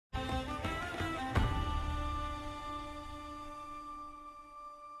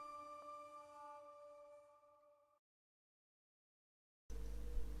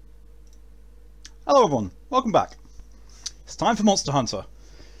Hello everyone, welcome back. It's time for Monster Hunter.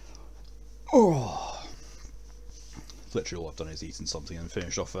 Oh, literally all I've done is eaten something and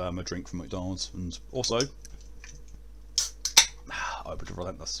finished off a drink from McDonald's, and also I would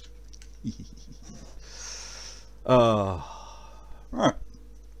relentless. Right.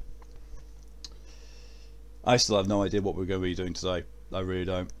 I still have no idea what we're going to be doing today. I really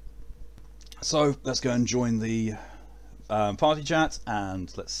don't. So let's go and join the party chat and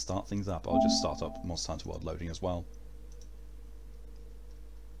let's start things up. I'll just start up Monster Hunter World loading as well.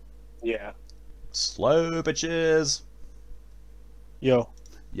 Yeah. Slow bitches. Yo.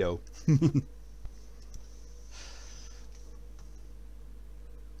 Yo.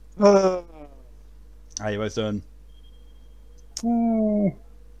 How you both doing?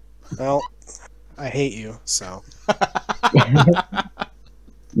 Well, I hate you, so.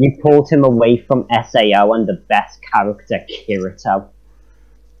 You pulled him away from SAO and the best character, Kirito.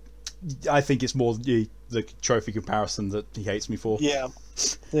 I think it's more the trophy comparison that he hates me for. Yeah.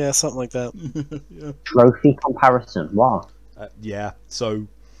 Yeah, something like that. Yeah. Trophy comparison, what? Yeah, so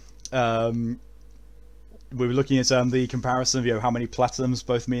we were looking at the comparison of how many platinums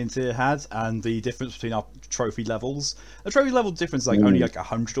both me and Tia had, and the difference between our trophy levels. The trophy level difference is only like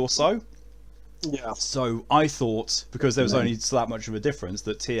 100 or so. Yeah. So I thought, because there was only that much of a difference,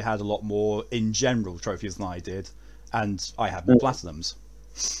 that Tia had a lot more in general trophies than I did, and I had more platinums.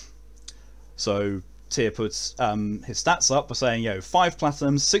 So Tia puts his stats up by saying, 5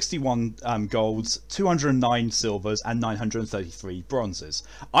 platinums, 61 golds, 209 silvers, and 933 bronzes.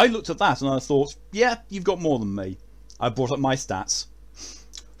 I looked at that and I thought, yeah, you've got more than me. I brought up my stats.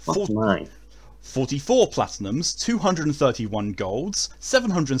 What's mine? 44 platinums, 231 golds,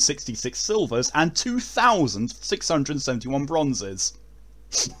 766 silvers, and 2,671 bronzes.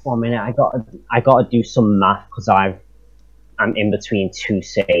 1 minute, I gotta do some math because I'm in between 2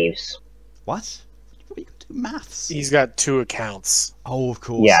 saves. What? You can do maths. He's got 2 accounts. Oh, of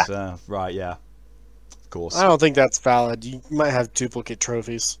course. Yeah. Right, yeah. Of course. I don't think that's valid. You might have duplicate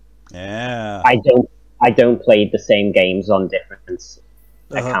trophies. Yeah. I don't play the same games on different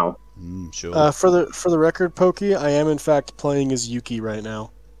accounts. Sure. For the record, Pokey, I am in fact playing as Yuki right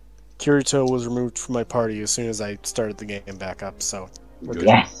now. Kirito was removed from my party as soon as I started the game back up, so we're good.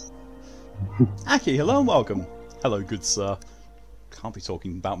 Yes. Aki, hello and welcome. Hello, good sir. Can't be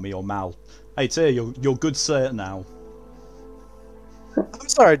talking about me or Mal. Hey, Tia, you're good sir now. I'm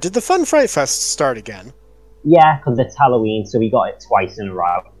sorry, did the Fun Fright Fest start again? Yeah, because it's Halloween, so we got it twice in a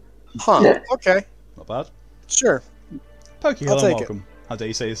row. Huh, okay. Not bad. Sure. Pokey, I'll hello and take it. welcome. How dare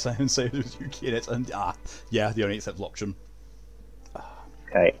you say the same and say there's Yuki in it, and yeah, the only acceptable option.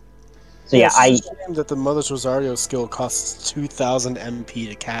 Okay. So yeah, it's a shame that the Mother's Rosario skill costs 2,000 MP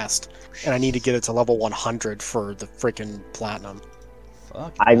to cast, and I need to get it to level 100 for the freaking platinum.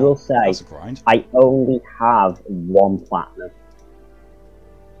 Fuck I will say, that's a grind. I only have 1 platinum.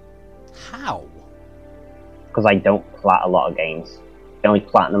 How? Because I don't plat a lot of games. The only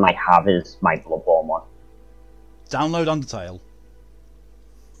platinum I have is my Bloodborne one. Download Undertale.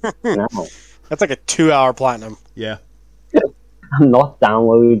 No. That's like a 2-hour platinum. Yeah. I'm not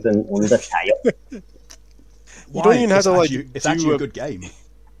downloading Undertale. You don't even have to It's actually a good game.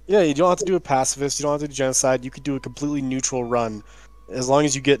 Yeah, you don't have to do a pacifist, you don't have to do genocide, you could do a completely neutral run, as long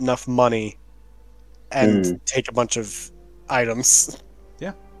as you get enough money and take a bunch of items.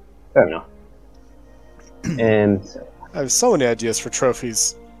 Yeah. Fair enough. So, I have so many ideas for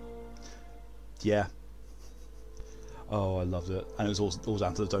trophies. Yeah. Oh, I loved it. And it was all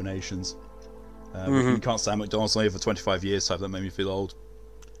down to the donations. You can't say McDonald's only for 25 years type that made me feel old.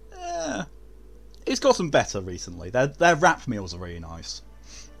 It's gotten better recently. Their wrap meals are really nice.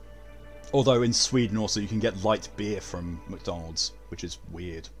 Although in Sweden also you can get light beer from McDonald's, which is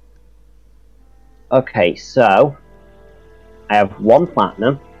weird. okay, so I have 1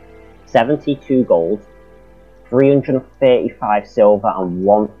 platinum, 72 gold, 335 silver, and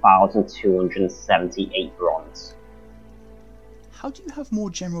 1,278 bronze. How do you have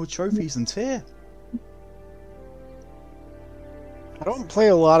more general trophies than Tia? I don't play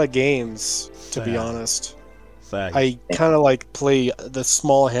a lot of games, to be Fair. honest. Fair. I kind of like play the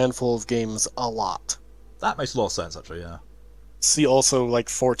small handful of games a lot. That makes a lot of sense, actually, yeah. See also like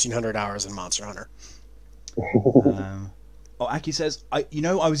 1,400 hours in Monster Hunter. Aki says, I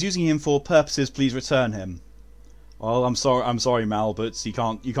was using him for purposes, please return him. Well, I'm sorry, Mal, but you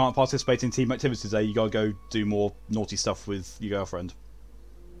can't participate in team activities today. You gotta go do more naughty stuff with your girlfriend.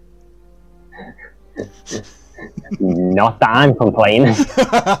 Not that I'm complaining.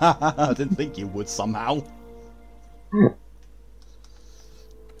 I didn't think you would somehow.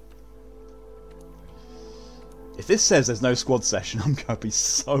 If this says there's no squad session, I'm gonna be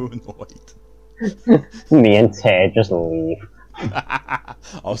so annoyed. Me and Tay just leave. I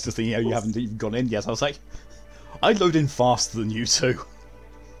was just thinking, you haven't even gone in yet. I was like, I load in faster than you two.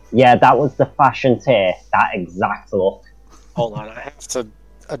 Yeah, that was the fashion Tay. That exact look. Hold on, I have to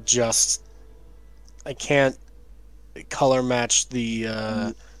adjust. I can't color match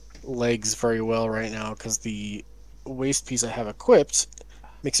the legs very well right now because the waist piece I have equipped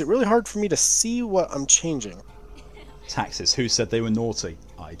makes it really hard for me to see what I'm changing. Taxes, who said they were naughty?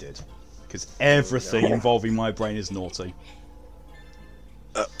 I did. Because everything involving my brain is naughty.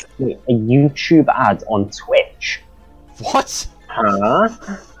 Wait, a YouTube ad on Twitch? What? Huh?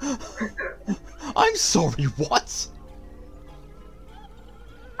 I'm sorry, what?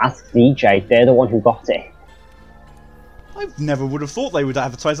 Ask DJ, they're the one who got it. I never would have thought they would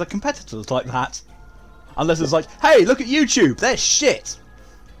advertise their competitors like that. Unless it's like, hey, look at YouTube, they're shit!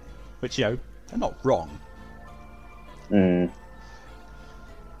 Which, they're not wrong.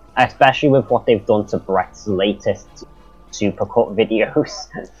 Especially with what they've done to Brett's latest supercut videos.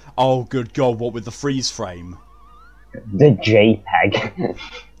 Oh, good god, what with the freeze frame? The JPEG.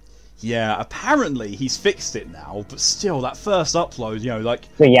 Yeah, apparently he's fixed it now, but still, that first upload, like...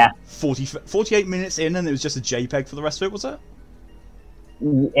 So yeah. 48 minutes in and it was just a JPEG for the rest of it, was it?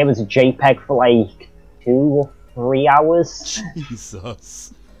 It was a JPEG for like 2 or 3 hours.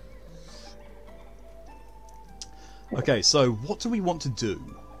 Jesus. Okay, so what do we want to do?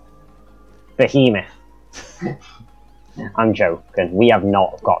 Behemoth. I'm joking. We have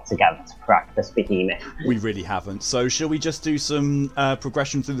not got together to practice Behemoth. We really haven't. So shall we just do some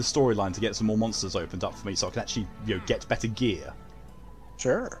progression through the storyline to get some more monsters opened up for me so I can actually, get better gear?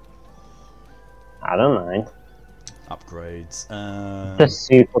 Sure. I don't mind. Upgrades. The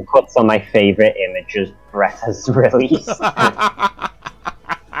supercuts are my favourite images Brett has released.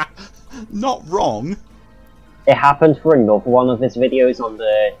 Not wrong. It happened for another one of his videos on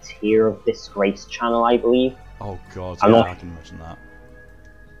the Tier of Disgrace channel, I believe. Oh god, yeah, I can imagine that.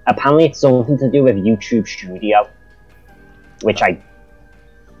 Apparently it's something to do with YouTube Studio, which I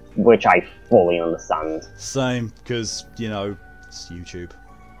fully understand. Same, because, it's YouTube.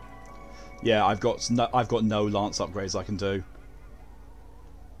 Yeah, I've got no lance upgrades I can do.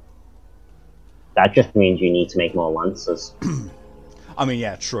 That just means you need to make more lances. I mean,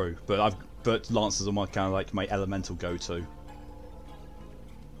 yeah, true, but lances are my kind of like my elemental go-to.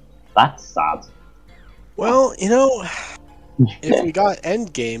 That's sad. Well, if we got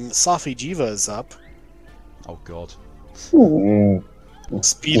endgame, Safi Jiva is up. Oh god. Speedrun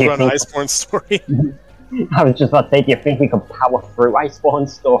Iceborne story. I was just about to say, do you think we could power through Iceborne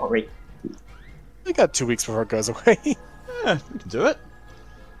story? We got 2 weeks before it goes away. Yeah, we can do it.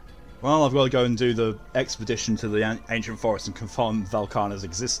 Well, I've got to go and do the expedition to the ancient forest and confirm Velkhana's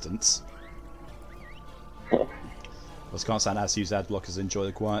existence. I just can't stand as to use ad blockers and enjoy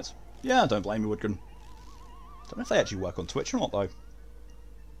the quiet. Yeah, don't blame me, Woodgun. Don't know if they actually work on Twitch or not, though.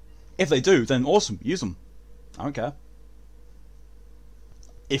 If they do, then awesome, use them. I don't care.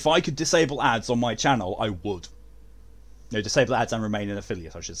 If I could disable ads on my channel, I would. No, disable ads and remain an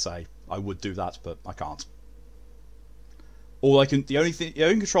affiliate, I should say. I would do that, but I can't. The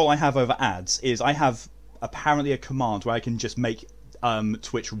only control I have over ads is I have apparently a command where I can just make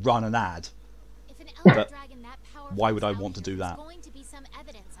Twitch run an ad. But why would I want to do that?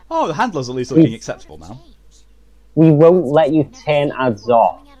 Oh, the handler's at least looking acceptable now. We won't let you turn ads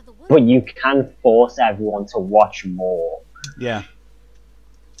off, but you can force everyone to watch more. Yeah.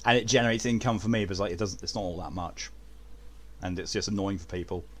 And it generates income for me, but it's not all that much. And it's just annoying for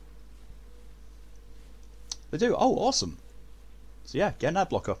people. They do. Oh, awesome. So yeah, get an ad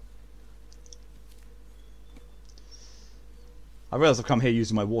blocker. I realise I've come here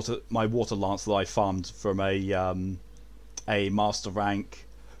using my water lance that I farmed from a master rank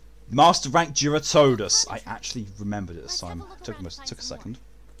Duratodus. I actually remembered it this time. It took a second.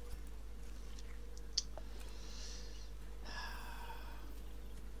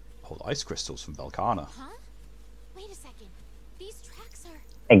 Oh, the ice crystals from Velkhana. Huh? Wait a second. These tracks are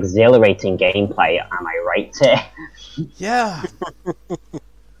Exhilarating gameplay, am I right, Tay? Yeah.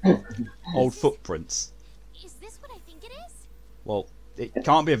 Old footprints. Is this what I think it is? Well, it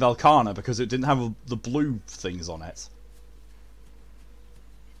can't be a Velkhana because it didn't have the blue things on it.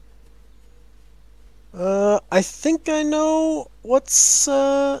 I think I know what's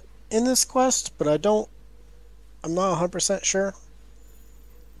in this quest, but I'm not 100% sure.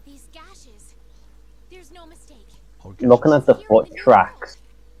 These gashes. There's no mistake. Okay. Looking at the foot tracks,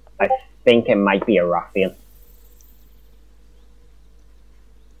 I think it might be a Rathian.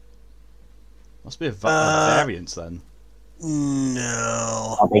 Must be a variant then.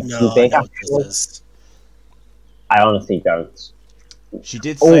 No. Are they no, too big, I know what actually? this is. I honestly don't. She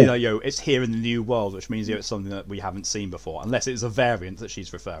did say that, it's here in the new world, which means, it's something that we haven't seen before, unless it's a variant that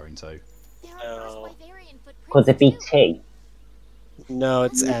she's referring to. There are No. first Wyverian footprints Could it be too. T? No,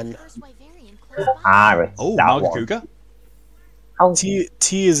 it's N. First Wyverian close by. Ah, it's Oh, that one. Nargacuga? How? T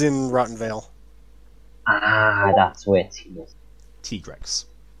is in Rottenvale. Ah, that's where T is. Tigrex.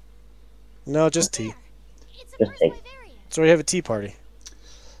 No, just T. It's a Just first take- Wyverian. So we have a tea party.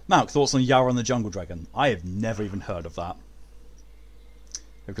 Malk, thoughts on Yara and the Jungle Dragon? I have never even heard of that.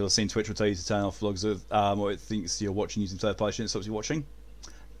 Because I've seen Twitch will tell you to turn off vlogs of what it thinks you're watching using third party and it stops you watching.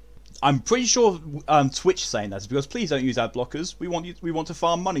 I'm pretty sure Twitch saying that is because please don't use ad blockers. We want to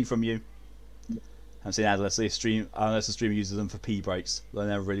farm money from you. I'm saying ad unless the streamer uses them for pee breaks. I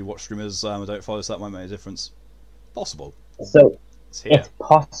never really watch streamers I don't follow, so that might make a difference. Possible. So It's here. it's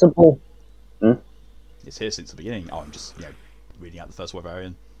possible. It's here since the beginning. Oh, I'm just reading out the first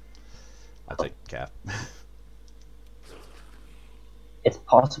Wyverian. I take care. It's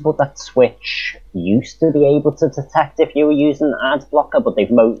possible that Twitch used to be able to detect if you were using an ad blocker, but ad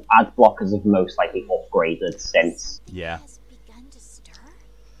blockers have most likely upgraded since. Yeah. Has begun to stir?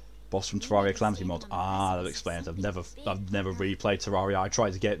 Boss from Terraria Calamity mod. Ah, that explains. I've never really played Terraria. I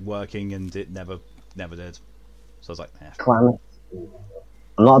tried to get it working and it never did. So I was like, Calamity.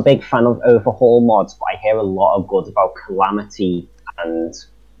 I'm not a big fan of overhaul mods, but I hear a lot of good about Calamity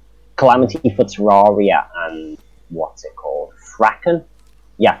for Terraria and what's it called? Kraken?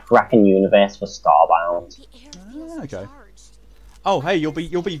 Yeah, Kraken Universe for Starbound. The air feels okay. charged. oh hey, you'll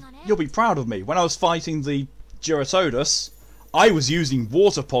be proud of me. When I was fighting the Gyratodus, I was using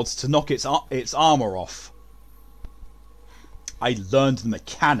water pods to knock its armor off. I learned the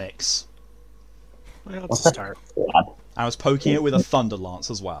mechanics. Well, let's start. I was poking it with a Thunder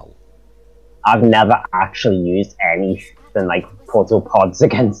Lance as well. I've never actually used anything like puzzle pods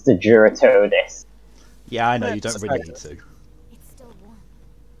against the Gyratodus. Yeah, I know you don't It's really need effective. to. It's still warm.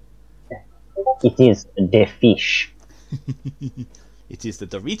 It is the fish. It is the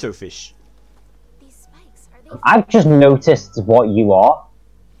Dorito fish. These spikes, are they I've just noticed what you are.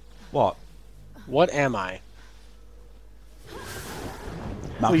 What? What am I?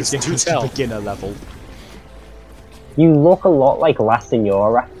 Malcolm's Please do getting to tell. beginner level. You look a lot like La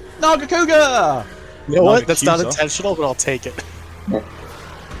Signora. Nargacuga! You know what? That's not Nargacusa. intentional, but I'll take it.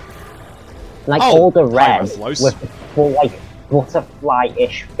 Like Oh, all the hi, red Rathlos. with the full like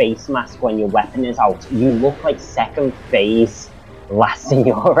butterfly-ish face mask when your weapon is out. You look like second phase La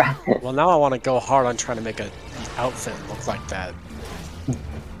Signora. Well, now I want to go hard on trying to make the outfit look like that.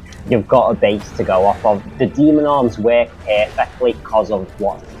 You've got a base to go off of. The demon arms work perfectly because of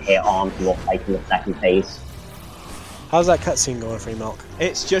what her arms look like in the second phase. How's that cutscene going for you, Milk?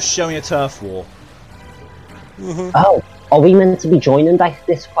 It's just showing a turf war. Oh, are we meant to be joining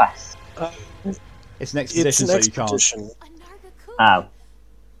this quest? It's an It's expedition, an so you can't. expedition. a Nargacuga? Oh,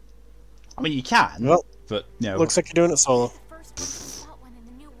 I mean, you can, Well, but looks like you're doing it solo. First time we fought one in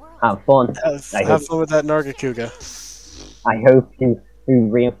the new world. have fun. Have fun with that Nargacuga. I hope you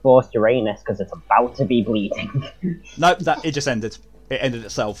reinforced Uranus because it's about to be bleeding. no, it just ended. It ended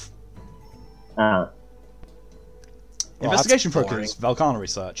itself. Ah. Well, Investigation that's progress, Velkhana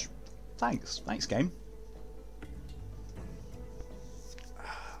research. Thanks, game.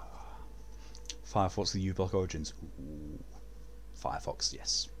 Firefox, the U-Block Origins. Ooh. Firefox,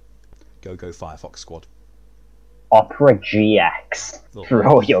 yes. Go Firefox squad. Opera GX Oh. for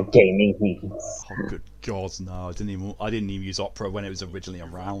all your gaming needs. Oh, good God, no! I didn't even use Opera when it was originally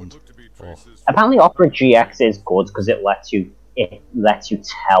around. Oh. Apparently, Opera GX is good because it lets you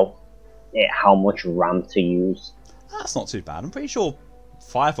tell it how much RAM to use. That's not too bad. I'm pretty sure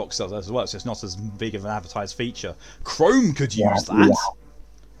Firefox does that as well. It's just not as big of an advertised feature. Chrome could use that. Yeah.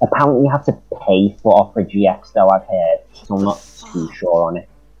 Apparently, you have to pay for Opera GX, though, I've heard, so I'm not too sure on it.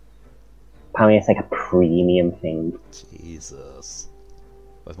 Apparently, it's like a premium thing. Jesus.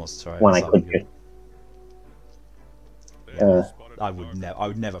 Where's Monster Terraria? When I Something could good. just. I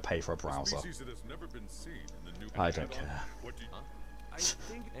would never pay for a browser. I don't care. I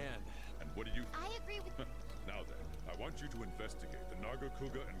think and what do you I agree with now then, I want you to investigate the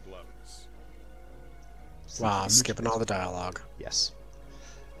Nargacuga and Glavis. Wow, skipping all the dialogue. Yes.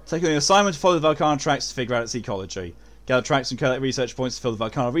 Take on the assignment to follow the Velkhana tracks to figure out its ecology. Gather tracks and collect research points to fill the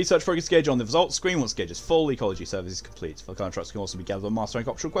Velkhana research progress gauge on the results screen. Once the gauge is full, the ecology service is complete. Velkhana tracks can also be gathered on master rank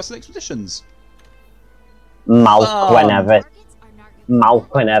optional quests and expeditions. Mouth whenever targets are Nargacuga. mouth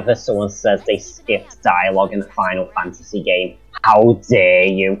whenever someone says they skipped dialogue in a Final Fantasy game. How dare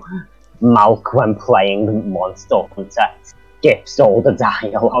you? Mouth when playing Monster Hunter skips all the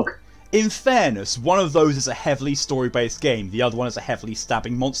dialogue. In fairness, one of those is a heavily story-based game, the other one is a heavily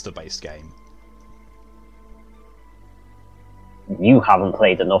stabbing monster-based game. You haven't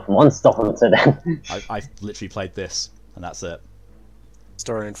played enough Monster Hunter then. I've literally played this, and that's it.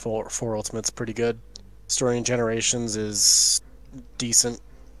 Story in 4 Ultimate's pretty good. Story in Generations is decent.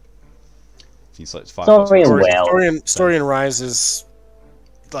 Seems like it's 5 Story plus and one. Well. Story in Rise is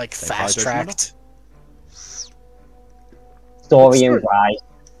like Same fast tracked. Story and Rise.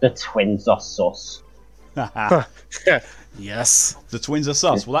 The twins are sus. Yes. The twins are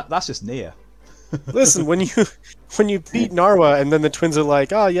sus. Well, that's just near. Listen, when you beat Narwa and then the twins are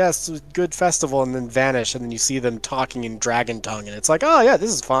like, "Oh yes, good festival," and then vanish, and then you see them talking in dragon tongue, and it's like, "Oh yeah,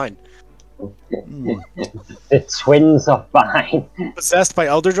 this is fine." The twins are fine. Possessed by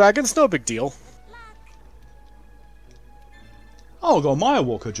elder dragons, no big deal. Oh, I got a Maya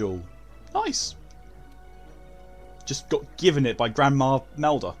Walker jewel. Nice. Just got given it by Grandma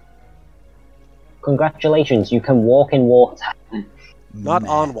Melda. Congratulations, you can walk in water. Not Meh.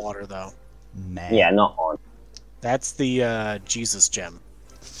 on water though. Meh. Yeah, not on. That's the Jesus gem.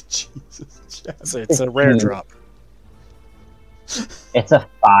 Jesus. So it's a rare drop. It's a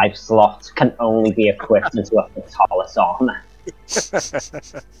 5 slot, can only be equipped into a Fatalis armor.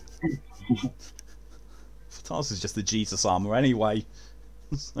 Fatalis is just the Jesus armor anyway.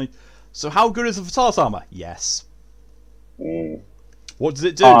 It's like, so how good is the Fatalis armor? Yes. What does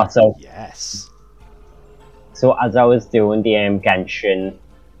it do? Yes. So as I was doing the Genshin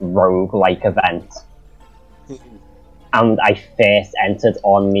rogue-like event, and I first entered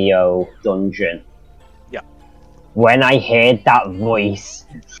on Neo dungeon. Yeah. When I heard that voice,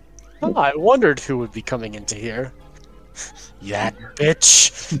 Oh, I wondered who would be coming into here. That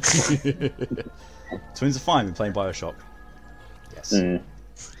bitch. Twins are fine when playing Bioshock. Yes.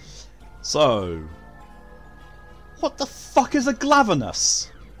 So, what the fuck is a Glavenus?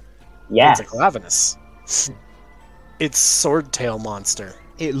 yes, It's a Glavenus. It's Swordtail monster.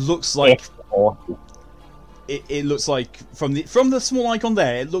 It looks like it's awesome. it looks like from the small icon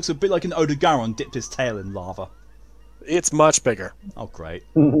there. It looks a bit like an Odogaron dipped his tail in lava. It's much bigger. Oh great.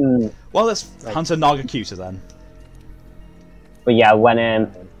 Well, let's hunt a Nagacuta then. But yeah, when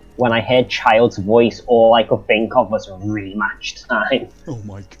I heard Child's voice, all I could think of was rematch time. Oh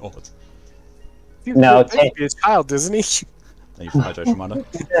my god. No, He's a child, isn't he? Thank you for hydration reminder.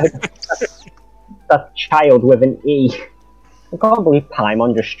 That Child with an E. I can't believe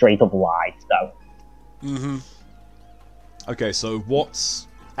Paimon just straight up lied, though. Mm-hmm. Okay, so what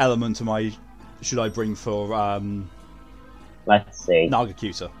element should I bring for Let's see.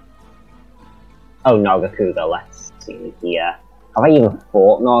 Nagacuta? Oh, Nagakuga, let's see here. Have I even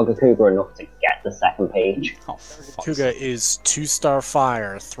fought Nagakuga enough to get the second page? Oh, fuck's Kuga sake. is 2-star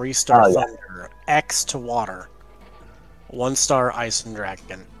fire, 3-star Oh, yeah. thunder, X to water, 1-star ice and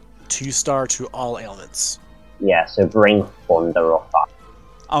dragon, 2-star to all ailments. Yeah, so bring Thunder up,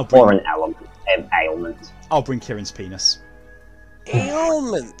 I'll bring or an ailment. I'll bring Kieran's penis.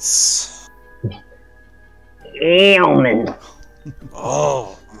 Ailments. Ailment!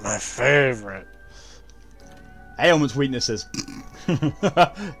 Oh, my favorite. Ailment's weaknesses.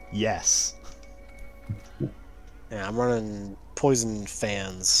 Yes. Yeah, I'm running poison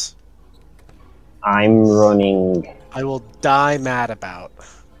fans. I'm running... I will die mad about.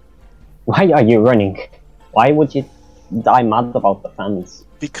 Why are you running? Why would you die mad about the fans?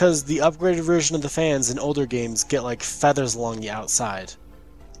 Because the upgraded version of the fans in older games get like feathers along the outside.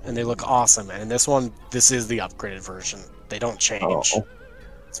 And they look awesome. And in this one, this is the upgraded version. They don't change. Oh.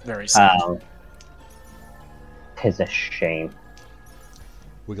 It's very sad. 'Tis a shame.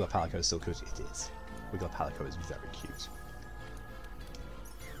 Wiggler Palico is still good. It is. Wiggler Palico is very cute.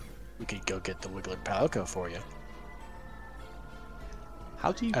 We could go get the Wiggler Palico for you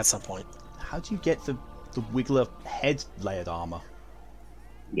How do you at some point. get the Wiggler head layered armor?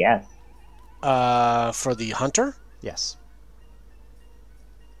 Yes. For the hunter? Yes.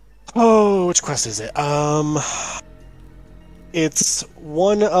 Oh, which quest is it? It's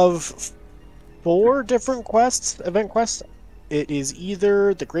one of 4 different quests, event quests. It is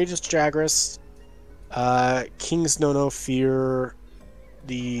either the Greatest Jagras, King's No Fear,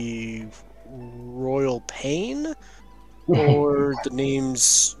 the Royal Pain, or the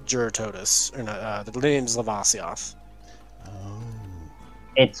name's Juratotus, or not, the name's Lavasioth. Oh.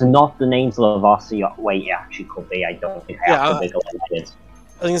 It's not the names of Lavasioth. Wait, it actually could be. I don't think I have to wiggle in it.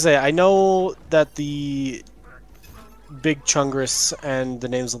 I was gonna say, I know that the Big Chungris and the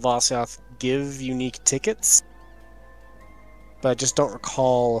names of Lavasioth give unique tickets, but I just don't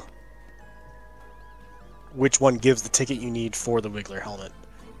recall which one gives the ticket you need for the Wiggler helmet.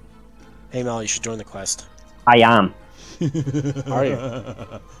 Hey Mel, you should join the quest. I am. Are you?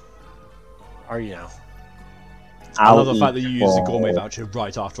 Are you now? I love the fact eat that you used the for- gourmet voucher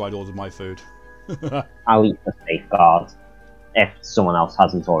right after I'd ordered my food. I'll eat the safeguard. if someone else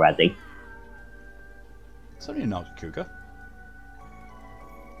hasn't already. It's only a Nagakuga.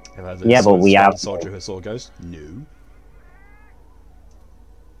 Yeah, but we have... Soldier who sword goes, no.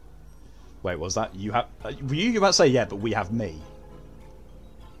 Wait, was that you have? Were you about to say yeah, but we have me?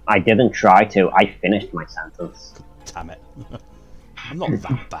 I didn't try to. I finished my sentence. Damn it! I'm not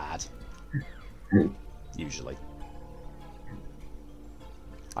that bad. Usually.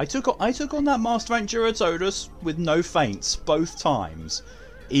 I took on that Master Rank Gyarados with no feints both times,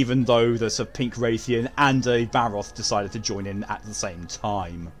 even though there's a pink Rathian and a Baroth decided to join in at the same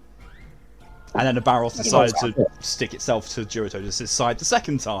time. And then the Baroth decided to stick itself to Gyarados' side the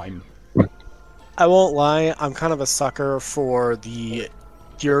second time. I won't lie, I'm kind of a sucker for the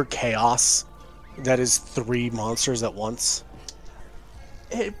pure chaos that is 3 monsters at once.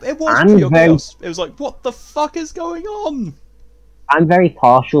 It was pure chaos. It was like, what the fuck is going on? I'm very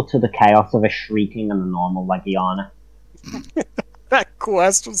partial to the chaos of a Shrieking and a normal Legiana. That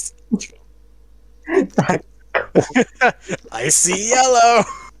quest was... I see yellow!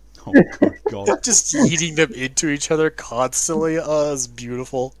 Oh, good God. Just eating them into each other constantly. Oh, it's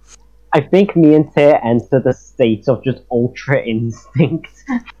beautiful. I think me and Tyr entered a state of just ultra instinct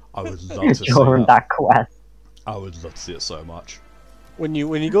I would love to see during that quest. I would love to see it so much. When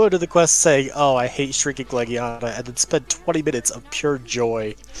you go to the quest saying, "Oh, I hate Shrieking Legiana," and then spend 20 minutes of pure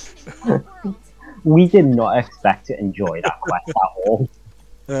joy. We did not expect to enjoy that quest at all.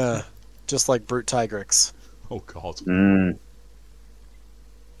 Just like Brute Tigrex. Oh God. Mm.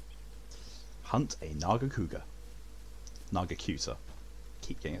 Hunt a Nagakuga. Nagakuta.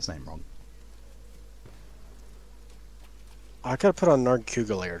 Keep getting its name wrong. I gotta put on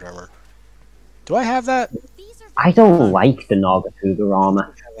Nagakuga layered armor. Do I have that? I don't like the Nagakuga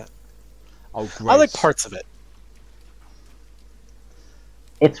armor. Oh, great. I like parts of it.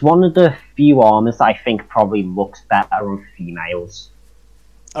 It's one of the few armors that I think probably looks better on females.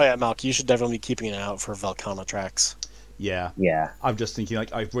 Oh yeah, Malk, you should definitely be keeping an eye out for Velkhana tracks. Yeah. Yeah. I'm just thinking,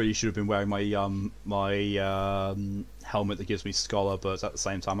 like, I really should have been wearing my helmet that gives me Scholar, but at the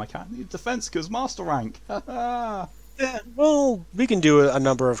same time I can't need defense because Master Rank. Yeah, well, we can do a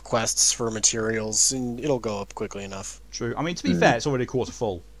number of quests for materials, and it'll go up quickly enough. True. I mean, to be fair, it's already a quarter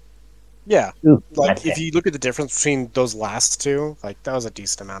full. Yeah, Ooh, like that's if it. you look at the difference between those last two, like that was a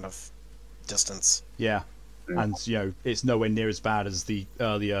decent amount of distance. Yeah. And, you know, it's nowhere near as bad as the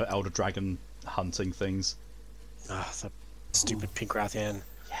earlier Elder Dragon hunting things. Ah, the stupid pink Rathian.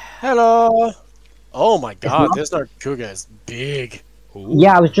 Hello! Oh my god, this Nagakuga is big. Ooh.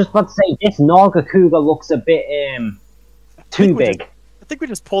 Yeah, I was just about to say, this Nagakuga looks a bit, too big. I think we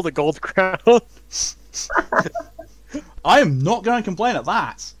just pulled a gold crown. I am not going to complain at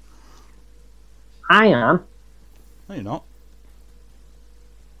that. I am. No, you're not.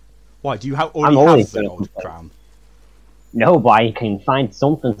 Why, do you already always have the gonna gold complain. crown? No, but I can find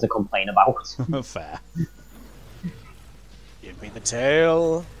something to complain about. Fair. Give me the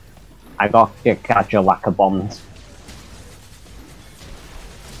tail. I got Gajalaka bombs.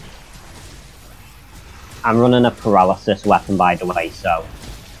 I'm running a paralysis weapon, by the way, so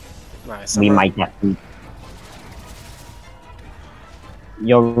Nice. we might get them.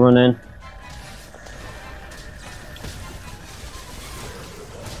 You're running.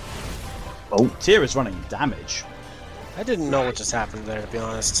 Oh, Tyr is running damage. I didn't know what just happened there, to be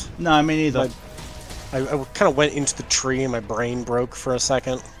honest. No, me neither. I kind of went into the tree and my brain broke for a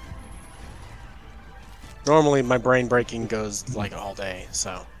second. Normally, my brain breaking goes like all day,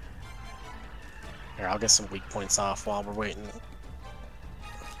 so. Here, I'll get some weak points off while we're waiting.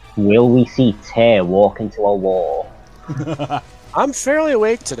 will we see Tear walk into a wall? I'm fairly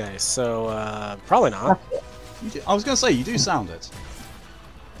awake today, so probably not. I was going to say, you do sound it.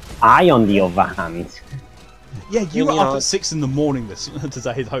 I, on the other hand, Yeah, you were You up know- at 6 in the morning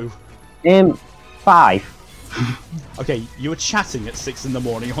today, though. 5. Okay, you were chatting at 6 in the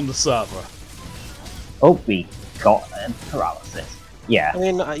morning on the server. Oh, we got paralysis. Yeah. I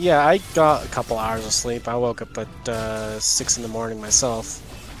mean, yeah, I got a couple hours of sleep. I woke up at 6 in the morning myself.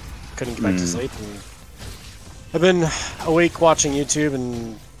 Couldn't get back to sleep. And I've been awake watching YouTube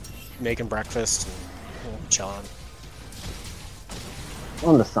and making breakfast and chilling.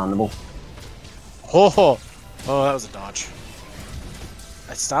 Understandable. Oh, that was a dodge.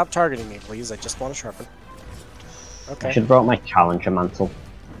 Stop targeting me, please. I just want to sharpen. I Okay, should have brought my Challenger Mantle.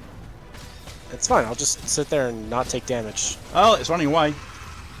 it's fine. I'll just sit there and not take damage. Oh, it's running away.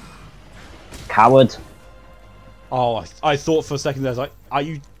 Coward. Oh, I thought for a second there, I was like, are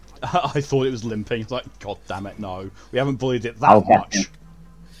you... I thought it was limping. It's like, god damn it, no. We haven't bullied it that I'll get much. him.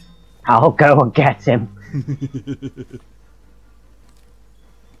 I'll go and get him.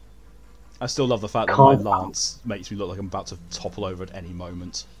 I still love the fact that Can't- my lance makes me look like I'm about to topple over at any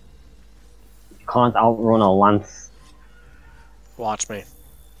moment. You can't outrun a lance. Watch me.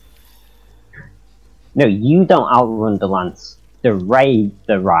 No, you don't outrun the lance. The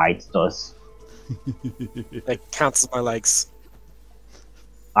ride does. That counts as my legs.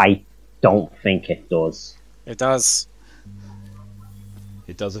 I don't think it does. It does.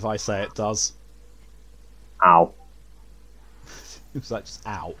 It does if I say it does. Ow. It was like just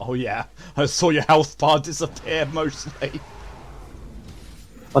ow. Oh yeah, I saw your health bar disappear mostly.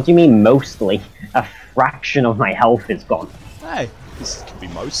 What do you mean mostly? A fraction of my health is gone. Hey, this could be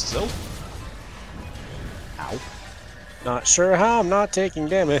most still. Ow. Not sure how I'm not taking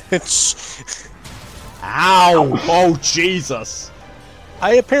damage. Ow! Oh Jesus!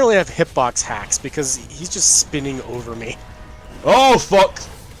 I apparently have hitbox hacks because he's just spinning over me. Oh fuck!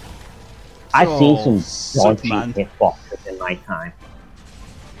 I've Oh, seen some dodgy Superman. hitboxes in my time.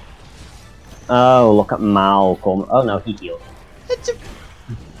 Oh, look at Mal. Oh no, he healed.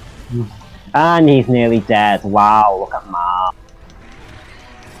 And he's nearly dead. Wow, look at Mal.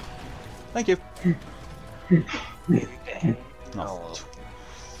 Thank you. Oh.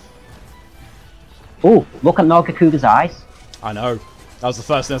 Oh, look at Nagakuga's eyes. I know. That was the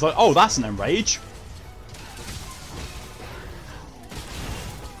first thing I was like, oh, that's an enrage.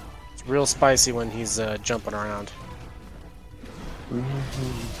 It's real spicy when he's jumping around.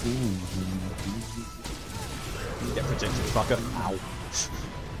 Get predicted, fucker. Ow.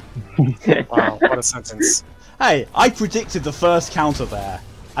 Wow, what a sentence. Hey, I predicted the first counter there,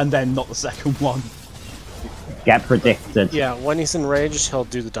 and then not the second one. Get predicted. Yeah, when he's enraged, he'll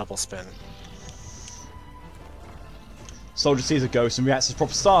do the double spin. Soldier sees a ghost and reacts as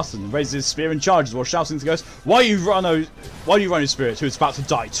proper Starson, raises his spear and charges while shouting to the ghost, Why do you run your spirit who is about to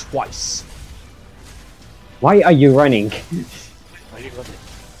die twice? Why are you running? Why are you looking?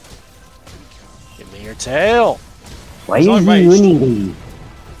 Give me your tail! Why He's are not you enraged. running?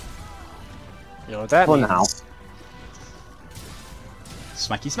 You know what that For means? now.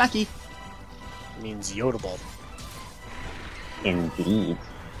 Smacky smacky. It means Yodable. Indeed.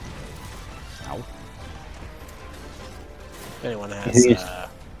 Ow. If anyone has, Who's-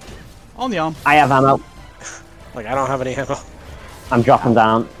 On the arm. I have ammo. like, I don't have any ammo. I'm dropping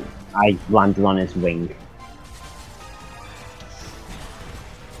down. I landed on his wing.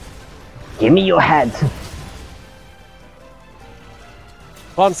 Give me your head.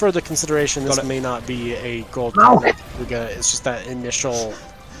 Upon further consideration, this Got it. may not be a gold Ow. counter. It's just that initial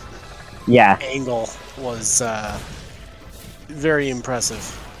Yeah. angle was very impressive.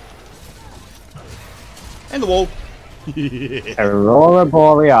 In the wall. Aurora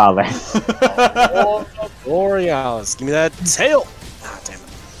Borealis. Oh, Borealis, give me that tail! Ah, damn it.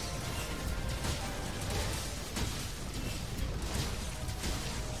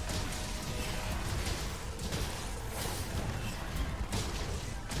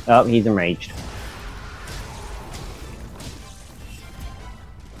 Oh, he's enraged.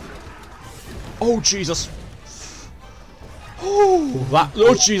 Oh Jesus.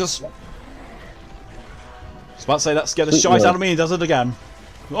 Oh Jesus. I was about to say that scared the shite out of me and does it again.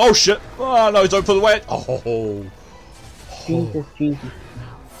 Oh shit. Oh no, don't put away. Oh. Jesus, Jesus.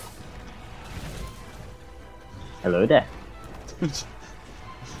 Hello there.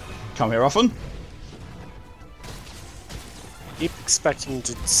 Come here often. Keep expecting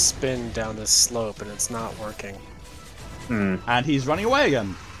to spin down this slope and it's not working. And he's running away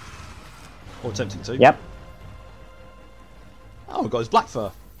again. Or attempting to. Yep. Oh, we've got his black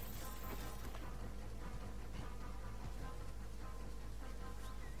fur.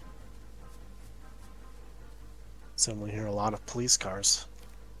 Suddenly hear a lot of police cars.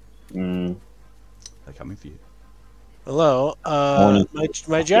 Mm. They're coming for you. Hello, Morning.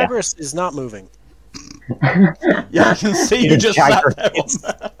 my Jagras is not moving. Yeah, I can see you just sat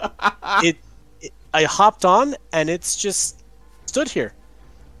there. I hopped on and it's just stood here.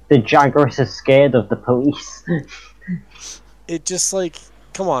 The Jagras is scared of the police. It just like,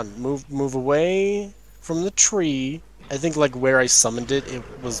 come on, move away from the tree. I think like where I summoned it, it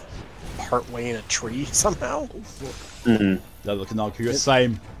was partway in a tree somehow. Mm. The look of Naguya,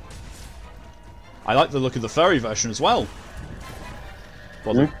 same. I like the look of the furry version as well.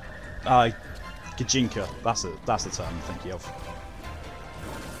 Well, the Gijinka, that's the term I'm thinking of.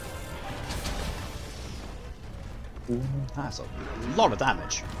 That's a lot of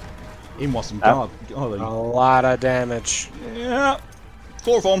damage. Even while some guard. A Oh, lot of damage. yeah.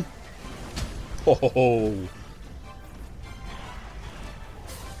 Chloroform. Ho ho ho.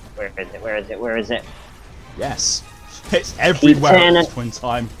 Where is it? Where is it? Where is it? Yes. It's everywhere turning. at this point in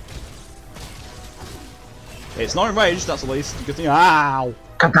time. It's not enraged, that's at least a good thing. Ow!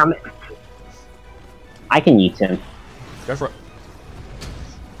 God damn it. I can yeet him. Go for it.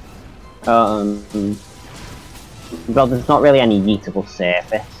 Well, there's not really any yeetable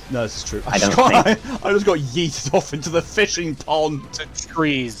surface. No, this is true. I don't I just got yeeted off into the fishing pond.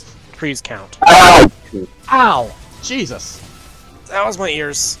 Trees count. Ow! Jesus. That was my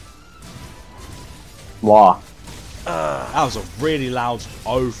ears. What? That was a really loud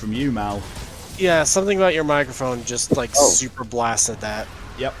O from you, Mal. Yeah, something about your microphone just like super blasted that.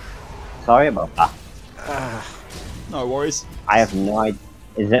 Yep. Sorry about that. No worries. I have no idea.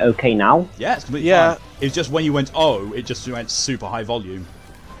 Is it okay now? Yeah, it's completely fine. It was just when you went O, it just went super high volume.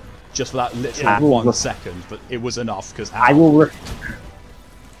 Just for that literally 1 second, but it was enough because I will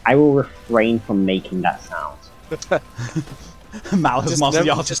refrain from making that sound. Mal has mastered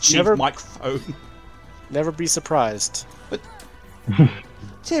the art of cheap never, microphone. Never be surprised.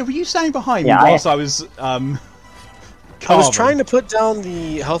 Tia, were you standing behind me Yeah, whilst I was I was trying to put down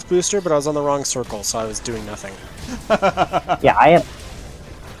the health booster, but I was on the wrong circle, so I was doing nothing. Yeah,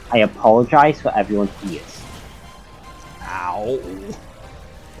 I apologize for everyone's ears. Ow.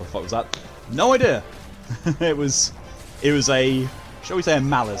 What the fuck was that? No idea. it was a, shall we say, a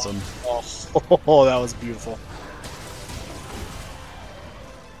malism. Oh, that was beautiful.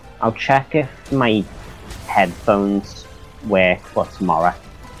 I'll check if my headphones work for tomorrow.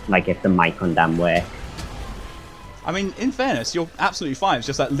 Like if the mic on them work. I mean, in fairness, you're absolutely fine. It's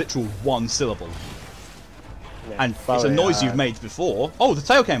just that literal 1 syllable. Yeah, And it's a noise you've made before. Oh, the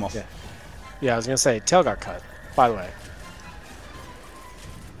tail came off. Yeah, I was gonna say, tail got cut, by the way.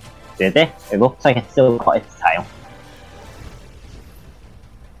 Did it? It looks like it's still got its tail.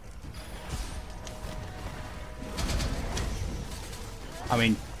 I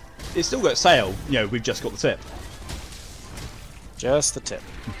mean, it's still got sail. You know, we've just got the tip. Just the tip.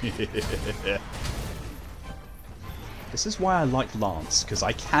 This is why I like Lance, because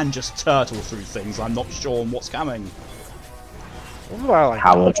I can just turtle through things. I'm not sure on what's coming. This is why I like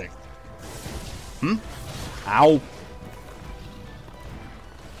dodging. Ow.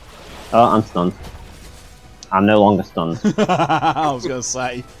 Oh, I'm stunned. I'm no longer stunned. I was going to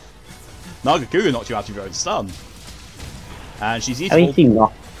say. Nagakuga knocked you out of your own stun. And she's At least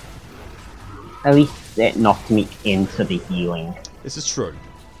eatable. At least it knocked me into the healing. This is true.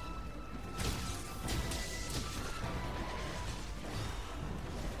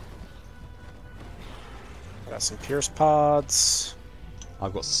 Got some pierce pods.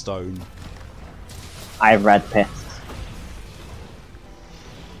 I've got stone. I have red pits.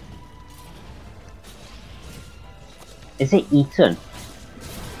 Is it eaten?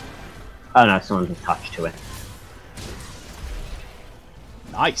 Oh no, someone's attached to it.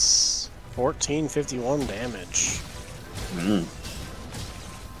 Nice. 1451 damage. Mm.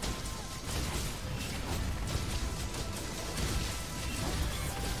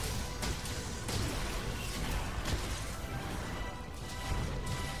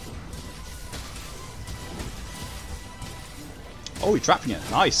 Oh, you're trapping it.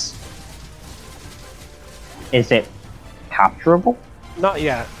 Nice. Is it capturable? Not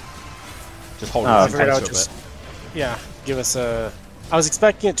yet. Just hold Oh, it okay. Figured a out bit. just, yeah, give us a... I was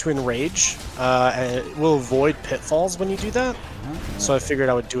expecting it to enrage, and it will avoid pitfalls when you do that. So I figured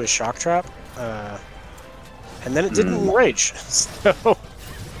I would do a shock trap, and then it didn't enrage. So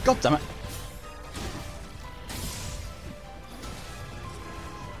God damn it.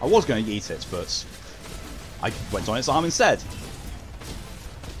 I was going to eat it, but I went on its arm instead.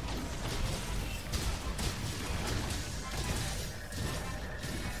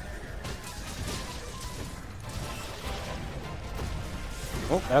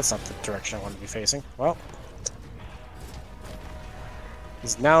 oh, that's not the direction I want to be facing. Well,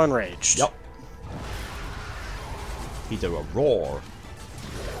 he's now enraged. Yep. He do a roar.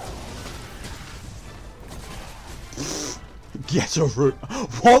 Get a root.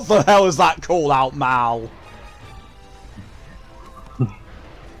 What the hell is that call out, Mal?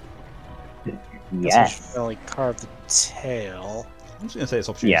 Yes. Guess I should only carve the tail. I'm just going to say it's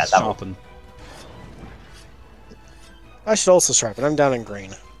opportunity Yeah, to that sharpen. I should also sharpen. I'm down in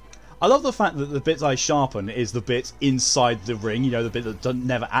green. I love the fact that the bit I sharpen is the bit inside the ring, you know, the bit that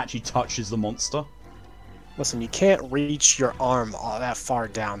never actually touches the monster. Listen, you can't reach your arm that far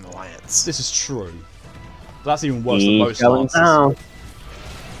down the lance. This is true. But that's even worse than He's most going lances. down.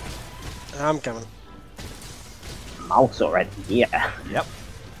 I'm coming. Mouse already. Yeah. Yep.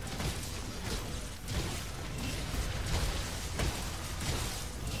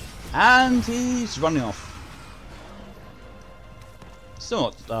 And he's running off.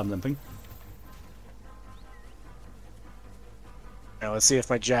 Still not limping. Now let's see if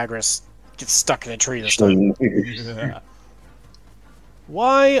my Jagras gets stuck in a tree this time. Yeah.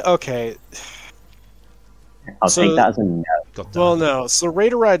 Why? Okay. I'll So- take that as a no. God damn. Well, no. So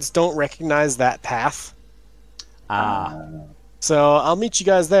Raider rides don't recognize that path. So I'll meet you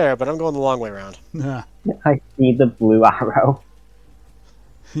guys there, but I'm going the long way around. I see the blue arrow.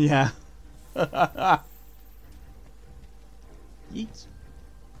 Yeah. Yeet.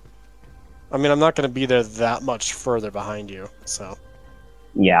 I mean, I'm not going to be there that much further behind you, so...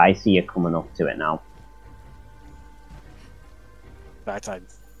 Yeah, I see you coming up to it now. In fact, I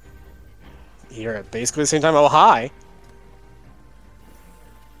hear at basically the same time. Oh, hi!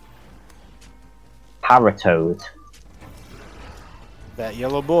 Paratoad. That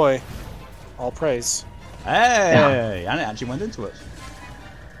yellow boy. All praise. Hey! And it actually went into it.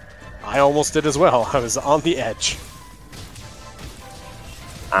 I almost did as well. I was on the edge.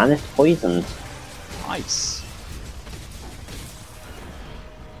 And it's poisoned. Nice.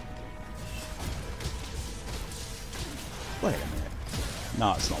 Wait a minute.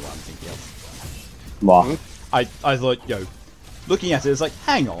 No, it's not what I'm thinking of. What? I thought, looking at it, it's like,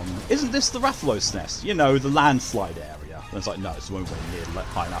 hang on, isn't this the Rathian nest? You know, the landslide area. And it's like, no, it's nowhere near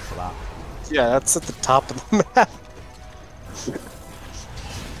high enough for that. Yeah, that's at the top of the map.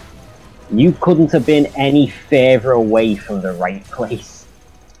 You couldn't have been any further away from the right place.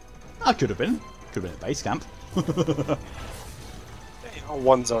 I could have been. Could have been at base camp.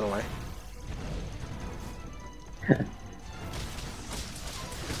 One zone away.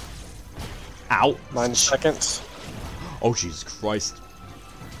 Ow. 9 seconds. Oh, Jesus Christ.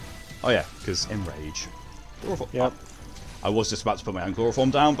 Oh, yeah, because enrage. Chloroform. Yep. I was just about to put my own chloroform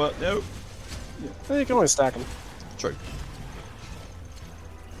down, but no. Well, you can always stack them. True.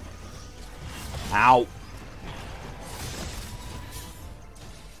 Ow.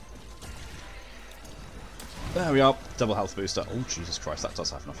 There we are. Double health booster. Oh, Jesus Christ, that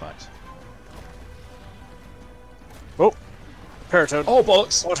does have an effect. Oh! Paratoad. Oh,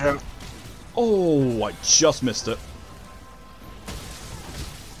 bollocks! Watch out. Oh, I just missed it.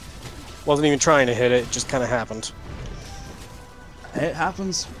 Wasn't even trying to hit it, it just kind of happened. It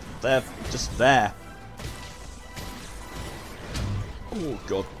happens. They're just there. Oh,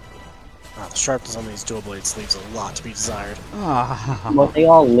 God. Wow, the sharpness on these dual blades leaves a lot to be desired. Ah. Well, they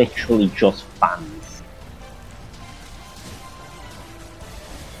are literally just fans.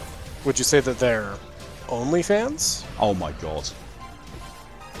 Would you say that they're OnlyFans? Oh, my God.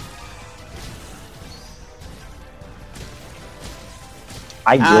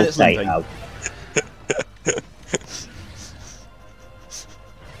 I And will it's say limping. no.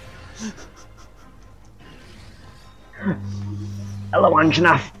 Hello,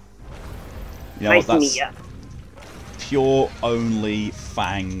 Angela. You know Nice what, to meet that's you. pure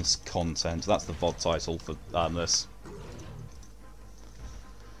OnlyFangs content. That's the VOD title for this.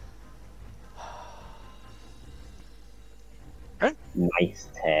 Nice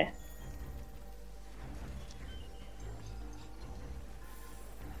tear.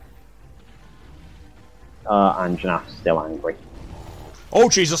 Angela's still angry. Oh,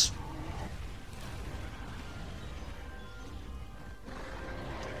 Jesus!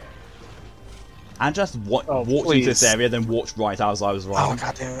 And just walked into this please. area, then walked right as I was Oh, running.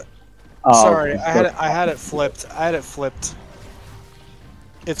 god damn it. Oh, Sorry, I had it flipped.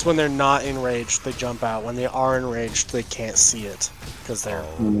 It's when they're not enraged, they jump out. When they are enraged, they can't see it. Because they're,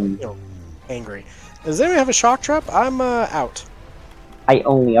 angry. Does anyone have a shock trap? I'm, out. I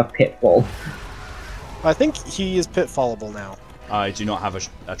only have Pitfall. I think he is pitfallable now. I do not have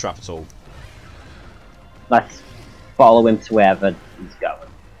a trap at all. Let's follow him to wherever he's going.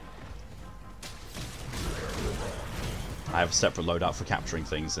 I have a separate loadout for capturing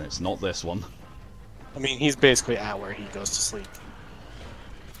things, and it's not this one. I mean, he's basically at where he goes to sleep.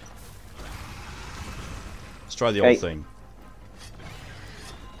 Let's try the Okay. old thing.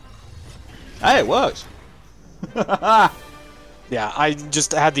 Hey, it worked! Yeah, I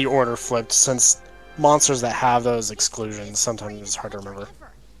just had the order flipped since monsters that have those exclusions sometimes it's hard to remember.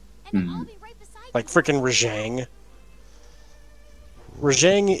 And I'll be right beside Like frickin' Rajang.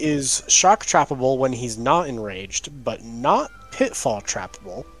 Rajang is shock trappable when he's not enraged, but not pitfall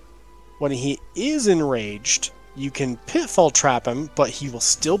trappable. When he is enraged, you can pitfall trap him, but he will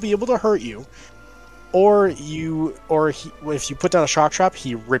still be able to hurt you. If you put down a shock trap,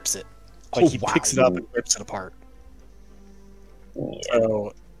 he rips it. Like Oh, he wow. picks it up and rips it apart. Yeah.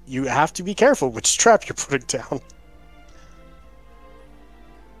 So you have to be careful which trap you're putting down.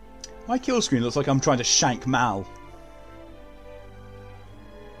 My kill screen looks like I'm trying to shank Mal.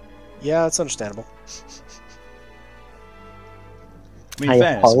 Yeah, it's understandable. I mean, I in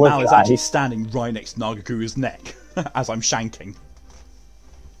fairness, Mal is apologise. actually standing right next to Nagakuru's neck as I'm shanking.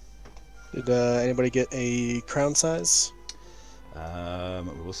 Did anybody get a crown size?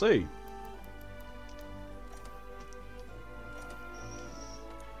 We will see.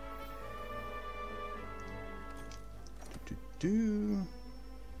 do.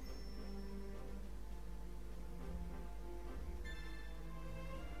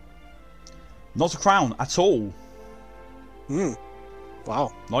 Not a crown at all. Hmm.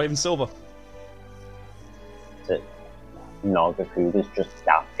 Wow. Not even silver. Nagakuga's just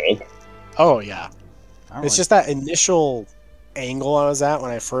that big. Oh yeah. Apparently. It's just that initial angle I was at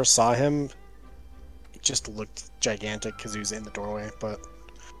when I first saw him. It just looked gigantic because he was in the doorway. But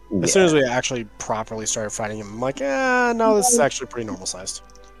as soon as we actually properly started fighting him, I'm like, no, this is actually pretty normal sized.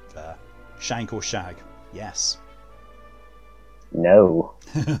 Shank or shag? Yes. No.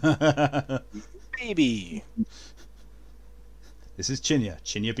 Baby. This is Chinya.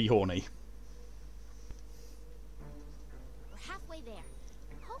 Chinya be horny. We're halfway there.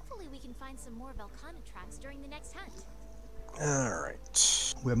 Hopefully we can find some more Velkhana tracks during the next hunt.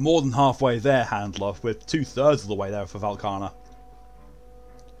 Alright. We're more than halfway there, Handler. We're 2/3 of the way there for Velkhana.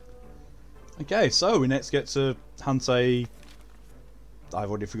 Okay, so we next get to hunt a... I've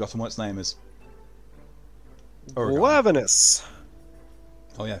already forgotten what its name is. Levinus.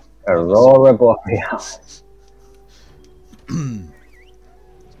 Oh yeah. Aurora Borealis.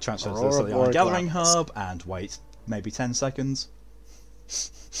 Transfer to Aurora the Iron Gathering Borealis. Hub and wait maybe 10 seconds.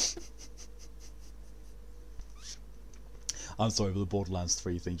 I'm sorry, but the Borderlands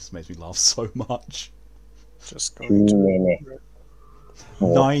 3 thing just makes me laugh so much. Just 2 going to... minutes.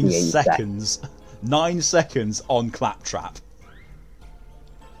 9 48 seconds. 9 seconds on Claptrap.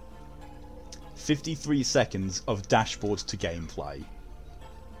 53 seconds of dashboard to gameplay.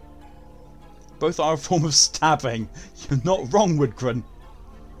 Both are a form of stabbing. You're not wrong, Woodgren.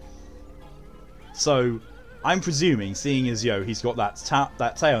 So, I'm presuming, seeing as he's got that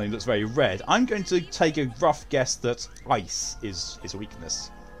tail and he looks very red, I'm going to take a rough guess that ice is his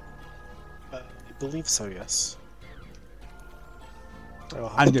weakness. I believe so, yes.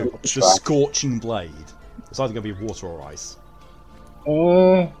 And the Scorching Blade. It's either going to be water or ice.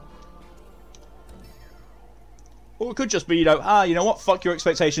 Or it could just be, you know what, fuck your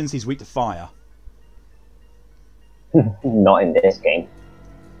expectations, he's weak to fire. Not in this game.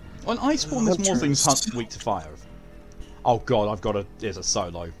 On Iceborne, there's more things weak to fire. Oh god, there's a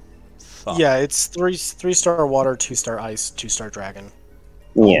solo. Fuck. Yeah, it's 3-star water, 2-star ice, 2-star dragon.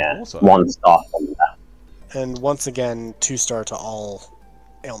 Yeah, water. 1 star from that. And once again, 2-star to all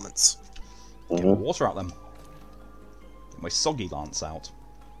ailments. Get the water out them. Get my soggy lance out.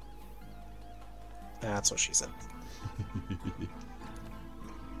 That's what she said.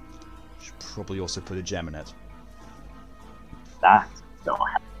 Should probably also put a gem in it. That's not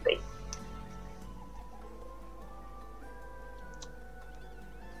healthy.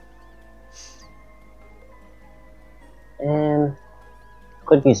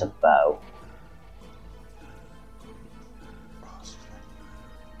 Could use a bow.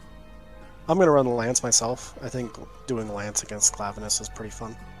 I'm gonna run the lance myself. I think doing the lance against Clavinus is pretty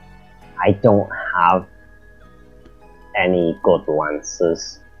fun. I don't have any good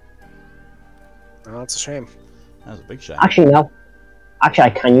lances. Oh, that's a shame. That was a big shame. Actually, no. Actually, I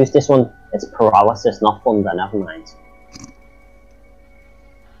can use this one. It's paralysis, not thunder. Never mind.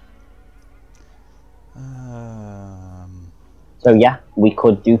 So yeah, we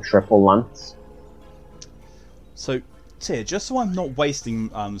could do triple lance. So, Tyr, just so I'm not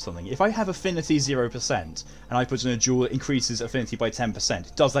wasting something, if I have affinity 0% and I put in a jewel that increases affinity by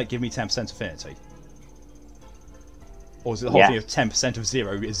 10%, does that give me 10% affinity? Or is it the whole thing of 10% of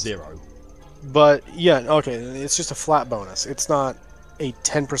 0 is 0? But yeah, okay, it's just a flat bonus. It's not a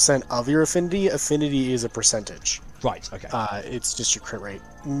 10% of your affinity. Affinity is a percentage. Right, okay. It's just your crit rate.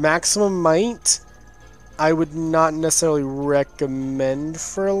 Maximum might, I would not necessarily recommend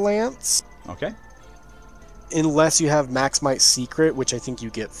for a lance. Okay. Unless you have Max Might Secret, which I think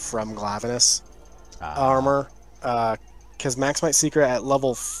you get from Glavinus armor. Because Max Might Secret at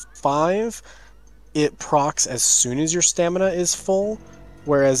level 5, it procs as soon as your stamina is full.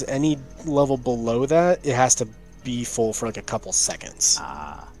 Whereas any level below that, it has to be full for like a couple seconds.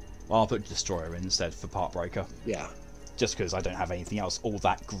 Well, I'll put Destroyer in instead for Part Breaker. Yeah. Just because I don't have anything else all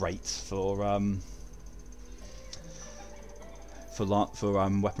that great for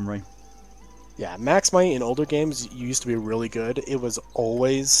weaponry. Yeah, Max Might in older games used to be really good. It was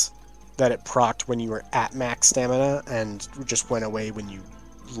always that it procced when you were at max stamina and just went away when you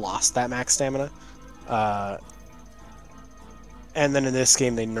lost that max stamina. And then in this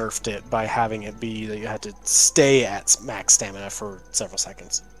game they nerfed it by having it be that you had to stay at max stamina for several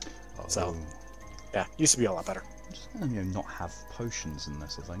seconds. So, yeah, used to be a lot better. Just gonna not have potions in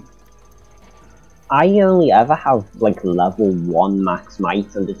this, I think. I only ever have like level 1 max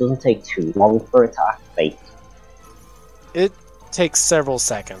might, and it doesn't take too long for it to activate. takes several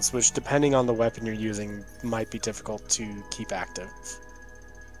seconds, which, depending on the weapon you're using, might be difficult to keep active.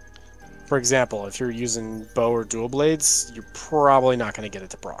 For example, if you're using bow or dual blades, you're probably not going to get it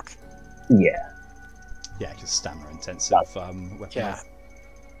to proc. Yeah. Yeah, because stamina intensive weapon. Yeah.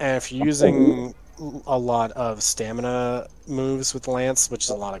 And if you're using a lot of stamina moves with Lance, which is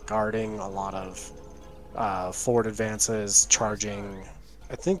a lot of guarding, a lot of forward advances, charging.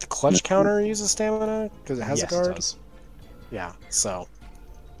 I think the clutch counter uses stamina because it has a guard. It does. Yeah, so.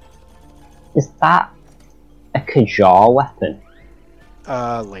 Is that a Kajar weapon?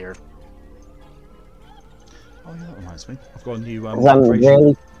 Layered. Oh yeah, that reminds me. I've got a new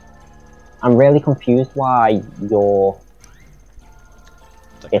 'Cause I'm really confused why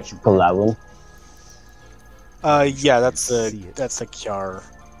it's glowing. Yeah, that's See it. the Kjar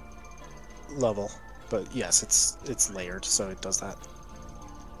level. But yes, it's layered, so it does that.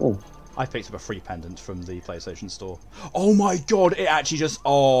 Ooh. I picked up a free pendant from the PlayStation Store. Oh my god, it actually just...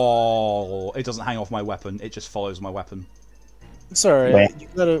 Oh, it doesn't hang off my weapon. It just follows my weapon. Sorry, Where?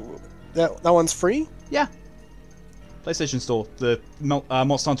 that one's free? Yeah. PlayStation Store. The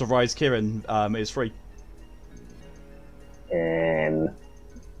Monster Hunter Rise Kirin is free. It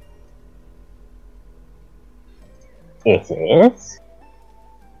is?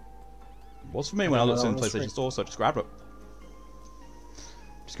 It was for me when I looked in the PlayStation Store, so I just grabbed it.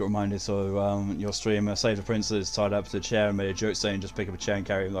 Just got reminded, so your streamer saved the princess, tied up to the chair and made a joke saying just pick up a chair and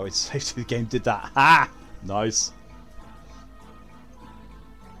carry him, though he saved the game, did that. Ha! Nice.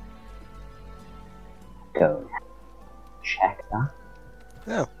 Go check that.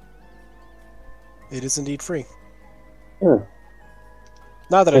 Yeah. It is indeed free. Hmm.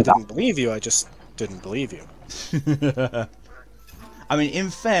 Not that I didn't believe you, I just didn't believe you. I mean, in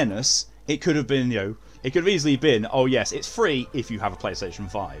fairness, it could have been, it could have easily been, oh yes, it's free if you have a PlayStation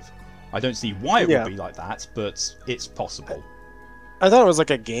 5. I don't see why it would be like that, but it's possible. I thought it was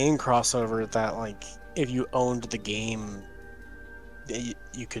like a game crossover that, like, if you owned the game,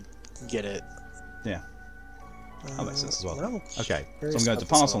 you could get it. Yeah. That makes sense as well. No, Okay, so I'm going to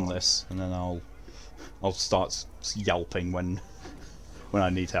pass on this, and then I'll start yelping when I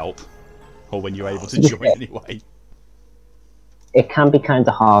need help, or when you're able to join anyway. It can be kind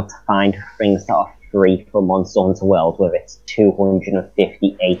of hard to find things that are free for Monster Hunter World with its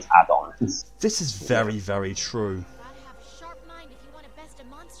 258 add-ons. This is very, very true. Gotta have a sharp mind if you want to best a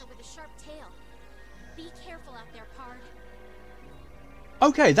monster with a sharp tail. Be careful out there, Pard.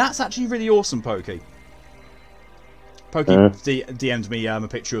 Okay, that's actually really awesome, Pokey. Pokey DM'd me a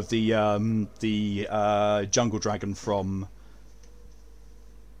picture of the jungle dragon from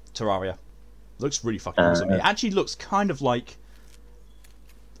Terraria. Looks really fucking awesome. It actually looks kind of like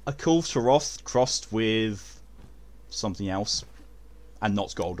a cool Taroth crossed with something else, and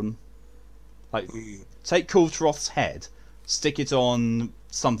not golden. Like, take Kultaroth's head, stick it on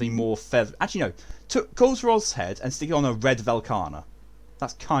something more feather. Actually, no. Took Kultaroth's head and stick it on a red Velkhana.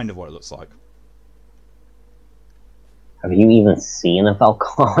 That's kind of what it looks like. Have you even seen a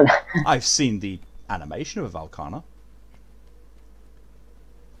Velkhana? I've seen the animation of a Velkhana.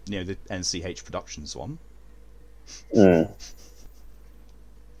 The NCH Productions one.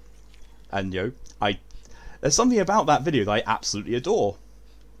 And there's something about that video that I absolutely adore.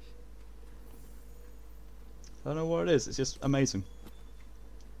 I don't know what it is. It's just amazing.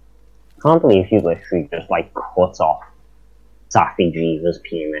 Can't believe you literally just like cut off Sappy Jesus'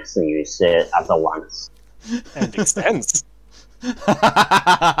 penis and used it as a lance. And extends.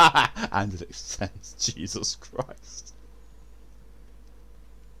 And it extends. Jesus Christ.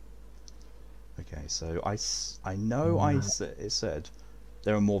 Okay, so I know it said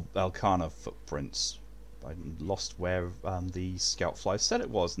there are more Velkhana footprints. I lost where the scout fly said it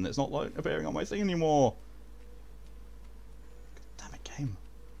was, and it's not like appearing on my thing anymore. God damn it, game.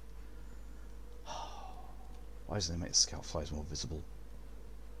 Why doesn't it make the scout flies more visible?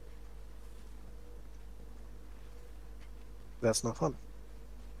 That's not fun.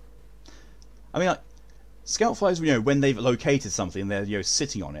 I mean, like, scout flies, when they've located something and they're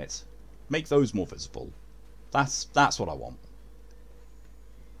sitting on it, make those more visible. That's what I want.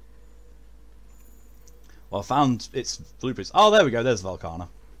 Well, I found its blueprints. Oh, there we go. There's Velkhana.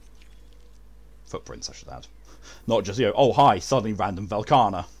 Footprints, I should add. Not just, oh, hi, suddenly random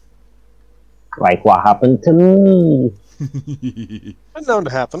Velkhana. Like what happened to me. It's known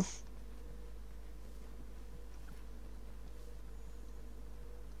to happen.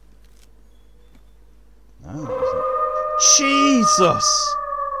 Oh, Jesus!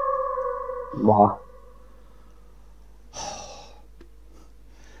 What?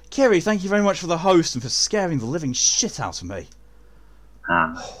 Kiri, thank you very much for the host and for scaring the living shit out of me.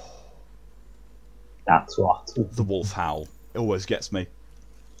 That's what. The wolf howl. It always gets me.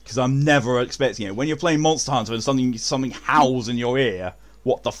 Because I'm never expecting it. When you're playing Monster Hunter and something howls in your ear,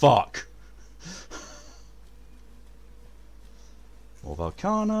 what the fuck? More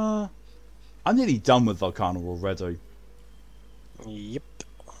Velkhana. I'm nearly done with Velkhana already. Yep.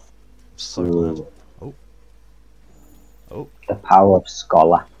 So glad. Oh. Oh. The power of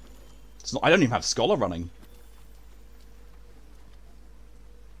Scholar. It's not, I don't even have Scholar running.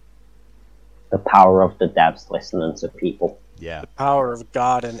 The power of the devs listening to people. Yeah. Power of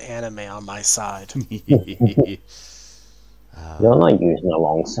God and anime on my side. You're not using a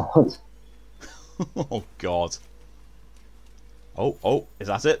longsword. Oh god. Oh, is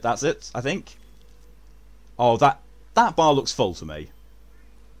that it? That's it, I think. Oh, that bar looks full to me.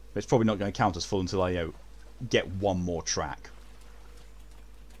 It's probably not going to count as full until I get one more track.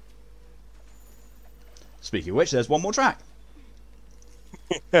 Speaking of which, there's one more track.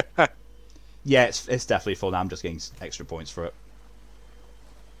 Yeah, it's definitely full now. I'm just getting extra points for it.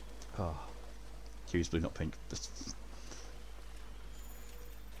 Oh. Hue's blue, not pink.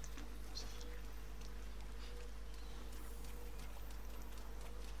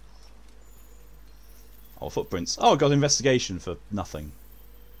 Oh, footprints. Oh, got investigation for nothing.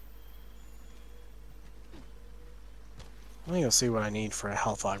 Let me go see what I need for a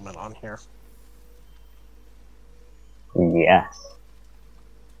health augment on here. Yes.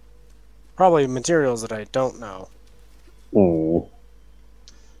 Probably materials that I don't know. Mm.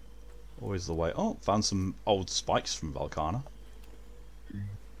 Always the way. Oh, found some old spikes from Velkhana.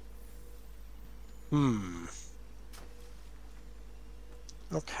 Hmm.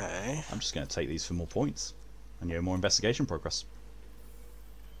 Okay. I'm just going to take these for more points and more investigation progress.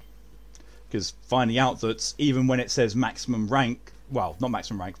 Because finding out that even when it says maximum rank, well, not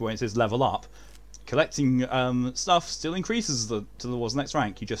maximum rank, but when it says level up, collecting stuff still increases towards the next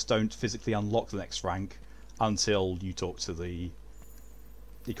rank. You just don't physically unlock the next rank until you talk to the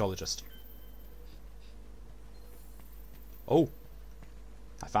ecologist. Oh,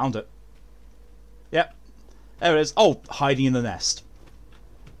 I found it. Yep, there it is. Oh, hiding in the nest.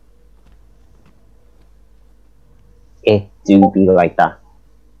 It do be like that.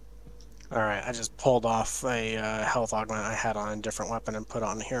 Alright, I just pulled off a health augment I had on a different weapon and put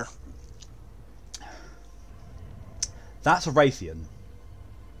on here. That's a Rathian.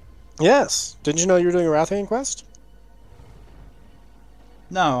 Yes! Didn't you know you were doing a Rathian quest?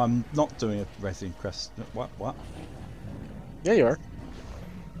 No, I'm not doing a Rathian quest. What? Yeah, you are.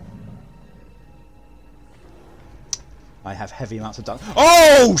 I have heavy amounts of damage.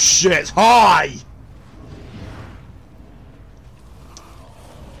 Oh shit! Hi!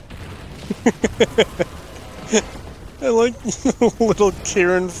 I like little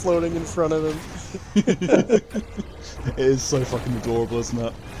Kieran floating in front of him. It is so fucking adorable, isn't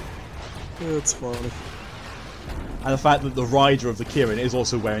it? It's funny. And the fact that the rider of the Kirin is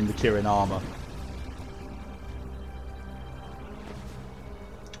also wearing the Kirin armour.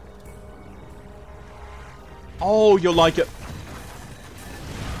 Oh, you're like it.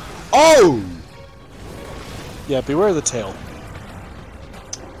 Oh! Yeah, beware the tail.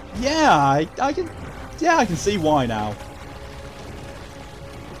 Yeah, I can see why now.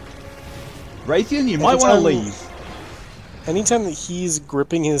 Rathian, you might want to leave. Anytime that he's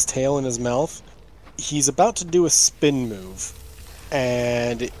gripping his tail in his mouth, he's about to do a spin move.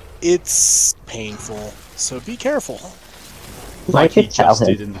 And it's painful, so be careful. Like he could tell just him.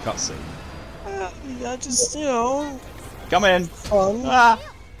 did in the cutscene. I just, you know, Come in. fun. Ah.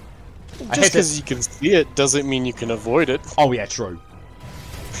 I hit Just because it. you can see it doesn't mean you can avoid it. Oh yeah, true.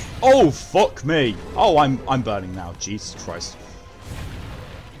 Oh fuck me. Oh, I'm burning now. Jesus Christ.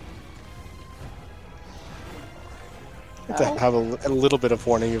 You have to have a little bit of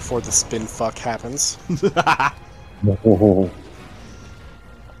warning before the spin fuck happens. Oh,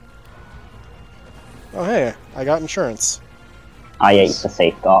 Oh hey, I got insurance. I ate the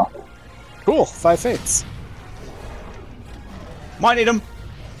safeguard. Cool, 5 fates. Might need him.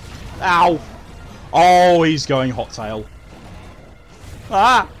 Ow. Oh, he's going hot tail.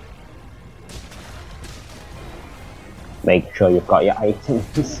 Ah. Make sure you've got your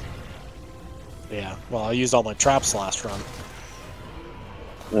items. Yeah, well, I used all my traps last run.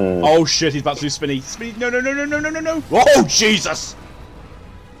 Mm. Oh shit, he's about to do spinny. Spinny. No. Oh Jesus.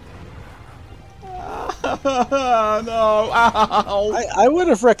 No. Ow. I would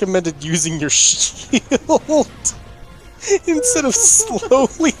have recommended using your shield instead of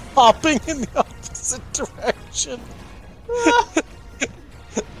slowly hopping in the opposite direction.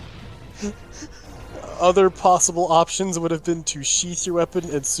 Other possible options would have been to sheath your weapon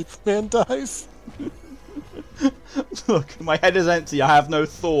and Superman dive. Look, my head is empty. I have no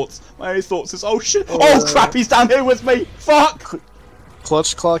thoughts. My only thoughts is, oh shit! Oh crap! He's down here with me. Fuck!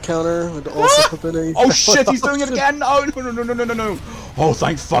 Clutch claw counter would also have been a... Oh shit! He's doing it again! Oh no! Oh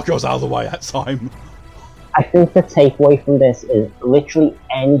thank fuck! I was out of the way that time. I think the takeaway from this is literally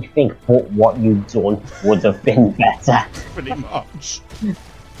anything but what you've done would have been better. Pretty much.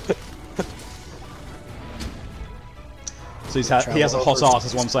 So he has a hot art,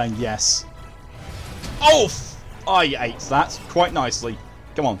 is what I'm saying. Yes. Oh! I ate that quite nicely.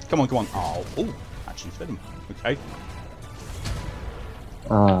 Come on. Oh, ooh, actually fitting. Okay.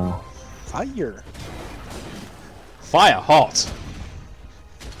 Fire. Fire, hot.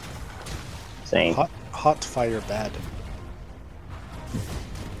 Same. Hot fire bad.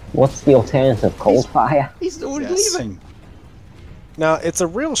 What's the alternative? Cold fire? He's already Yes. leaving. Now, it's a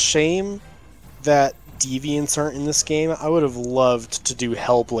real shame that deviants aren't in this game. I would have loved to do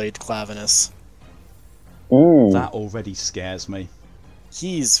Hellblade Clavinus. That already scares me.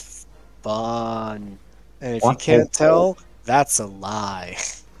 He's fun. And if What you can't is tell, that's a lie.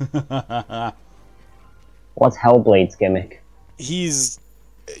 What's Hellblade's gimmick? He's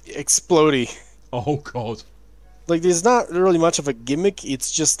explodey. Oh god. Like, there's not really much of a gimmick,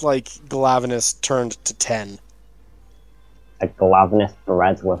 it's just like Glavinus turned to 10. A Glavinus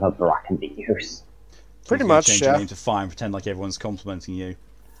bred with a Barchidyos. Pretty He's gonna much, change yeah. your name to Fire and pretend like everyone's complimenting you.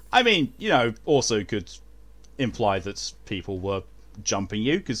 I mean, you know, also could imply that people were jumping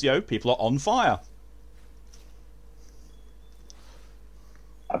you because, you know, people are on fire.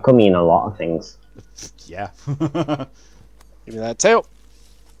 That could mean a lot of things. Yeah. Give me that tail.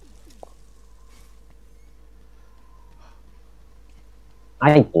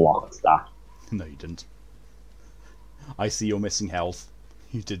 I blocked that. No, you didn't. I see you're missing health.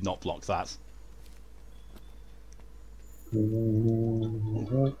 You did not block that.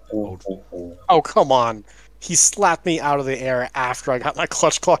 Oh, come on. He slapped me out of the air after I got my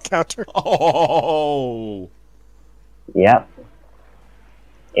clutch claw counter. Oh! Yep.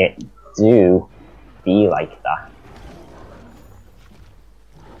 It do be like that.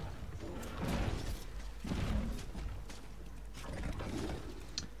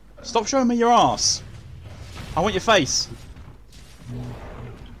 Stop showing me your ass. I want your face.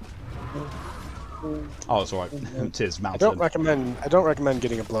 Oh, it's alright. Tis I mounted. don't recommend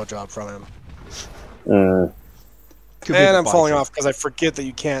getting a blowjob from him. Could be a And bit I'm falling bitey. off because I forget that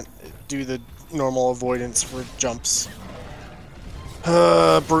you can't do the normal avoidance for jumps.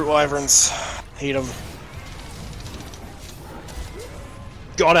 Brute wyverns. Hate them.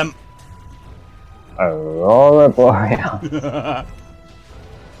 Got him! Aurora Boreal.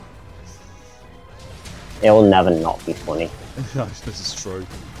 It'll never not be funny. This is true.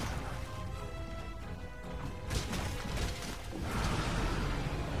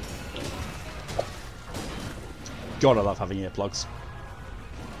 God, I love having earplugs.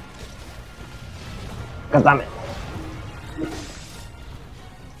 God damn it.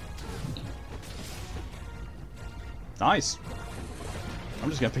 Nice. I'm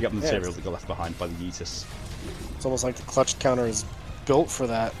just going to pick up the Yeah, materials that got left behind by the Yeetus. It's almost like the clutch counter is built for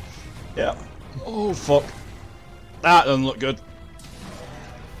that. Yeah. Oh, fuck. That doesn't look good.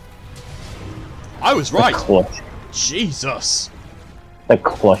 I was right. Jesus. The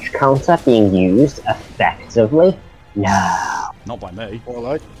clutch counter being used effectively? No. Not by me.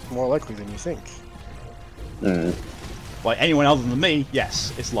 More likely than you think. By anyone other than me,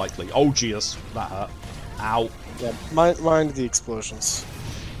 yes, it's likely. Oh, Jesus. That hurt. Ow. Yeah, mind the explosions.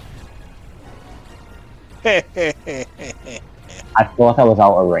 I thought I was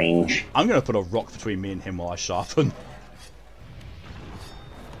out of range. I'm going to put a rock between me and him while I sharpen.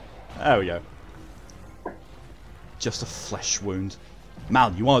 There we go. Just a flesh wound.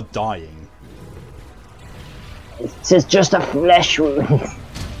 Mal, you are dying. It is just a flesh wound. I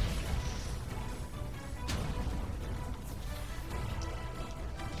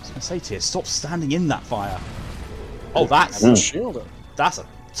was going to say to you, stop standing in that fire. Oh, that's Shield it. that's a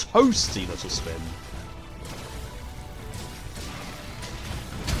toasty little spin.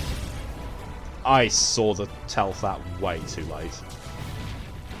 I saw the telf that way too late.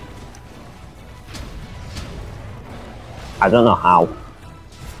 I don't know how.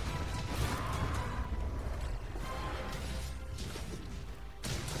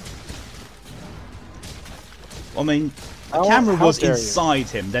 I mean, the How- camera how was dare you. inside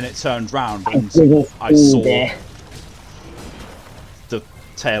him, then it turned round I and didn't I see saw there. the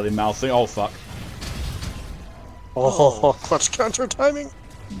tail in mouth thing. Oh fuck. Oh, clutch counter timing.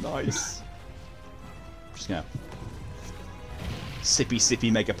 Nice. Just gonna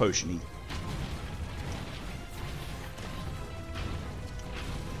sippy mega potion-y.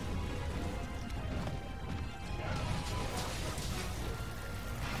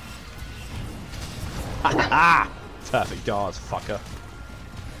 Perfect guard, fucker.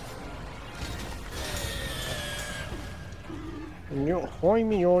 Hoi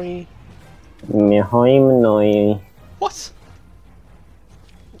me oi. What?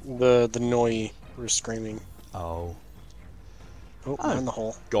 The Noi were screaming. Oh. Oh, I'm in the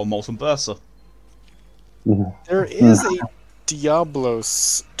hole. Got a molten burster. There is a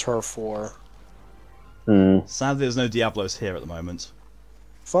Diablos turf war. Sadly, there's no Diablos here at the moment.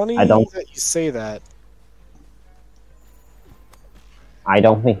 Funny I don't- that you say that. I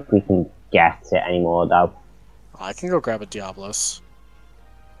don't think we can get it anymore, though. I can go grab a Diablos.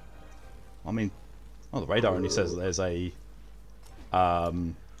 I mean, the radar only says that there's a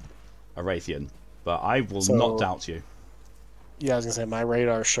Rathian, but I will So- not doubt you. Yeah, I was gonna say my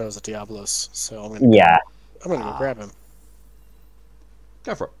radar shows a Diablos, so I'm gonna Yeah. go grab him.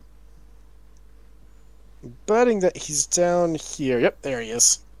 Go for it. Betting that he's down here. Yep, there he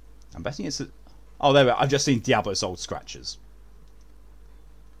is. I'm betting it's. Oh, there we are. I've just seen Diablos old scratches.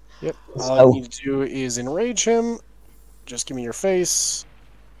 Yep. All So- I need to do is enrage him. Just give me your face.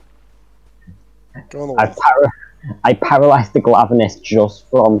 Go on the wall. I paralyzed the Glavenus just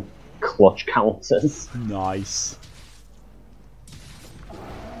from clutch counters. Nice.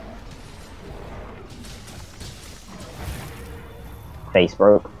 Face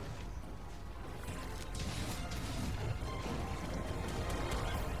broke.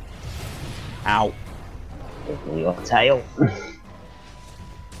 Ow. Give me your tail.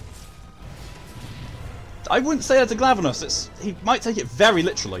 I wouldn't say that to Glavenus. He might take it very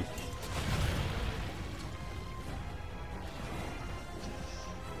literally.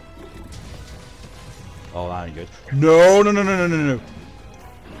 Oh, that ain't good. No, no, no, no, no, no, no.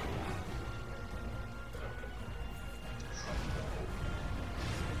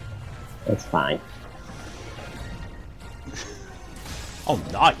 It's fine. Oh,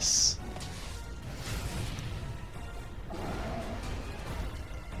 nice.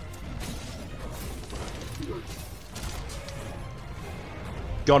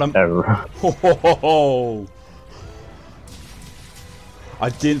 Got him. Oh. I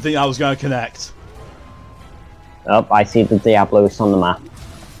didn't think I was going to connect. Oh, I see the Diablos on the map.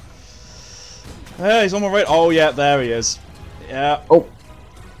 Hey, he's on my right. Oh, yeah, there he is. Yeah. Oh,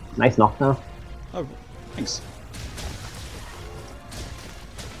 nice knockdown. Oh, thanks.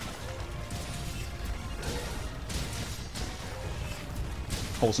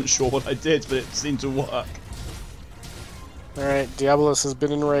 I wasn't sure what I did, but it seemed to work. Alright, Diablos has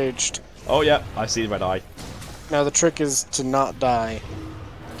been enraged. Oh, yeah, I see the red eye. Now the trick is to not die.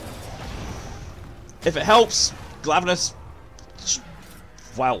 If it helps, Glavenus.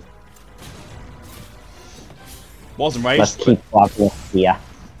 Well. Was enraged. Let's keep Glavenus here.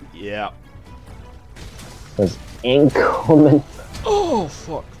 Yeah. Because incoming. Oh,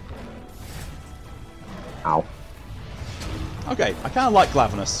 fuck. Ow. Okay, I kind of like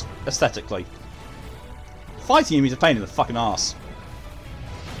Glavenus, aesthetically. Fighting him is a pain in the fucking ass.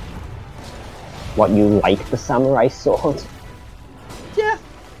 What, you like the samurai sword? Yeah.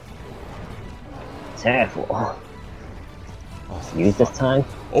 Careful. Oh, Use this time.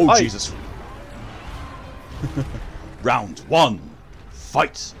 oh Aye. Jesus. Round one.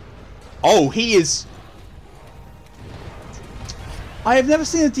 Fight. Oh, he is... I have never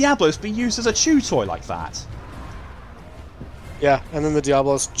seen a Diablos be used as a chew toy like that. Yeah, and then the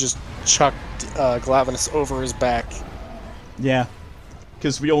Diablos just chucked Glavenus over his back. Yeah.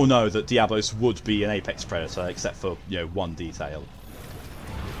 Because we all know that Diablos would be an apex predator, except for, you know, one detail.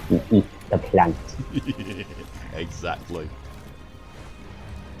 You eat the plant. Exactly.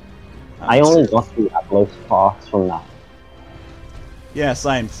 I only got the Diablos parts from that. Yeah,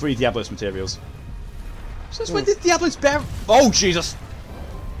 same. 3 Diablos materials. Since when did Diablos bear... Oh, Jesus!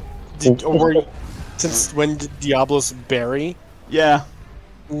 Since when did Diablos bury? Yeah.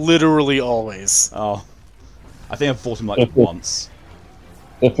 Literally always. Oh. I think I've fought him like It is- once.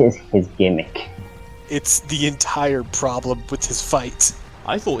 It is his gimmick. It's the entire problem with his fight.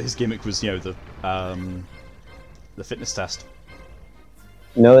 I thought his gimmick was, you know, the fitness test.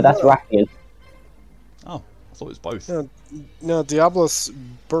 No, that's Rathian. Oh, I thought it was both. No, Diablos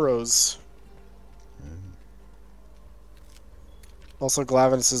burrows. Also,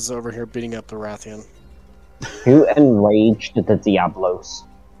 Glavenus is over here beating up the Rathian. Who enraged the Diablos?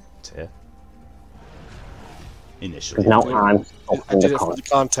 Tear. Initially. Because now I'm I stopping did the it for the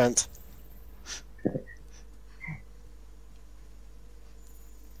content.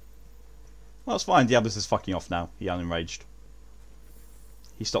 Well, it's fine. Diablos is fucking off now. He unenraged.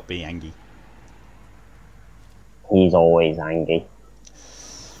 He stopped being angry. He's always angry.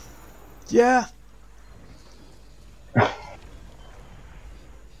 Yeah. Get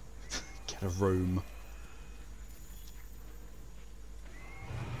a room.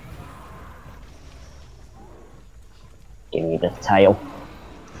 the tail.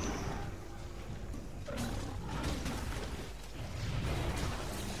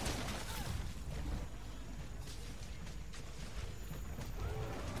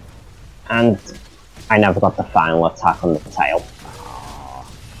 And I never got the final attack on the tail.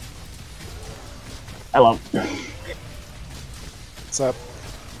 Hello. What's up?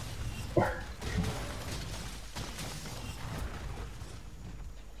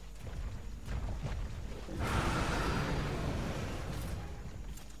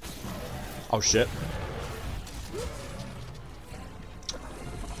 Oh shit.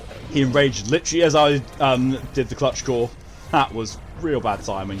 He enraged literally as I did the clutch core. That was real bad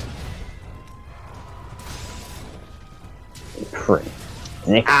timing.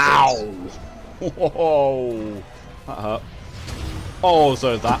 Ow! Whoa! That hurt. Oh,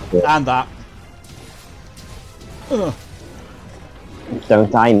 so that and that. Ugh.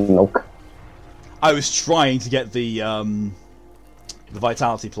 Don't die, milk. I was trying to get the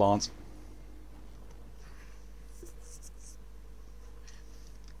vitality plant.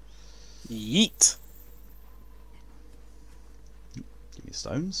 Yeet. Give me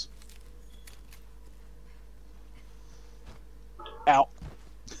stones. Ow.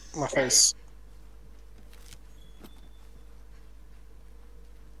 My face.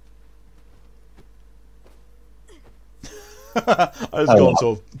 I was gone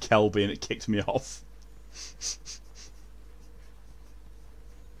to Kelby and it kicked me off.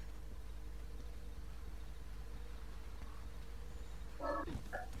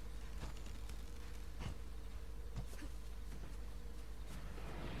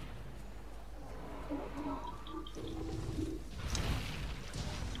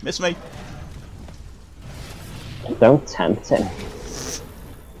 Miss me. Don't tempt him.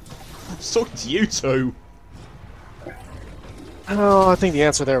 I'm just talking to you two. Oh, I think the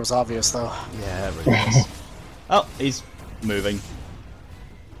answer there was obvious, though. Yeah, it really is. Oh, he's moving.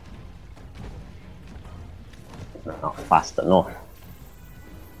 Not fast enough.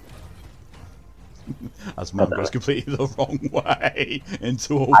 As man goes completely the wrong way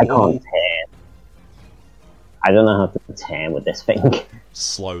into a I wall. can't turn. I don't know how to turn with this thing.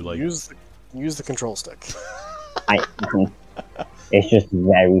 Slowly. Use the control stick. It's just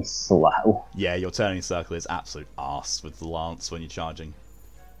very slow. Yeah, your turning circle is absolute arse with the lance when you're charging.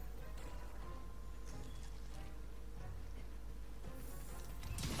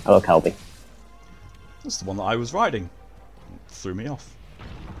 Hello, Kelby. That's the one that I was riding. It threw me off.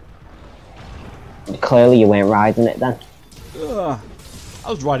 Clearly you weren't riding it then. Ugh. I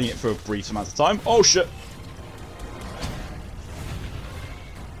was riding it for a brief amount of time. Oh shit!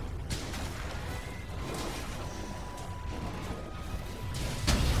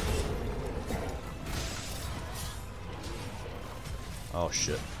 Oh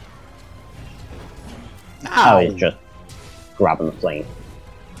shit. Oh, he's just grabbing the flame.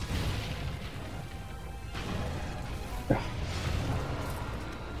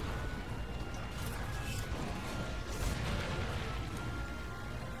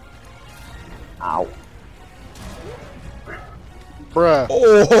 Ow. Bruh.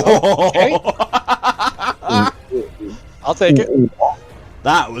 Oh! Okay. I'll take it.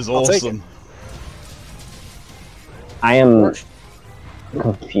 That was I'll take awesome. I am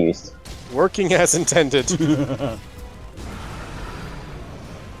confused. Working as intended.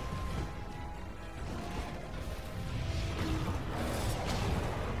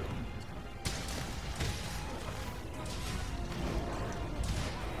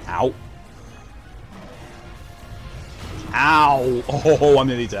 Ow. Ow! Oh, I'm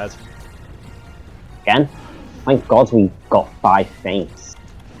nearly dead. Again? Thank God we got 5 feints.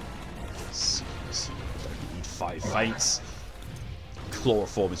 Don't need 5 feints.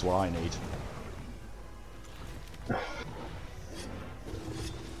 Chloroform is what I need.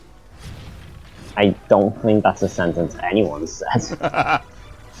 I don't think that's a sentence anyone said.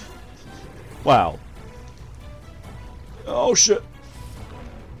 Wow. Oh shit.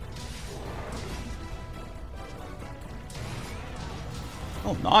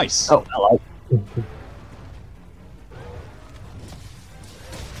 Oh, nice. Oh, hello.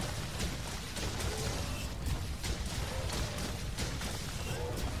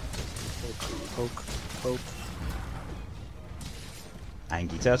 Poke, poke.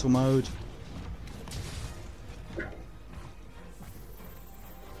 Angry turtle mode.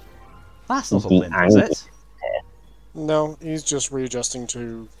 That's not a The limp, is angry- it? No, he's just readjusting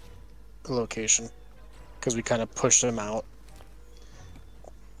to the location. Because we kind of pushed him out.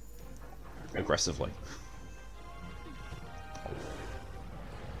 Aggressively.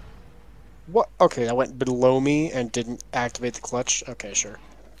 What? Okay, I went below me and didn't activate the clutch. Okay, sure.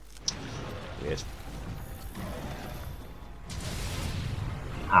 Weird.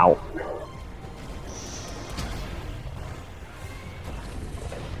 Ow.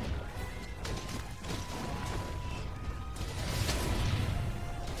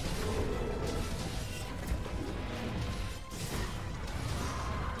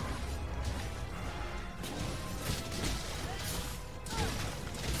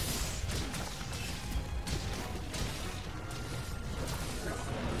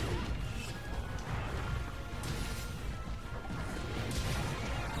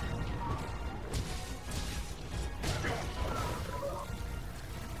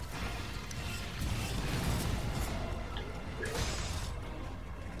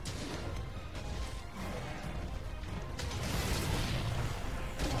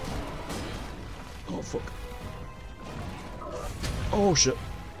 Oh, fuck. Oh, shit.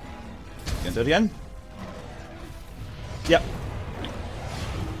 Gonna do it again? Yep.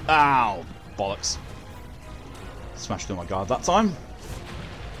 Ow. Bollocks. Smashed through my guard that time.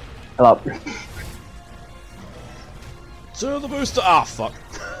 Hello. To the booster. Ah, fuck.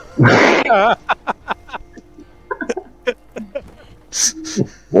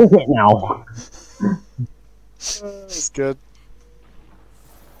 What is it now? That's good.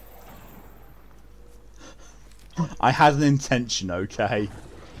 I had an intention, okay?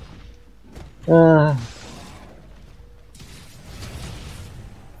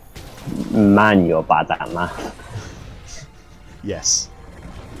 Man, you're bad at math. Yes.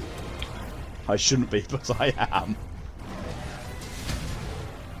 I shouldn't be, but I am.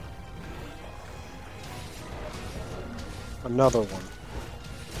 Another one.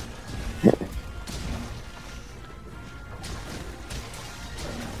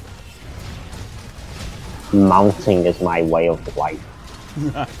 Mounting is my way of life.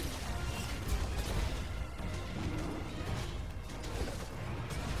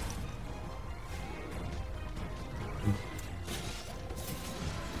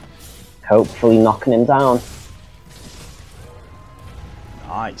 Hopefully knocking him down.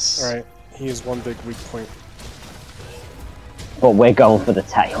 Nice. Alright, he has one big weak point. But we're going for the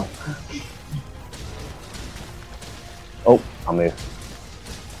tail. Oh, I'll move.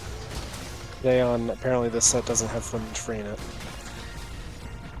 Daeon, apparently this set doesn't have flinch free in it.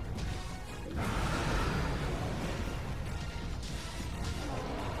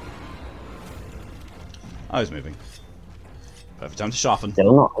 I was moving. Perfect time to sharpen.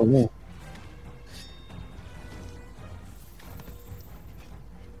 Still not. Ooh.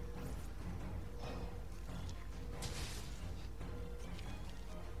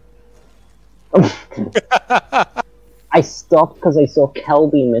 I stopped because I saw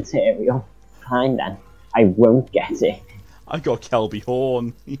Kelby material. Fine then. I won't get it. I got Kelby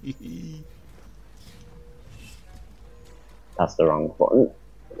Horn. That's the wrong button.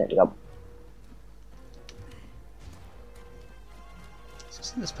 There we go.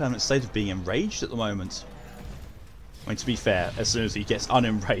 He's in this permanent state of being enraged at the moment. I mean, to be fair, as soon as he gets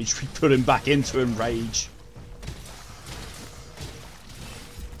unenraged, we put him back into enrage.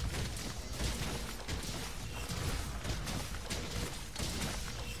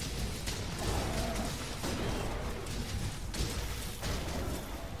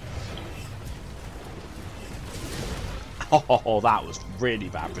 Oh, that was really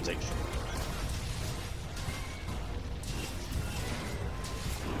bad prediction.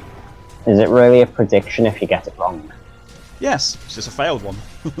 Is it really a prediction if you get it wrong? Yes, it's just a failed one.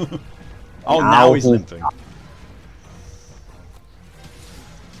 Oh, Now now he's he's- limping.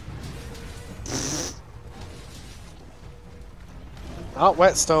 Oh,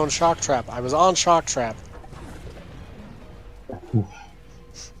 whetstone, shock trap. I was on shock trap.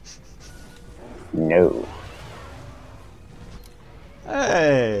 No.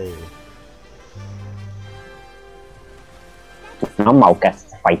 Hey! Now Mal gets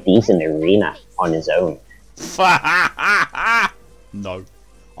to fight these in the arena on his own. No.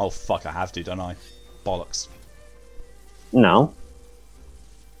 Oh, fuck, I have to, don't I? Bollocks. No.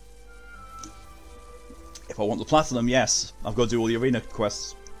 If I want the platinum, yes. I've got to do all the arena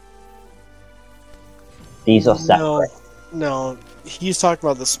quests. These are No, separate. no. He's talking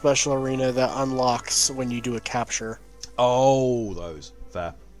about the special arena that unlocks when you do a capture. Oh, those.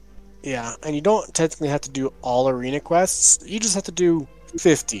 Fair. Yeah, and you don't technically have to do all arena quests. You just have to do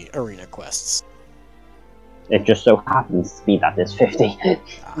 50 arena quests. It just so happens to be that there's 50.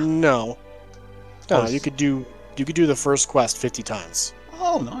 No. No, Oh, you could do the first quest 50 times.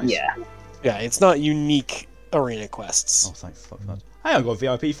 Oh, nice. Yeah. Yeah, it's not unique arena quests. Oh, thank fuck that. Hey, I got a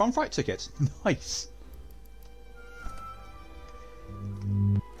VIP front fright ticket. Nice.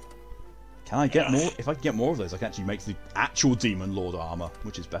 Can I get more? If I can get more of those, I can actually make the actual Demon Lord armor,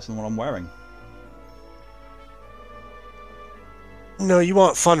 which is better than what I'm wearing. No, you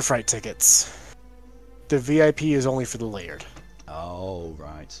want fun fright tickets. The VIP is only for the layered, Oh,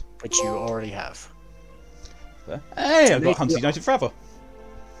 right. which you already have. Hey, I've got make Hunter the- United forever.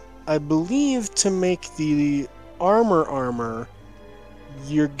 I believe to make the armor,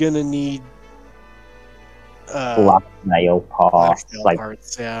 you're gonna need Black nail parts. black nail Like,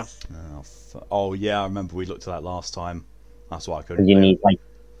 parts. Yeah. Oh, yeah, I remember we looked at that last time. That's why I couldn't. you need, like,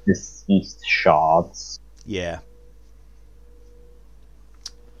 deceased shards. Yeah.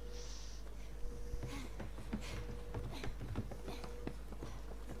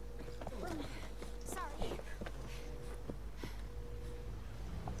 Sorry.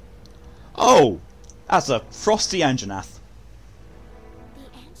 Oh! That's a Frosty Anjanath. The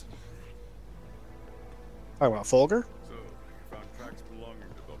Angina. Talking about Fulgur? So, you found tracks belonging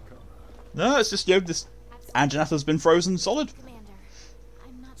to Velkhana. No, it's just, this Anjanath has been frozen solid. Commander,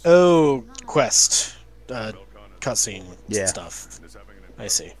 I'm not sure Oh, what's going on. quest. Velkhana Cutscene Yeah. stuff. is having an I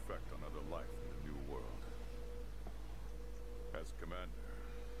see. incredible effect on other life in the new world. As commander,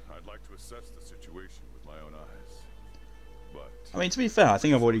 I'd like to assess the situation with my own eyes. But I mean, to be fair, I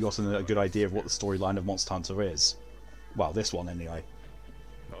think I've already gotten a good idea of what the storyline of Monster Hunter is. Well, this one anyway.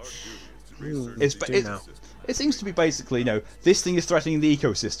 our duty is to research It's, the it, ecosystem. it seems to be basically, this thing is threatening the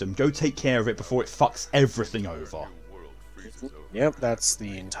ecosystem. Go take care of it before it fucks everything over. New world freezes over. Yep, that's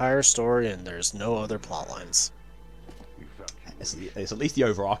the entire story, and there's no other plot lines. We found It's at least the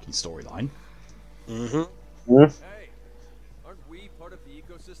overarching storyline. Mm-hmm. Hey, aren't we part of the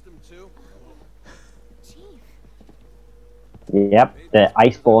ecosystem too? Chief, Yep, the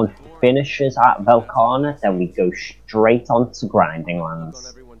Iceborne finishes at Velkhana, then we go straight on to Grinding On Lands.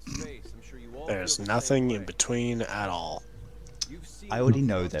 everyone's face. I'm sure you all There's feel the nothing same in way. between at all. You've seen I already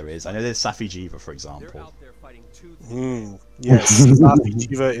know there is. I know there's Safi Jiva, for they're example. out there fighting tooth Yes, Safi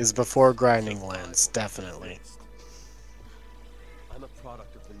Jiva is before Grinding Lands, definitely. I'm a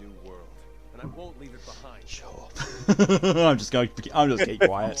product of the new world, and I won't leave it behind. Sure. I'm just keep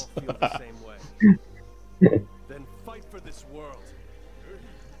quiet. You all feel the same way. Then fight for this world.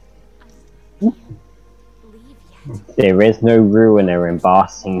 I can't leave yet. There is no ruiner in Ba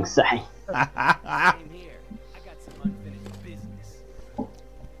Sing Se. Same here. I got some unfinished business.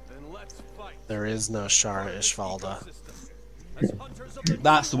 Then let's fight. There is no Shara Ishvalda. As hunters of the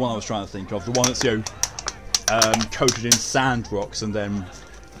That's the one I was trying to think of. The one that's, coated in sand rocks and then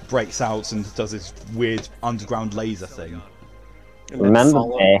breaks out and does this weird underground laser thing. And Remember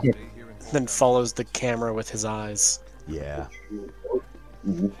then, Bear? then follows the camera with his eyes. Yeah.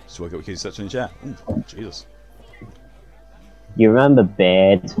 So we can search in the chat. Ooh, Jesus. You remember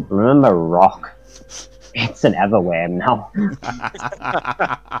Bird? Remember Rock? It's an Everworm now.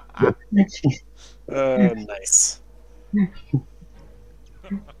 Nice.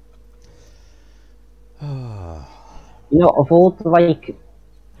 You know, of all the, like,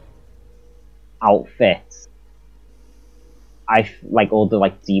 outfits, all the,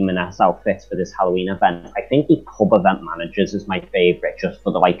 like, Demoness outfits for this Halloween event, I think the pub event managers is my favourite, just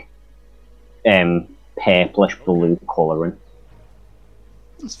for the, like, purplish blue colouring.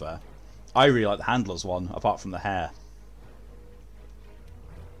 That's fair. I really like the handler's one, apart from the hair.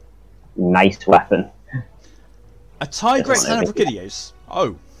 Nice weapon. A Tigrex and a Barchidyos.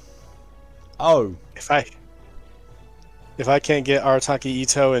 Oh. Oh. If I can't get Arataki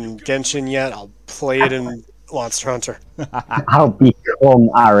Ito and Genshin yet, I'll play it in Monster Hunter. I'll become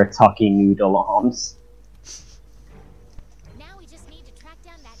Arataki Noodle Arms. Now we just need to track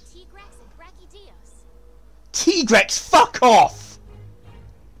down that Tigrex and Brachydios. Tigrex, fuck off!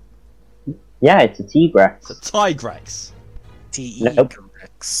 Yeah, it's a Tigrex. It's a Tigrex. Nope.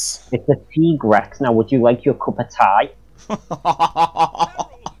 T-E-Rex. It's a Tigrex. Now, would you like your cup of tea? Oh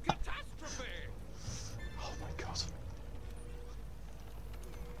my god.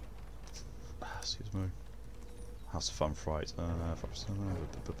 Excuse me. House of Fun Fright.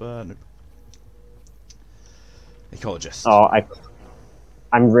 Nope. Ecologist. Oh,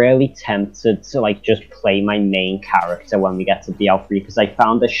 I'm really tempted to, like, just play my main character when we get to BL3 because I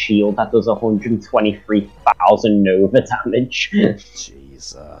found a shield that does 123,000 Nova damage.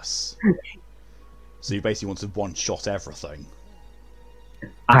 Jesus. So you basically want to one-shot everything.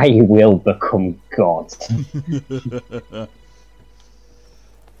 I will become God.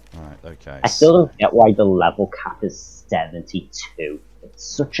 Right, okay. I still don't get why the level cap is 72. It's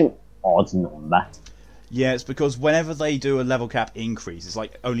such an odd number. Yeah, it's because whenever they do a level cap increase, it's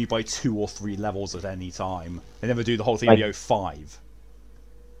like only by 2 or 3 levels at any time. They never do the whole thing Like- in 5.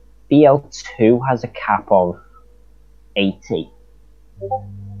 BL2 has a cap of 80.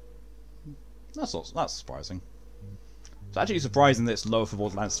 That's surprising. It's actually surprising that it's lower for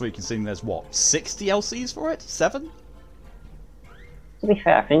Borderlands 3, considering there's, what, 6 DLCs for it? 7? To be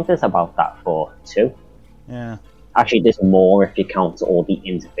fair, I think there's about that for 2. Yeah. Actually, there's more if you count all the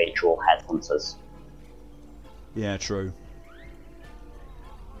individual headhunters. Yeah, true.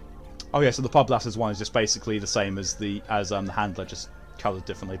 Oh yeah, so the pub lasses one is just basically the same as the handler, just coloured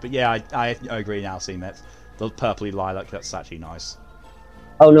differently. But yeah, I agree now, seeing that the purpley lilac, that's actually nice.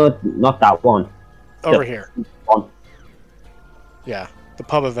 Oh no, not that one. Over here. One. Yeah, the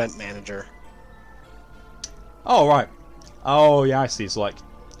pub event manager. Oh right. Oh yeah, I see. It's like,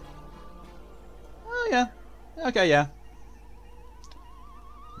 oh yeah, okay, yeah.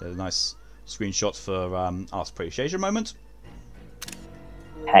 There's a nice screenshot for art appreciation moment.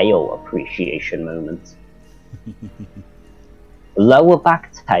 Tail appreciation moment. Lower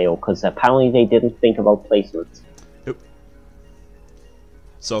back tail, because apparently they didn't think about placement. Yep.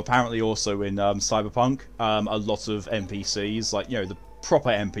 So apparently also in Cyberpunk, a lot of NPCs, like, you know, the proper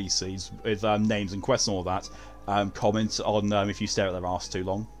NPCs with names and quests and all that, comment on if you stare at their ass too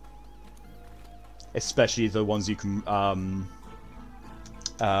long. Especially the ones you can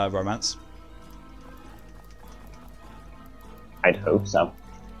romance. I'd hope so.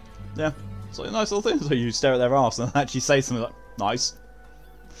 Yeah, it's like a nice little thing. So you stare at their ass and actually say something like, nice.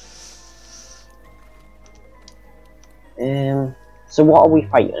 So what are we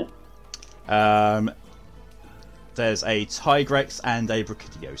fighting? There's a Tigrex and a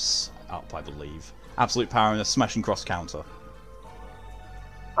Barchidyos up, I believe. Absolute power and a smashing cross counter.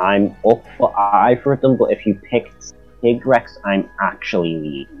 I'm up for either of them, but if you pick Tigrex, I'm actually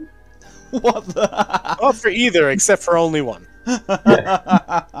leading. What the? Up for either, except for only one.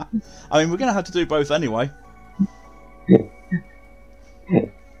 I mean, we're gonna have to do both anyway.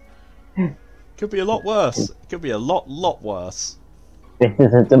 Could be a lot worse. It could be a lot worse. This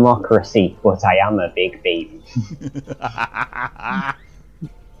is a democracy, but I am a big baby.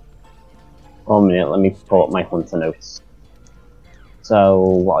 1 minute, let me pull up my hunter notes. So,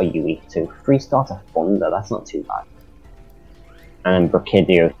 what are you weak to? 3 starter thunder, that's not too bad. And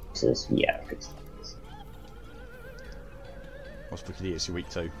Barchidyos is, yeah, 3 starters. What's Barchidyos you're weak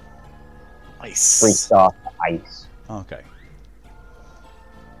to? Ice. 3 starter ice. Okay.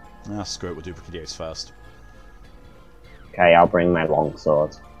 Ah, screw it, we'll do Barchidyos first. Okay, I'll bring my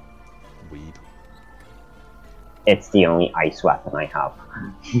longsword. Weeb. It's the only ice weapon I have.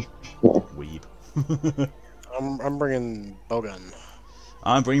 Weeb. I'm bringing bowgun.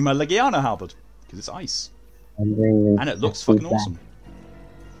 I'm bringing my Legiana halberd, because it's ice. And And it looks fucking awesome.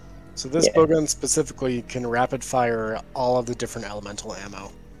 So this Yeah. bowgun specifically can rapid fire all of the different elemental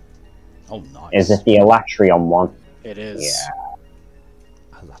ammo. Oh, nice. Is it the Elatrion one? It is. Yeah.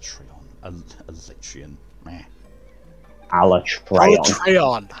 Elatrion. Elatrion. Meh. Alatrion.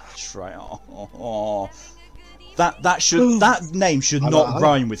 Alatrion. Elatrion. Oh. That name should not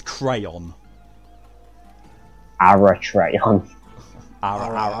rhyme with crayon. Aratrion.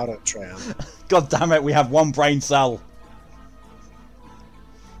 Alatrion. God damn it, we have one brain cell.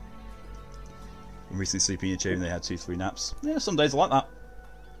 I'm recently sleeping in a chair and they had 2-3 naps. Yeah, some days are like that.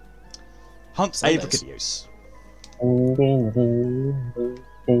 Hunt Some a days. Barchidyos.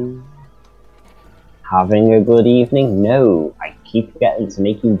 Having a good evening? No, I keep getting to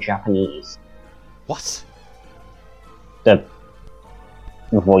make you Japanese. What? The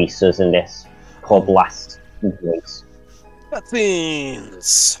voices in this pub last voice.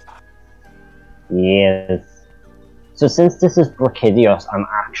 Cutscenes. Yes. So since this is Barchidyos, I'm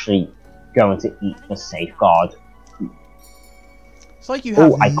actually going to eat the safeguard. It's like you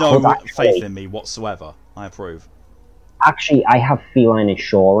have I no could actually- faith in me whatsoever. I approve. Actually, I have feline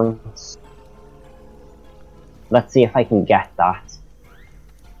insurance. Let's see if I can get that.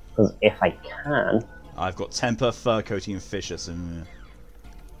 Because if I can, I've got temper, fur coating, and fishes, and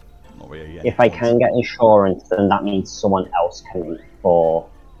not really. if I can get insurance, then that means someone else can for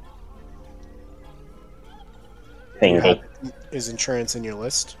thingy. Is insurance in your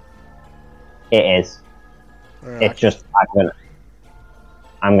list? It is. Alright, It's just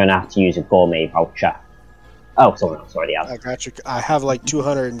I'm gonna have to use a gourmet voucher. Oh, someone else already has. I got you. I have like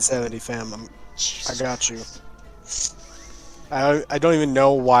 270 fam. I got you. I don't even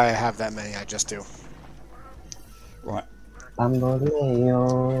know why I have that many. I just do. Right.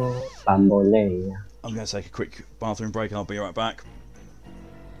 Bamboleo, bamboleo. I'm going to take a quick bathroom break and I'll be right back.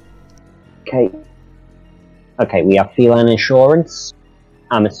 Okay. Okay, we have feline insurance.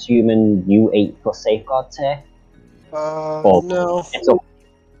 I'm assuming you ate for safeguards here. Or No. It's a,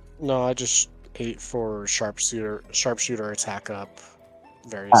 No, I just ate for sharpshooter attack up.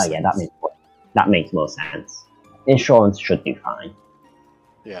 Various. oh yeah, that makes more sense. Insurance should be fine.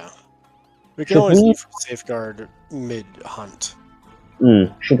 Yeah. We can Should always we- eat for safeguard mid hunt.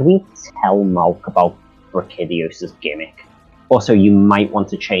 Should we tell Malk about Barchidyos' gimmick? Also, you might want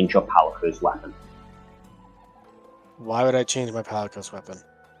to change your Palico's weapon. Why would I change my Palico's weapon?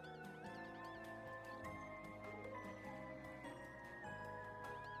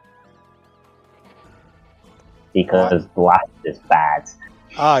 Because blast is bad.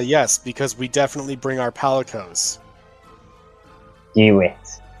 Ah, yes, because we definitely bring our Palicos. Do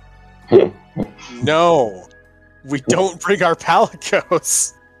it. No, we don't bring our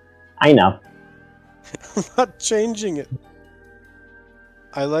Palicos. I know. I'm not changing it.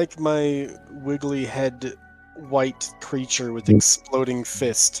 I like my wiggly head white creature with exploding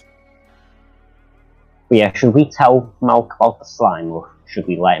fist. But yeah, should we tell Malk about the slime, or should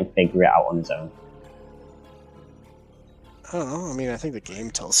we let him figure it out on his own? I don't know. I mean, I think the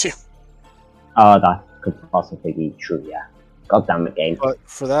game tells you. Oh, that could possibly be true, yeah. God damn it, game. But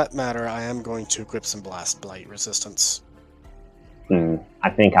for that matter, I am going to equip some Blast Blight resistance. I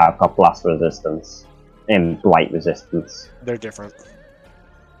think I've got blast resistance. And blight resistance. They're different.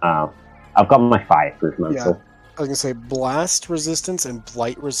 I've got my fireproof mantle. Yeah. I was gonna say blast resistance and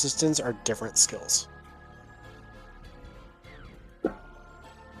blight resistance are different skills.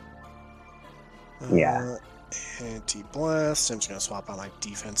 Yeah. Anti-blast. I'm just gonna swap out my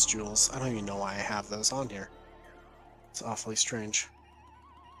defense jewels. I don't even know why I have those on here. It's awfully strange.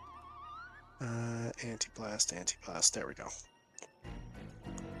 Anti-blast, anti-blast. There we go.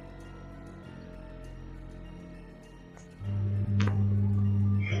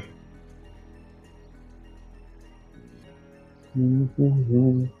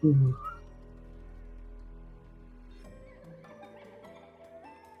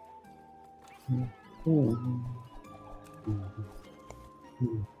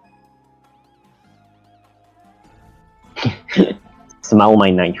 Smell my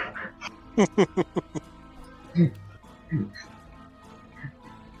knife.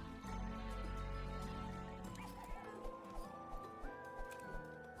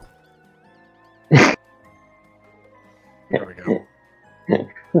 There we go.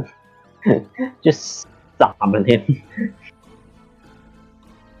 Just stabbing him.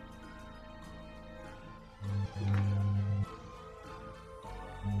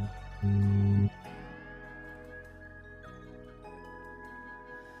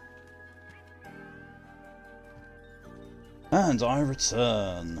 And I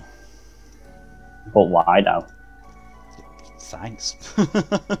return. But why though? Thanks.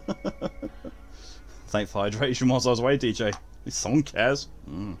 Thanks for hydration whilst I was away, DJ. At least someone cares.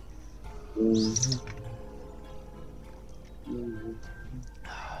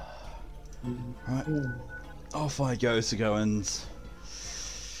 Right. Off I go and...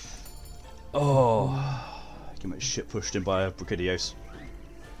 get my shit pushed in by a Barchidyos.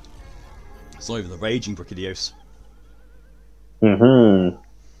 It's not even the raging Barchidyos.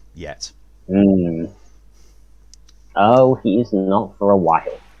 Yet. Oh, he's not for a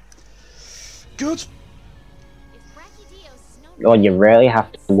while. Good. If Rathian is Oh, you really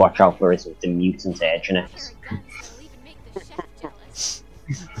have to watch out for his the mutant Agenix. will even make the chef jealous.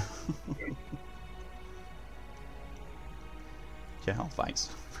 Yeah, oh, thanks.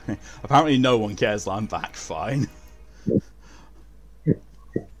 Apparently no one cares that I'm back, fine.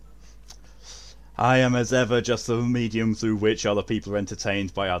 I am as ever just the medium through which other people are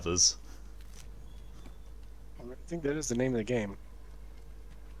entertained by others. I think that is the name of the game.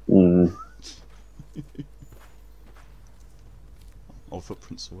 Old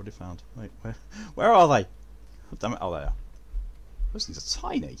footprints already found. Wait, where are they? Oh, damn it, oh they are. Those things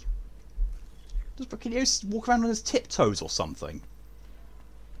are tiny. Does Barchidyos walk around on his tiptoes or something?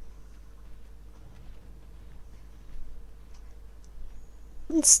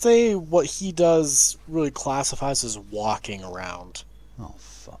 Wouldn't say what he does really classifies as walking around. Oh,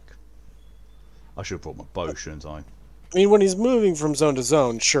 fuck. I should have brought my bow, shouldn't I? I mean, when he's moving from zone to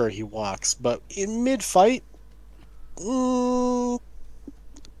zone, sure, he walks, but in mid-fight,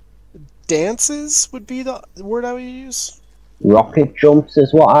 dances would be the word I would use. Rocket jumps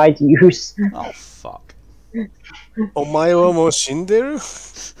is what I'd use. Oh, fuck. Omae wa mou shinderu?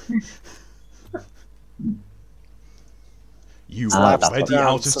 You Ah, are that's already what-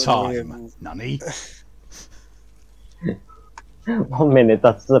 out of Someone- time, Nani. 1 minute,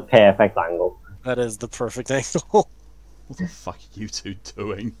 that's the perfect angle. That is the perfect angle. What the fuck are you two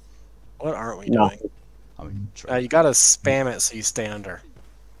doing? What aren't we No. doing? I mean, You gotta spam it so you stay under.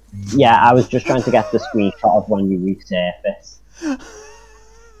 Yeah, I was just trying to get the screenshot of when you resurface.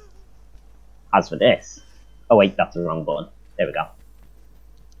 As for this... Oh wait, that's the wrong button. There we go.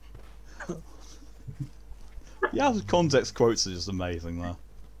 yeah, the context quotes are just amazing there.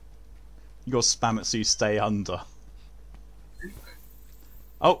 You gotta spam it so you stay under.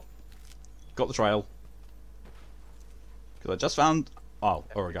 Oh! Got the trail. Because I just found... Oh,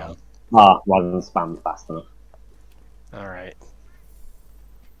 Oregon. Wasn't spammed fast enough. Alright.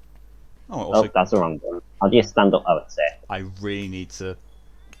 Oh, also, Oh, that's the wrong one. How do you stand up? Oh, it's it. I really need to...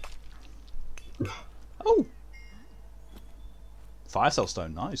 Oh! Fire cell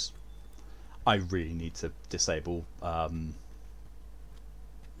stone, nice. I really need to disable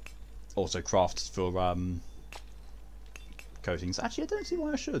auto crafts for coatings. Actually, I don't see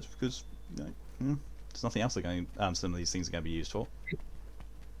why I should, because there's nothing else some of these things are going to be used for.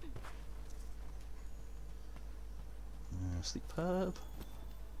 Sleep perb.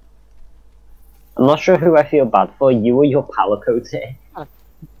 I'm not sure who I feel bad for, you or your palico here.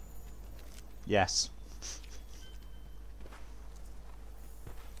 Yes.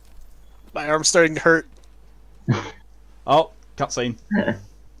 My arm's starting to hurt. Oh, cutscene.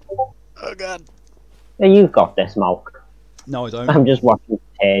 Oh god. Yeah, you've got this, Malk. No, I don't. I'm just watching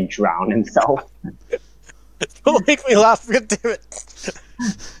Ted drown himself. Don't make me laugh, god damn it.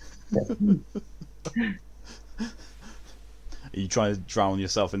 You try to drown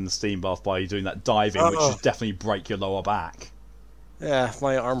yourself in the steam bath by doing that diving, which would definitely break your lower back. Yeah,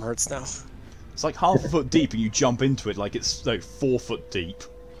 my arm hurts now. It's like half a foot deep and you jump into it like it's like 4 foot deep.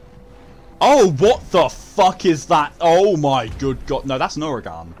 Oh, what the fuck is that? Oh my good god. No, that's an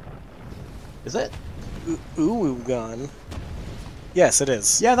Oregon. Is it? Oogan. Yes, it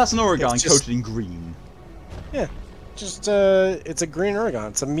is. Yeah, that's an Oregon It's just- coated in green. Yeah. Just, it's a green Uragon.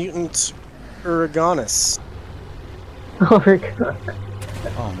 It's a mutant Uragonus. Oregon.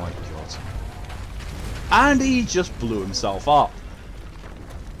 Oh my god. And he just blew himself up.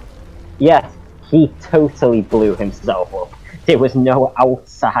 Yes, he totally blew himself up. There was no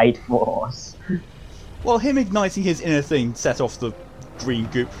outside force. Well, him igniting his inner thing set off the green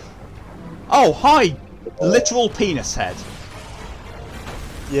goop. Oh, hi! Literal penis head.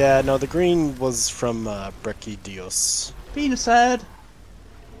 Yeah, no, the green was from, Barchidyos. Penis head.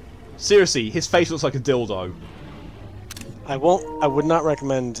 Seriously, his face looks like a dildo. I would not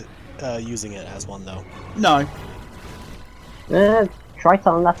recommend, using it as one, though. No. Try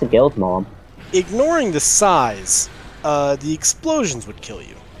telling that to Guild Mom. Ignoring the size, the explosions would kill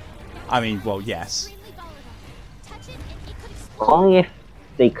you. I mean, well, yes. Extremely volatile. Touch it and it could explode. Only if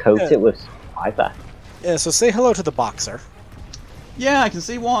they coat Yeah. it with fiber. Yeah, so say hello to the boxer. Yeah, I can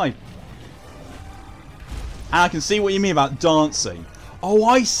see why. And I can see what you mean about dancing. Oh,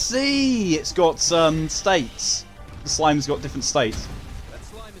 I see! It's got, states. The slime's got different states. That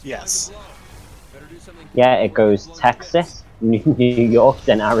slime is Yes. blown. Better do something. Yeah, it goes Texas, New York,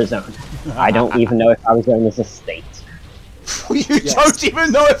 then Arizona. I don't even know if Arizona's a state. You don't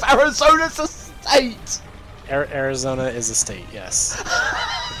even know if Arizona's a state! Arizona is a state, yes.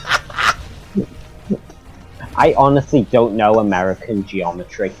 I honestly don't know American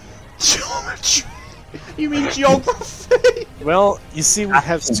geometry. Geometry? You mean geography? Well, you see, we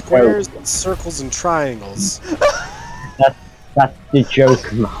have squares, and circles, and triangles. That's the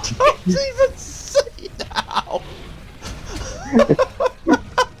joke, man. I can't even see now!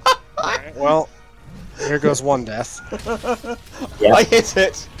 Alright, well, here goes one death. Yeah. I hit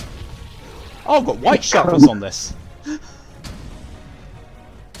it! Oh, I've got white sharpness on this.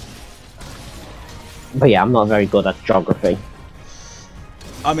 But yeah, I'm not very good at geography.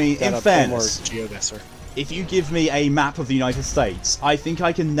 I mean, in fairness, Geoguesser. if you give me a map of the United States, I think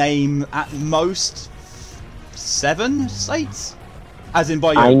I can name at most 7 states? As in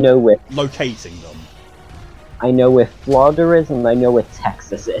by I know where locating them. Florida is, and I know where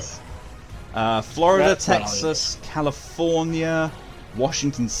Texas is. Florida, That's not all it Texas, California,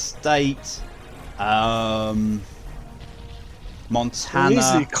 Washington State, At Montana.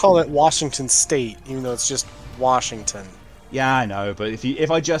 least you call it Washington State, even though it's just Washington. Yeah, I know, but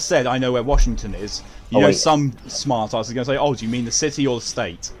if I just said I know where Washington is, you Oh, know wait. some smart ass is going to say, oh, do you mean the city or the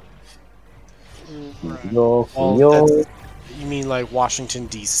state? New York, Well, New York. You mean like Washington,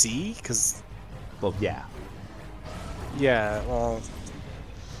 D.C.? Because, Well, yeah. yeah, well...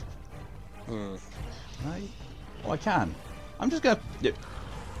 I can. I'm just going to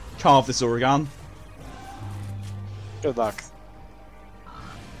carve this Oregon. Good luck.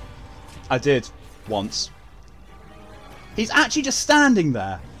 I did. Once. He's actually just standing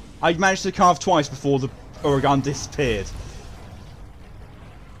there. I managed to carve twice before the Oregon disappeared.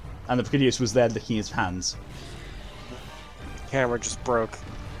 And the Barchidyos was there licking his hands. Camera just broke.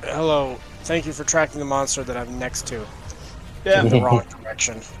 Hello, thank you for tracking the monster that I'm next to. Yeah. In the wrong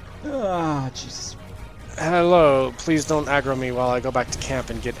direction. Ah, Jesus. Hello, please don't aggro me while I go back to camp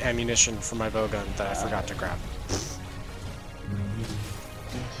and get ammunition for my bowgun that I forgot to grab.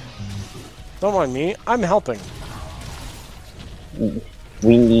 Don't mind me, I'm helping.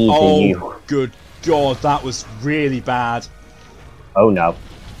 We need Oh, you. good god, that was really bad. Oh no.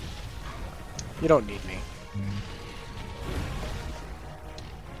 You don't need me.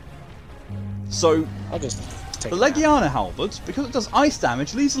 So, I'll just take the it back. Legiana halberd, because it does ice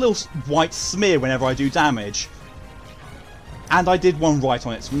damage, leaves a little white smear whenever I do damage. And I did one right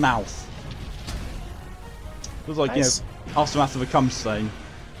on its mouth. It was like, Nice. you know, aftermath of a cum stain.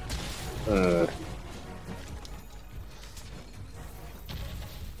 Uh,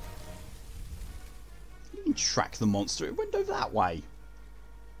 You can track the monster. It went over that way.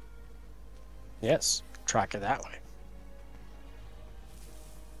 Yes, track it that way.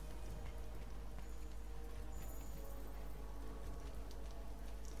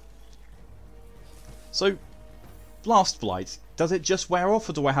 So, Blast Blight, does it just wear off,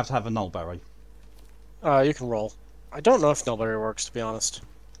 or do I have to have a Nullberry? You can roll. I don't know if Nullberry works, to be honest.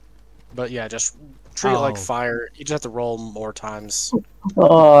 But yeah, just treat it like Oh. fire. You just have to roll more times.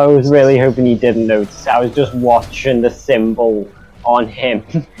 oh, I was really hoping he didn't notice. I was just watching the symbol on him,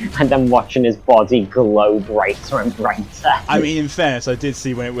 and then watching his body glow brighter and brighter. I mean, in fairness, I did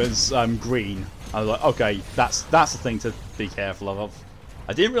see when it was green. I was like, okay, that's the thing to be careful of.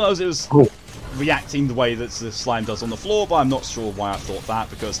 I didn't realise it was Cool. reacting the way that the slime does on the floor, but I'm not sure why I thought that,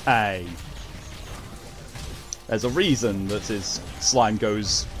 because, hey, there's a reason that his slime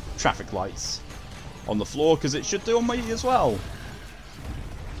goes traffic lights on the floor, because it should do on me as well.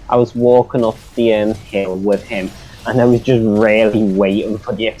 I was walking up the hill with him, and I was just really waiting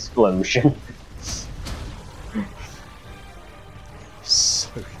for the explosion.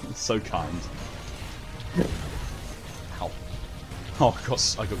 So kind. Ow. Oh,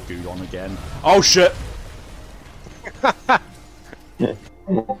 I got gooed on again. Oh, shit!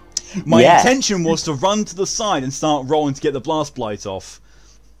 My Yeah. intention was to run to the side and start rolling to get the Blast Blight off.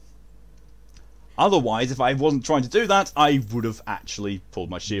 Otherwise, if I wasn't trying to do that, I would have actually pulled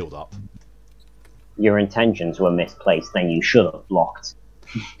my shield up. Your intentions were misplaced, then you should have blocked.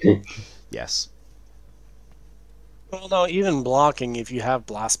 Yes. Well, no, even blocking, if you have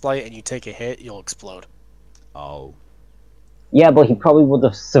Blast Blight and you take a hit, you'll explode. Oh. Yeah, but he probably would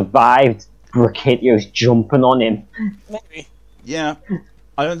have survived Barchidyos jumping on him. Maybe. Yeah.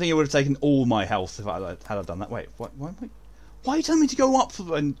 I don't think it would have taken all my health if I had done that. Wait, why are you telling me to go up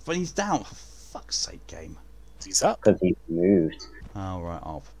when he's down? For fuck's sake, game. He's up. Because he's moved. Oh, right.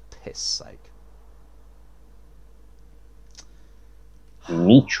 Oh, for piss sake.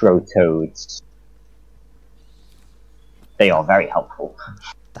 Nitro toads. They are very helpful.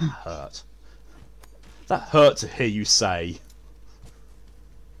 That hurt. That hurt to hear you say.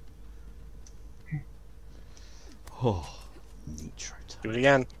 Oh, nitro. Do it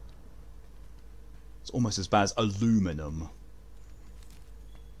again. It's almost as bad as aluminum.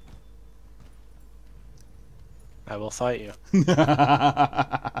 I will fight you. There's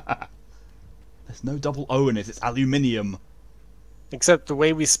no double O in it, it's aluminium. Except the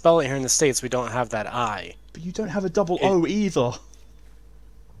way we spell it here in the States, we don't have that I. But you don't have a double O either.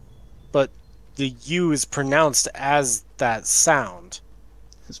 But the U is pronounced as that sound.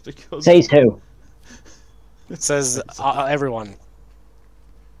 It's because... Says who? It says everyone.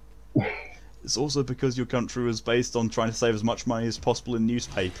 It's also because your country was based on trying to save as much money as possible in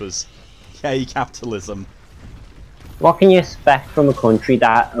newspapers. Yay, capitalism. What can you expect from a country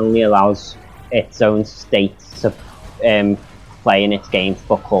that only allows its own states to play in its games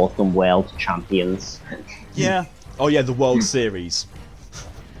but calls them world champions? Yeah. Oh yeah, the World Series.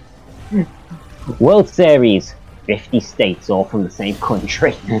 World Series, 50 states all from the same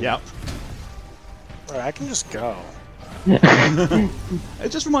country. Yep. Alright, I can just go. It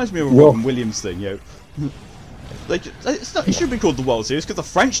just reminds me of a Robin Williams thing, you know. It should be called the World Series because the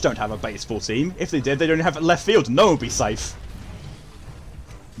French don't have a baseball team. If they did, they'd only have it left field and no one would be safe.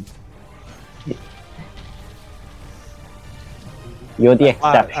 You're the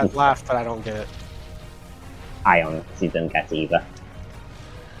I exception. laughed, but I don't get it. I honestly didn't get either.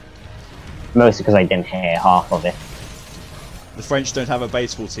 Mostly because I didn't hear half of it. The French don't have a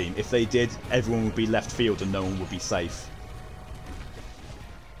baseball team. If they did, everyone would be left field and no one would be safe.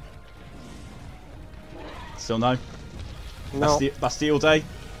 Still no? No. Bastille Day?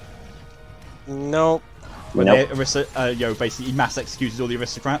 Nope. When Nope. they basically mass executed all the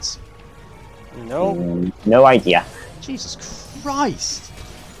aristocrats? Nope. No idea. Jesus Christ!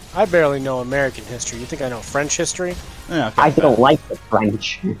 I barely know American history. You think I know French history? Yeah, okay, I fair. don't like the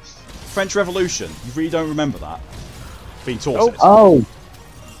French. French Revolution. You really don't remember that? Being taught Nope. it. Oh,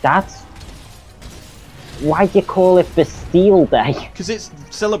 that's... Why do you call it Bastille Day? Because it's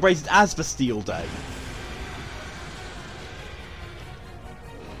celebrated as Bastille Day.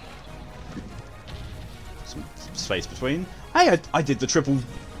 Some space between. Hey, I did the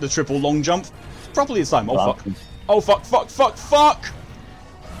triple long jump Properly this time. Oh Well, fuck. Oh fuck, fuck, fuck, fuck!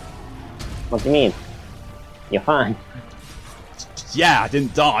 What do you mean? You're fine. Yeah, I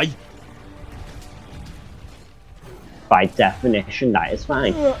didn't die. By definition, that is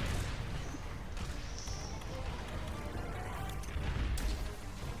fine.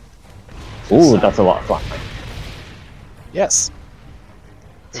 Ooh, that's a lot of flashlight. Yes.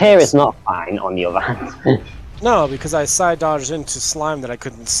 Tear is not fine, on the other hand. No, because I side dodged into slime that I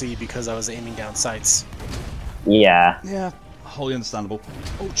couldn't see because I was aiming down sights. Yeah. Yeah, wholly understandable.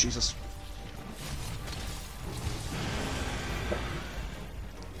 Oh, Jesus.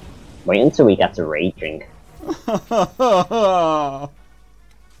 Wait until we get to raging.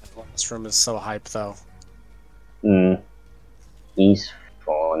 This room is so hype, though. He's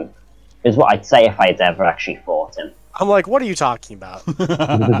fun. Is what I'd say if I'd ever actually fought him. I'm like, what are you talking about?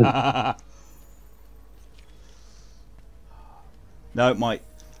 No, my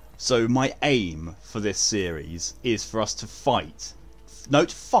aim for this series is for us to fight.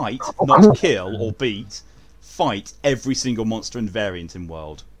 Note fight, not kill or beat. Fight every single monster and variant in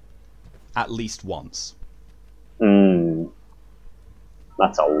world. At least once. That's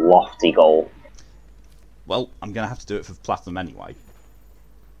a lofty goal. Well, I'm gonna have to do it for platinum anyway.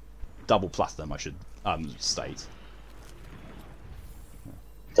 Double platinum, I should state.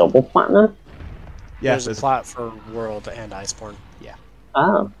 Double platinum? Yeah, There's a plat for World and Iceborne. Yeah.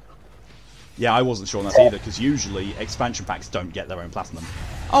 Oh. Yeah, I wasn't sure on that either, because usually expansion packs don't get their own platinum.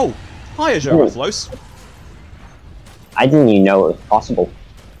 Oh! Hiya, Jerathlos! I didn't even know it was possible.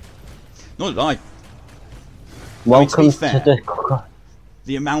 Nor did I. Welcome to be fair, to the...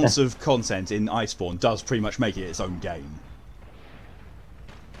 The amount of content in Iceborne does pretty much make it its own game.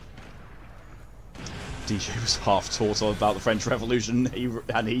 DJ was half taught about the French Revolution,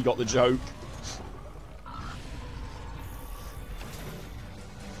 and he got the joke.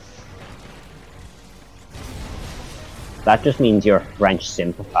 That just means you're a French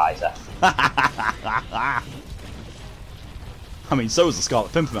sympathizer. I mean, so was the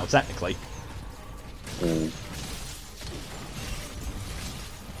Scarlet Pimpernel, technically.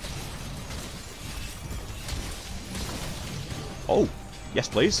 Oh, yes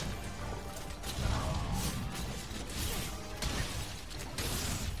please.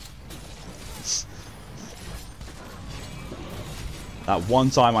 That one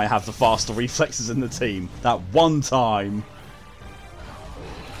time I have the faster reflexes in the team. That one time.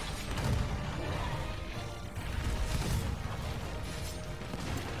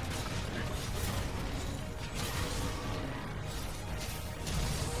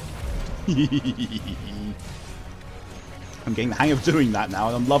 I'm getting the hang of doing that now,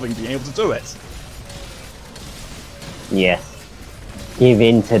 and I'm loving being able to do it. Yes. Give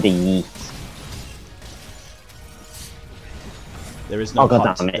in to the yeet. There is no Oh, God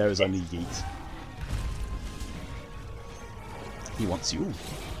hunt, damn it. there is only yeet. He wants you.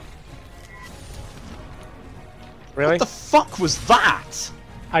 Really? What the fuck was that?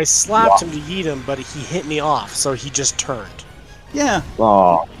 I slapped him to yeet him, but he hit me off, so he just turned. Yeah,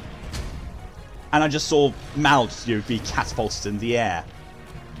 Oh. and I just saw Mouth be catapulted in the air.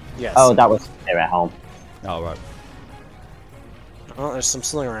 Yes. Oh, that was there at home. Oh, right. Oh, there's some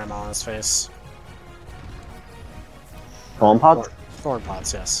slinger ammo on his face. Corn pod? Thorn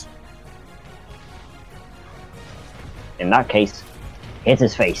pods, yes. In that case, hit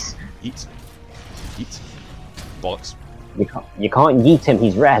his face. Yeet. Yeet. Bollocks. You can't yeet him,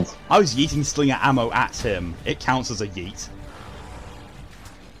 he's red. I was yeeting slinger ammo at him. It counts as a yeet.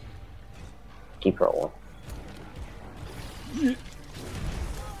 Keep rolling.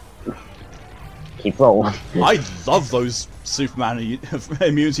 Keep rolling. I love those Superman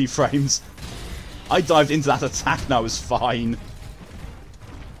immunity frames. I dived into that attack and I was fine.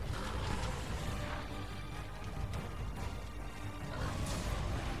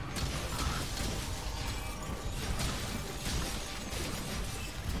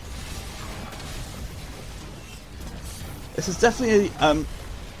 This is definitely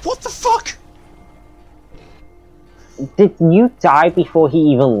what the fuck? Did you die before he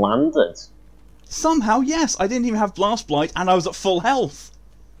even landed? Somehow, yes, I didn't even have Blast Blight and I was at full health.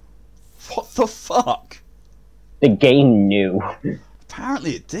 What the fuck? The game knew.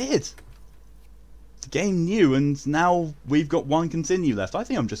 Apparently it did. The game knew, and now we've got one continue left. I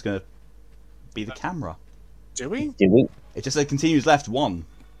think I'm just gonna be the camera. Do we? Did we? It just said continues left 1.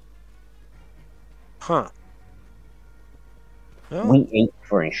 Huh. Well, We ate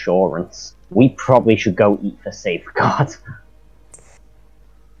for insurance. We probably should go eat for safeguard.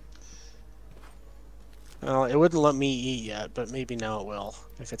 well, it wouldn't let me eat yet, but maybe now it will,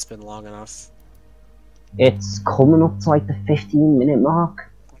 if it's been long enough. It's coming up to like the 15-minute mark.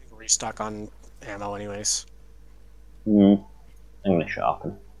 Restock on ammo anyways. I'm gonna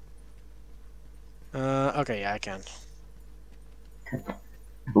sharpen. Okay, yeah, I can.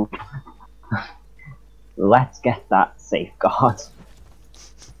 Let's get that safeguard.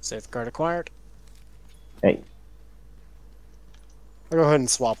 Safeguard acquired. Hey, I'll go ahead and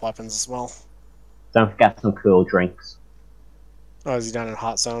swap weapons as well. don't forget some cool drinks. Oh, is he down in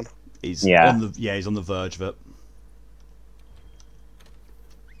hot zone? He's Yeah. on the he's on the verge of it.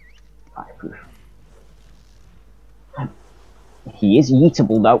 Fireproof. He is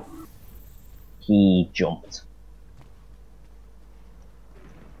eatable though. He jumped.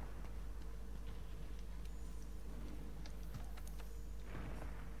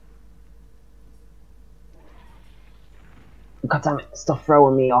 God damn it, stop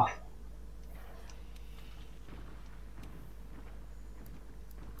throwing me off.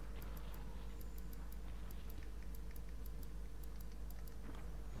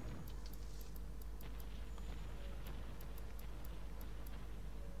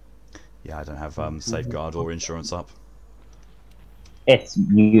 Yeah, I don't have safeguard or insurance up. It's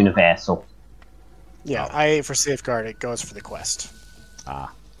universal. Yeah, for safeguard it goes for the quest.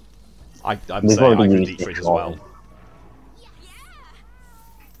 Ah, I'm We've saying I already could used deep it freeze as for- well.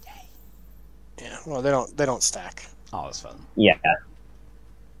 Yeah, well they don't stack. Oh, that's fun. Yeah.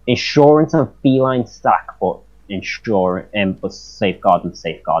 Insurance and feline stack, but but safeguard and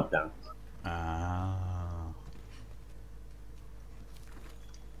safeguard don't. Ah.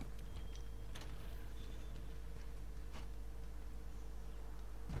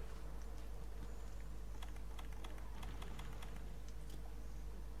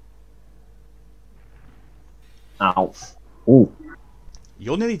 Ow. Ooh.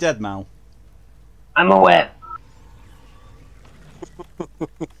 You're nearly dead, Mal. I'm aware.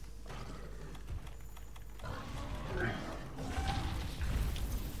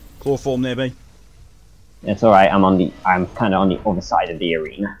 Chloroform near me. It's alright, I'm kinda on the other side of the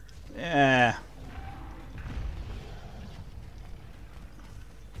arena. Yeah.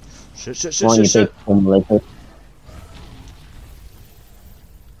 Shit, Come on, you big bum lizard.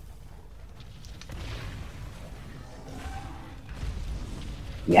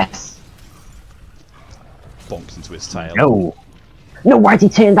 Yes. Bonks into its tail. No. No, why'd he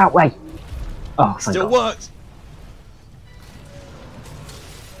turn that way? Oh, thank Still God. worked.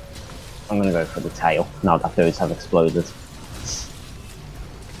 I'm gonna go for the tail, now that those have exploded.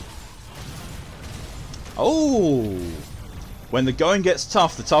 Oh! When the going gets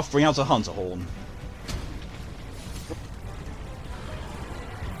tough, the tough bring out a hunter horn.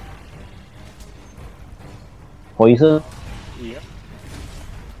 Poison? Yep.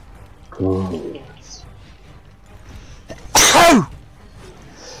 Ooh.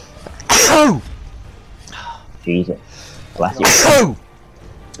 Jesus. Bless you.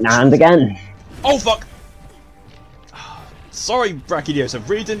 And again. Oh fuck! Sorry, Barchidyos, I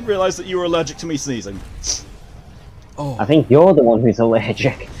really didn't realise that you were allergic to me sneezing. Oh. I think you're the one who's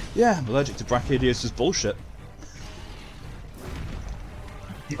allergic. Yeah, I'm allergic to Barchidyos' bullshit.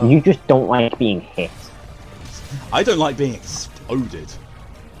 You just don't like being hit. I don't like being exploded.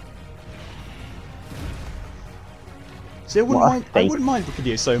 See, I wouldn't mind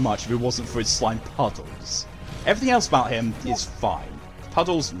Barchidyos so much if it wasn't for his slime puddles. Everything else about him is fine.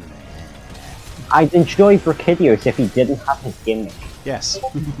 Puddles, meh. I'd enjoy Barchidyos if he didn't have his gimmick. Yes.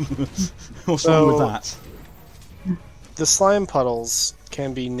 What's wrong with that? The slime puddles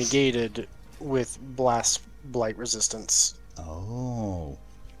can be negated with blast blight resistance. Oh.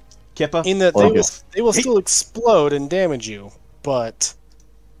 Kipper? In that Or they will still explode and damage you, but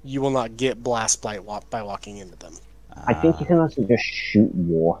you will not get blast blight by walking into them. I think you can also just shoot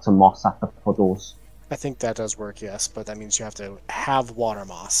water moss at the puddles. I think that does work, yes, but that means you have to have water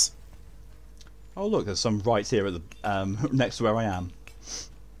moss. Oh look, there's some right here at the next to where I am.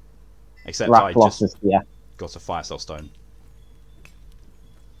 Except Rat I loss just is here. got a fire cell stone.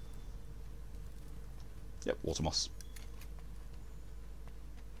 Yep, water moss.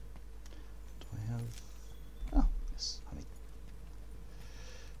 Do I have... Oh, yes, honey.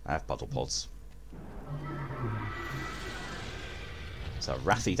 I have puddle pods. So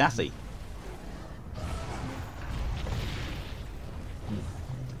Rathy Daffy.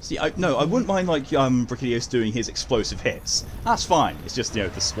 See, I wouldn't mind like Barchidyos doing his explosive hits. That's fine. It's just the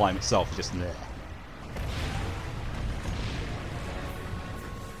slime itself is just there.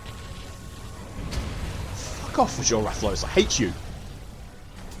 Fuck off with your Rathalos. I hate you.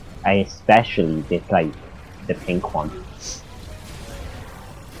 I especially dislike the pink one.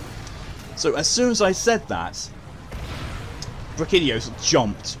 So as soon as I said that, Barchidyos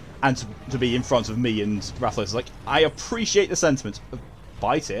jumped and to be in front of me and Rathalos. Like, I appreciate the sentiment.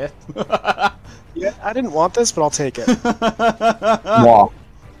 Bite here. Yeah, I didn't want this, but I'll take it. What?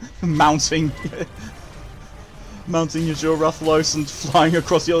 mounting your Rathalos and flying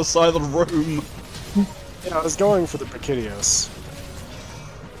across the other side of the room. Yeah, I was going for the Barchidyos.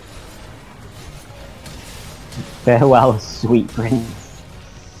 Farewell, sweet prince.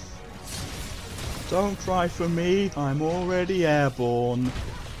 Don't cry for me, I'm already airborne.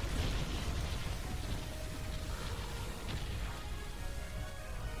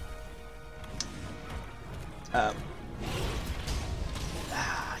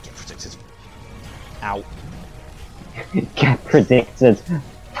 Get predicted. Ow. Get predicted.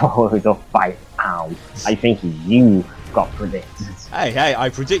 Followed up by ow. I think you got predicted. Hey, I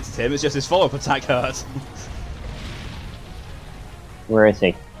predicted him, it's just his follow-up attack hurt. Where is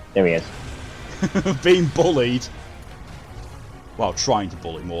he? There he is. Being bullied. Well, trying to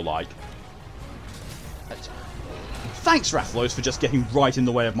bully, more like. Thanks, Rathalos, for just getting right in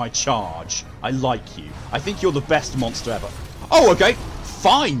the way of my charge. I like you. I think you're the best monster ever. Oh, okay.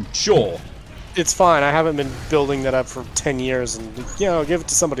 Fine, sure. It's fine. I haven't been building that up for 10 years, and give it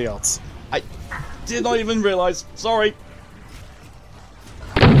to somebody else. I did not even realise. Sorry.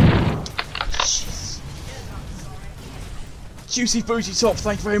 Jeez. Juicy Booty Top,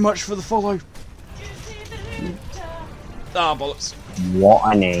 thank you very much for the follow. Ah, bollocks.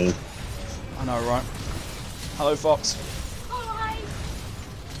 What a name. I know, right? Hello, Fox.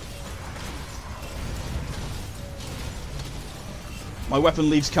 My weapon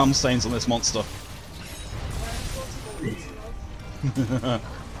leaves cum stains on this monster.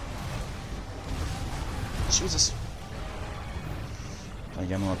 Jesus.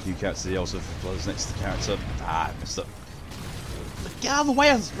 Again, I'll puke out to the also blows next to the character. Ah, I missed it. Get out of the way,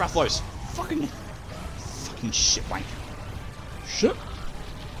 Rathalos! Fucking shit wank. Shit.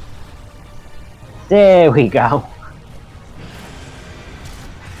 There we go.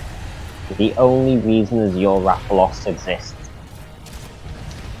 The only reason is your Rathalos exists.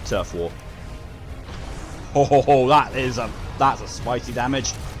 Turf war. Oh, that's a spicy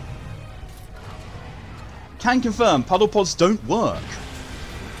damage. Can confirm, puddle pods don't work.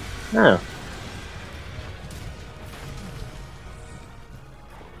 No.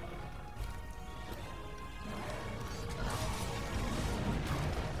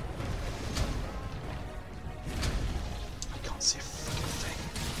 I can't see a fucking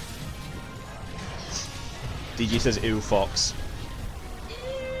thing. DG says ew, Fox.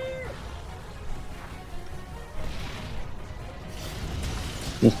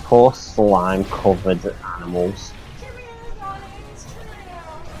 These poor slime covered animals.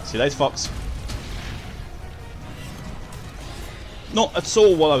 See you later, Fox. Not at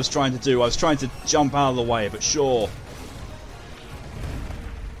all what I was trying to do. I was trying to jump out of the way, but sure.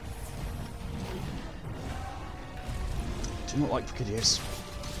 Do not like Barchidyos.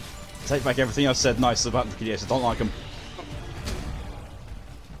 Take back everything I've said nice about Barchidyos. I don't like them.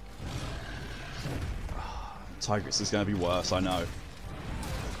 Tigrex is going to be worse, I know.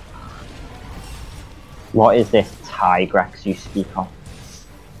 What is this Tigrex you speak of?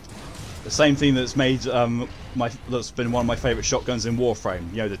 The same thing that's made that's been one of my favourite shotguns in Warframe.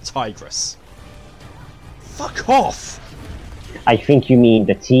 You know, the Tigrex. Fuck off! I think you mean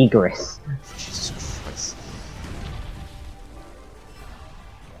the Tigris. Jesus Christ.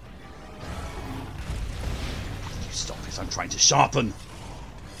 You stop it, I'm trying to sharpen.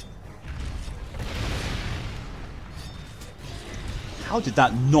 How did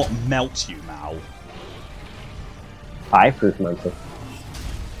that not melt you, Mal? Fireproof mantle.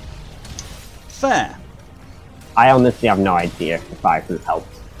 Fair. I honestly have no idea if the fireproof helped.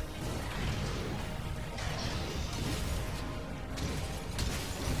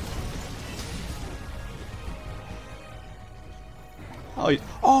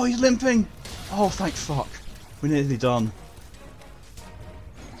 Oh, he's limping! Oh, thank fuck. We're nearly done.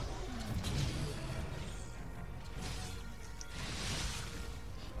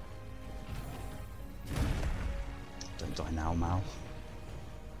 Don't die now, Mal.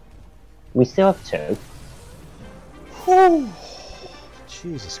 We still have two. Whew.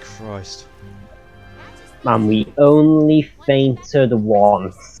 Jesus Christ. Man, we only fainted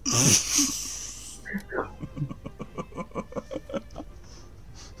once.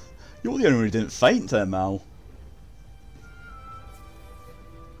 You're the only one who didn't faint there, Mal.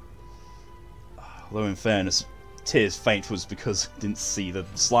 Although in fairness, Tyr's faint was because he didn't see the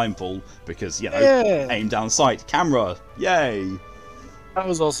slime pool, because, you know, aim down sight, camera, yay! I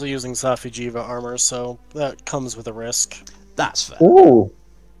was also using Safi Jiva armor, so that comes with a risk. That's fair. Ooh!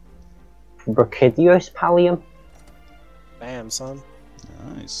 Barchidyos Pallium? Bam, son.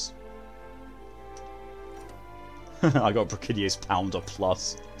 Nice. I got Barchidyos Pounder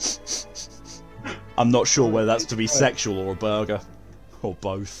Plus. I'm not sure whether that's to be sexual or a burger. Or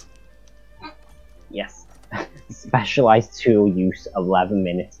both. Yes. Specialized tool use 11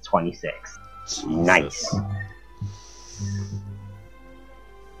 minutes 26. Jesus. Nice.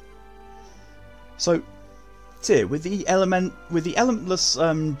 So, Tyr, with the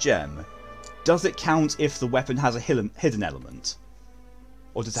elementless gem, does it count if the weapon has a hidden element?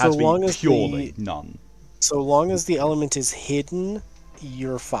 Or does it have to be purely none? So long as the element is hidden,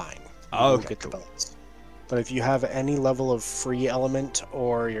 you're fine. You won't get the bonus. But if you have any level of free element,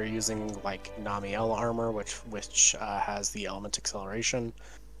 or you're using like Namiel armor, which has the element acceleration,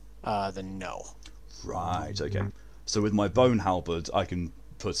 then no. Right, okay. So with my bone halberd, I can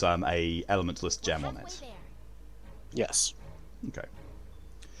put a elementless gem on it. Yes. Okay.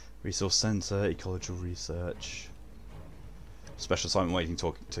 Resource center, ecological research. Special assignment waiting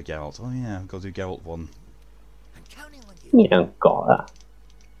to Geralt. Oh yeah, I've got to do Geralt one. I'm counting on you. You don't got that.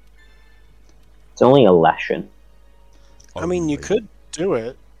 It's only a lesson. I mean, you could do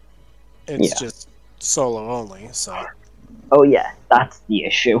it. It's just solo only, so. Oh yeah, that's the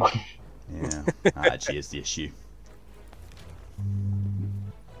issue. Yeah, that actually is the issue.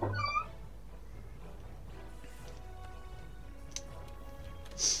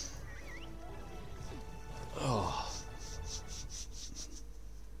 Oh.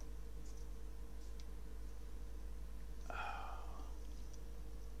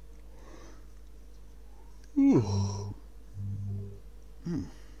 Ooh. Hmm.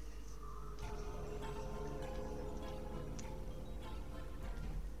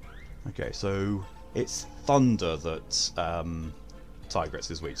 Okay, so it's thunder that Tigrex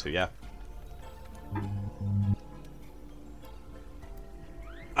is weak to, yeah?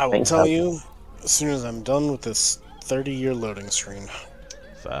 I will tell you as soon as I'm done with this 30-year loading screen.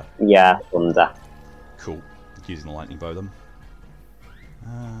 Fair. Yeah, thunder. Cool. Using the lightning bow then.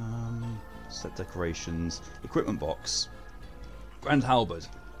 Set decorations. Equipment box. Grand halberd.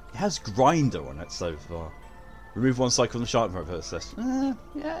 It has grinder on it so far. Remove one cycle from the sharp process.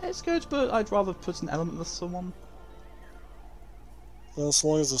 Yeah, it's good, but I'd rather put an elementless on one. Well, as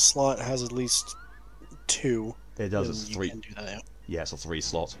long as the slot has at least 2. It does, it's 3. Can do that, yeah. Yeah, it's a 3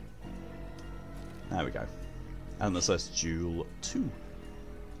 slot. There we go. Elementless duel 2.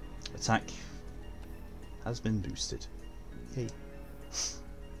 Attack has been boosted. Yay.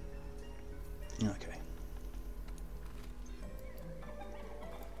 Okay.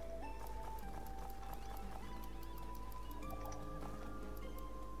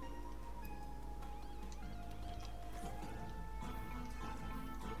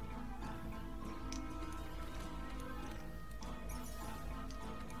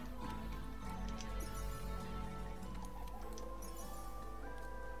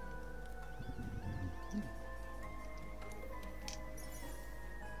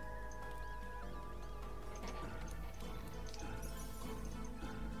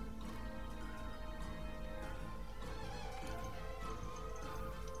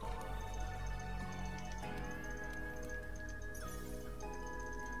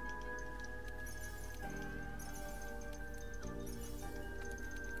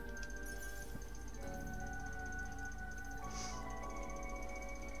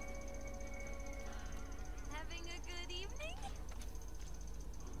 Having a good evening?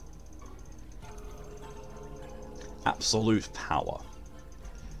 Absolute power.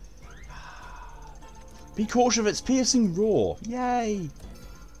 Be cautious of its piercing roar. Yay!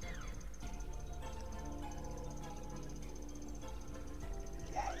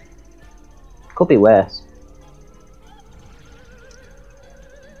 Could be worse.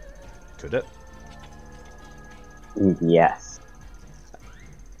 Could it? Yes.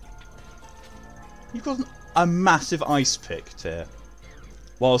 You've got a massive ice pick, Tyr.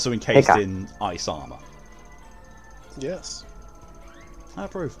 While also encased in ice armour. Yes. I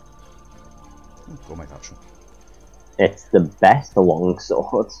approve. Gourmet fashion. It's the best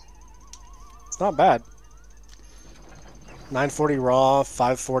longsword. It's not bad. 940 raw,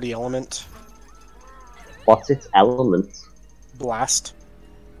 540 element. What's its element? Blast.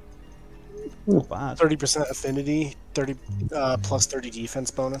 Not bad. 30% affinity, 30 plus 30 defense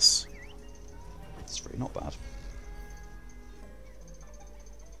bonus. It's really not bad.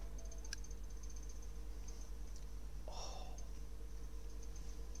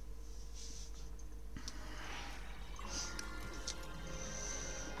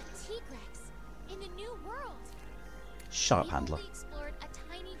 Tigrex, in a new world. Shut up, We've handler. only explored a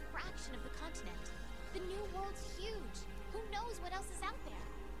tiny fraction of the continent. The new world's huge. Who knows what else is out there?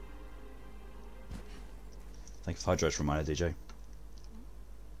 Thank you for Hydro's reminder, DJ.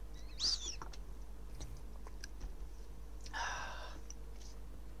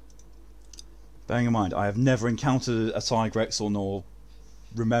 Bearing in mind, I have never encountered a Tigrex or nor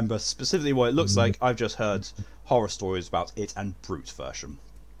remember specifically what it looks like. I've just heard horror stories about it and brute version.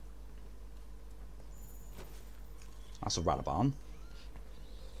 That's a Radabarn.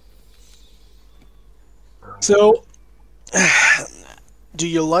 So, do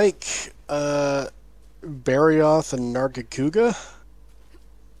you like Barioth and Nargacuga?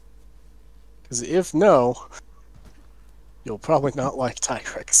 Because if no, you'll probably not like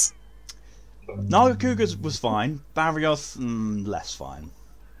Tigrex. Nargacuga was fine. Barchidyos, less fine.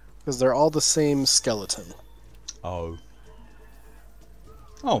 Because they're all the same skeleton. Oh.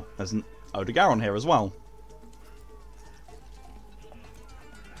 Oh, there's an Odegar on here as well.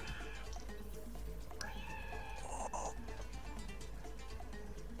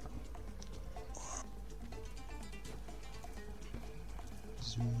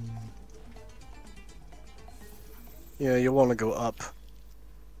 Yeah, you'll want to go up.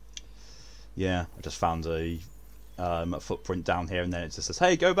 Yeah, I just found a footprint down here, and then it just says,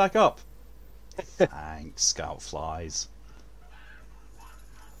 "Hey, go back up." Thanks, scout flies.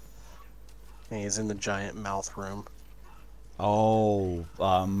 He's in the giant mouth room. Oh,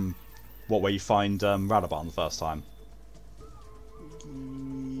 what where you find Radabarn the first time?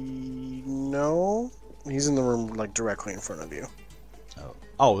 No, he's in the room like directly in front of you.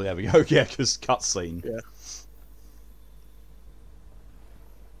 Oh, there we go. Yeah, because cutscene. Yeah.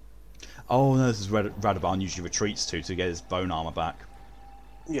 Oh no, this is where Radabarn usually retreats to get his bone armor back.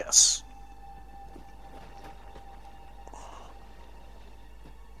 Yes.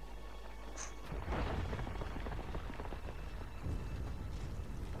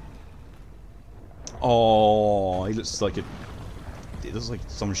 Oh, he looks like it looks like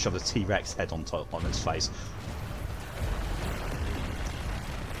someone shoved a T-Rex head on his face.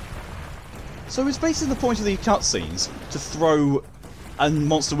 So it's basically the point of these cutscenes to throw a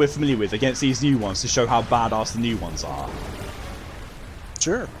monster we're familiar with against these new ones to show how badass the new ones are.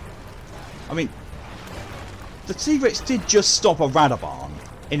 Sure. I mean, the Tigrex did just stop a Radabarn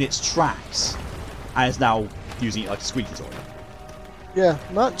in its tracks, and is now using it like a squeaky toy. Yeah,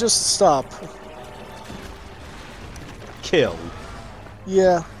 not just stop. Kill.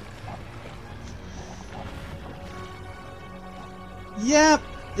 Yeah. Yeah,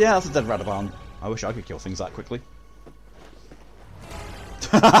 that's a dead Radabarn. I wish I could kill things that quickly.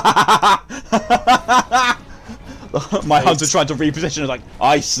 My hunter tried to reposition. I was like,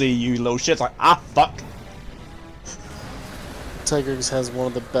 I see you, little shit. Like, fuck. Tigrex has one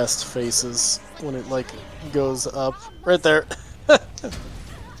of the best faces when it like goes up. Right there.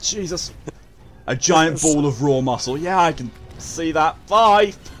 Jesus. A giant ball of raw muscle. Yeah, I can see that.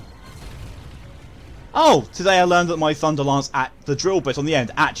 Bye. Oh, today I learned that my Thunder Lance at the drill bit on the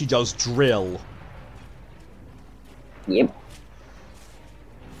end actually does drill. Yep.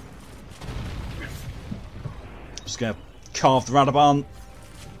 Just gonna carve the Radabarn.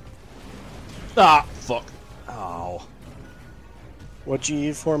 Ah, fuck. Oh. What'd you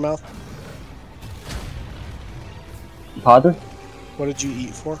eat for, Mal? Pardon? What did you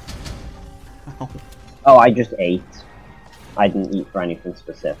eat for? Oh, I just ate. I didn't eat for anything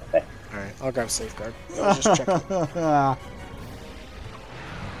specific. Alright, I'll grab safeguard. I was just checking.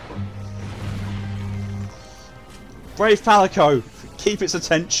 Brave Palico, keep its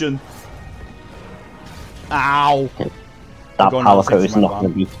attention. Ow. That Go on, Palico is Radabarn. not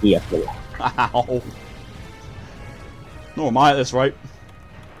going to be here for long. Ow. Nor am I at this rate.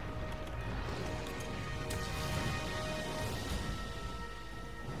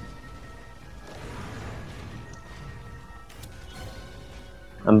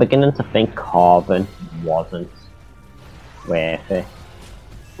 I'm beginning to think carving wasn't worth it.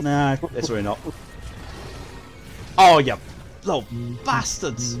 Nah, it's really not. Oh, you little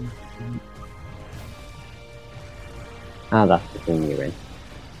bastards! Ah, that's the thing you're in.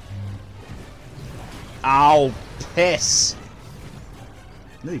 Ow, piss!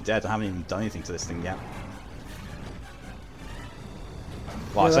 Nearly dead, I haven't even done anything to this thing yet.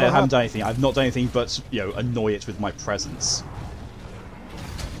 Well, I say I haven't done anything, I've not done anything but, annoy it with my presence.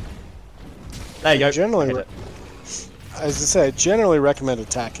 There you go. Generally, Hit it. as I say, I generally recommend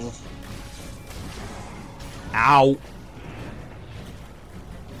attacking. Ow!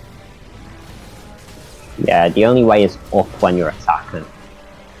 Yeah, the only way is up when you're attacking.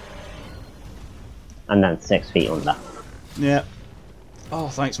 And then 6 feet under. Yeah. Oh,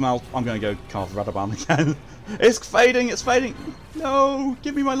 thanks, Mal. I'm gonna go carve the Radabarn again. It's fading, it's fading! No!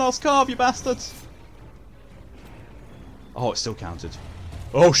 Give me my last carve, you bastards! Oh, it still counted.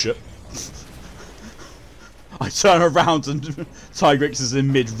 Oh, shit. I turn around and Tigrex is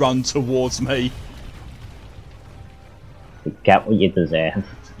in mid-run towards me. You get what you deserve.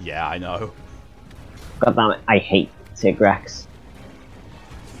 Yeah, I know. God damn it, I hate Tigrex.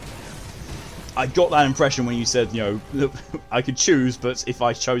 I got that impression when you said, you know, I could choose, but if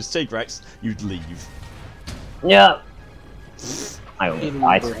I chose Tigrex, you'd leave. Yeah. I You only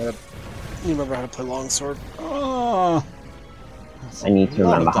remember how to play longsword? Oh, I need to a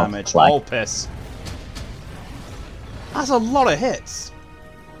lot remember of how damage. to play. Oh, piss. That's a lot of hits.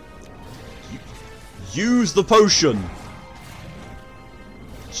 Use the potion.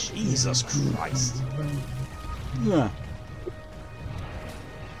 Jesus Christ. Yeah.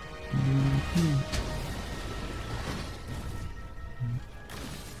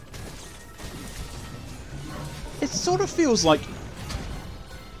 It sort of feels like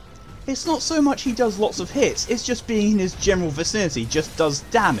it's not so much he does lots of hits, it's just being in his general vicinity just does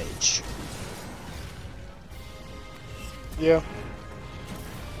damage. Yeah.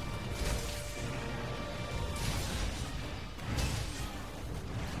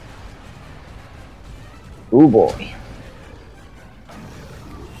 Oh boy.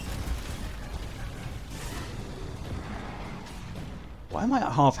 Why am I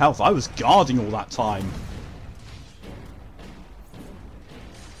at half health? I was guarding all that time.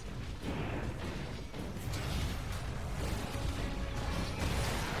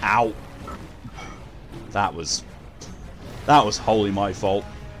 Ow. That was wholly my fault.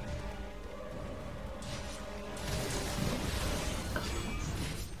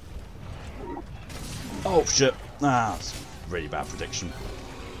 Oh shit. Ah, that's a really bad prediction.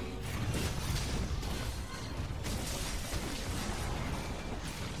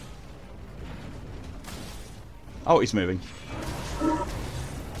 Oh, he's moving.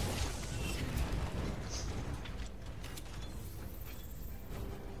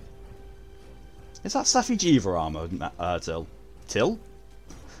 Is that Safi Jiva armor, Till? Till?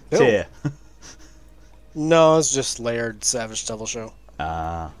 Till. Tyr. No, it's just layered Savage Devil Show.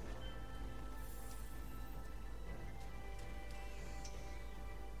 Ah.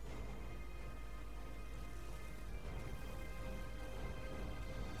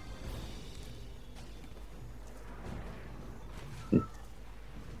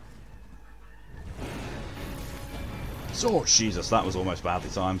 Oh, Jesus, that was almost badly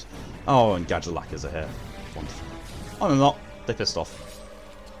timed. Oh, and Gadjalakers are here. Wonderful. Oh, no, not. They pissed off.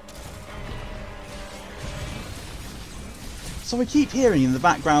 So I keep hearing in the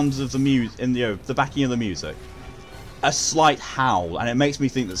background of the the backing of the music, a slight howl, and it makes me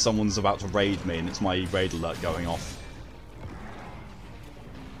think that someone's about to raid me, and it's my raid alert going off.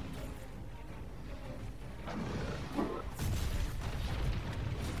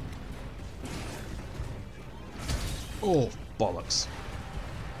 Oh, bollocks.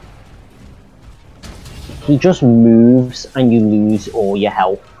 He just moves and you lose all your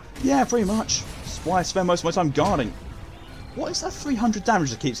health. Yeah, pretty much. That's why I spend most of my time guarding. What is that 300 damage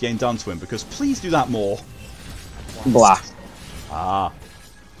that keeps getting done to him? Because please do that more. Blast. Ah.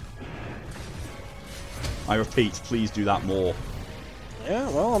 I repeat, please do that more. Yeah,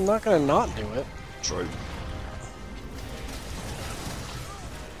 well, I'm not gonna not do it. True.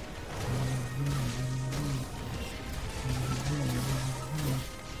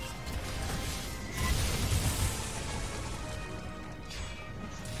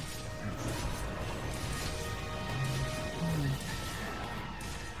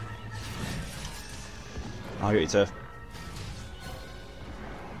 I'll get you to.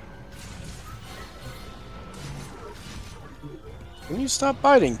 Can you stop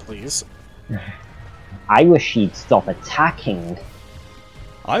biting, please? I wish he'd stop attacking.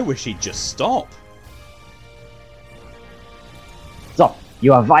 I wish he'd just stop. Stop!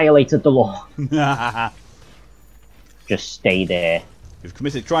 You have violated the law. You've Just stay there.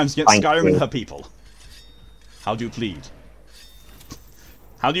 committed crimes against Thank Skyrim you. and her people. How do you plead?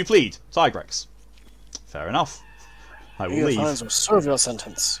 How do you plead? Tigrex. Fair enough. I will Your leave. fines will serve your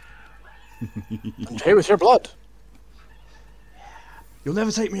sentence. And pay with your blood. You'll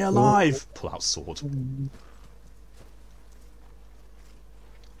never take me alive. Pull out sword.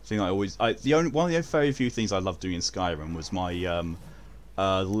 Thing I always, one of the very few things I loved doing in Skyrim was my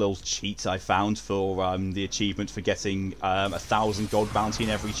little cheat I found for the achievement for getting 1,000 gold bounty in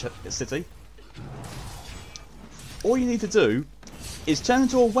every city. All you need to do is turn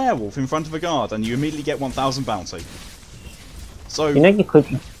into a werewolf in front of a guard, and you immediately get 1,000 bounty. So You know you could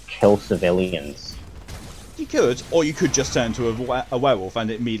kill civilians. you could, or you could just turn into a werewolf, and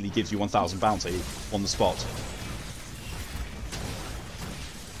it immediately gives you 1,000 bounty on the spot.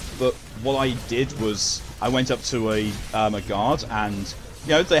 But what I did was I went up to a guard, and you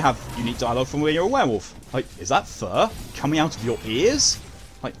know they have unique dialogue from when you're a werewolf. Like, is that fur coming out of your ears?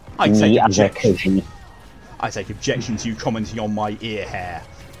 Like, I take objection. I take objection to you commenting on my ear hair.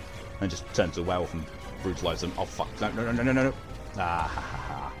 And just turn to a werewolf and brutalize them. Oh fuck! No! Ah ha ha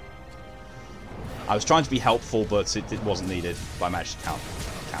ha! I was trying to be helpful, but it wasn't needed. But I managed to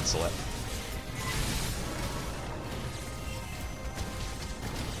cancel it.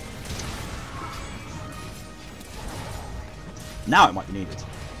 Now it might be needed.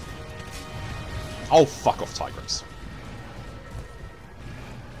 Oh, fuck off, Tigrex.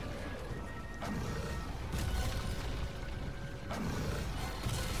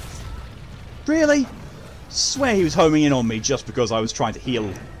 Really? Swear he was homing in on me just because I was trying to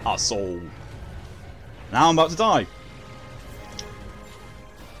heal us all. Now I'm about to die.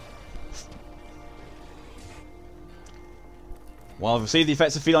 Well, I've received the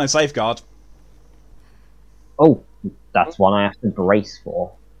effects of feline safeguard. Oh, that's one I have to brace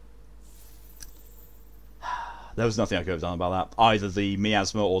for. There was nothing I could have done about that. Either the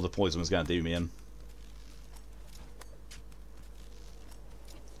miasma or the poison was going to do me in.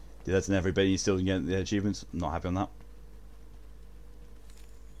 Did that to everybody still get the achievements? I'm not happy on that.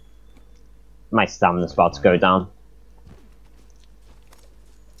 My stamina's about to go down.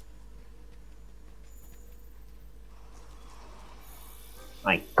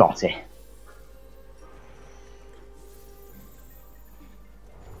 I got it.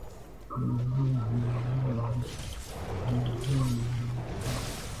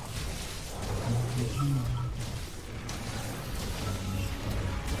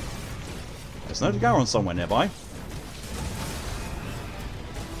 There's no Garon somewhere nearby.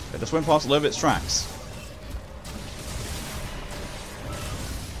 It just went past a little bit of its tracks.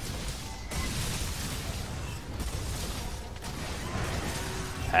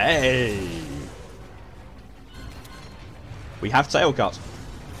 Hey! We have tail cut.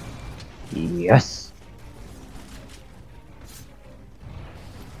 Yes.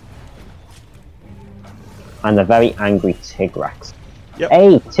 And a very angry Tigrex. Yep.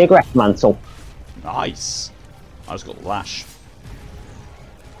 Hey, Tigrex mantle. Nice. I just got the lash.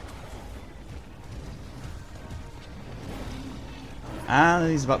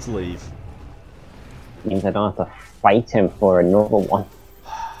 And he's about to leave. Means I don't have to fight him for another one.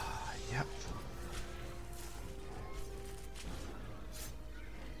 Yep.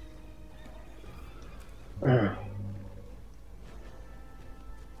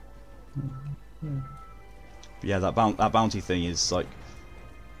 Yeah, that bounty thing is like,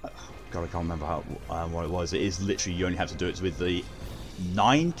 God, I can't remember how what it was. It is literally you only have to do it with the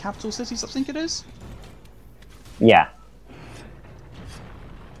 9 capital cities, I think it is. Yeah.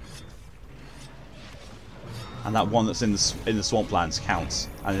 And that one that's in the swamplands counts.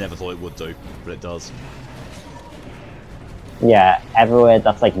 I never thought it would do, but it does. Yeah, everywhere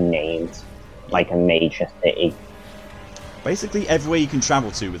that's like named like a major city. Basically, everywhere you can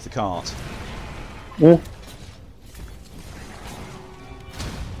travel to with the cart. Hmm.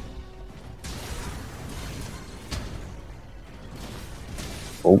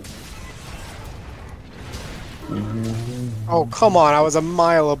 Oh. Oh, come on, I was a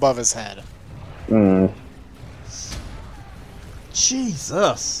mile above his head. Hmm.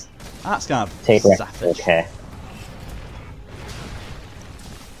 Jesus! That's kind of Take rest. savage. Okay.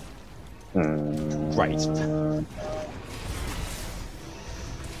 Great.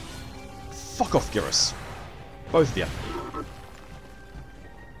 Fuck off, Gyrus. Both of you.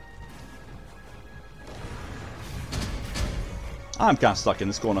 I'm kind of stuck in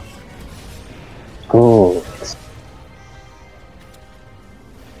this corner. Good.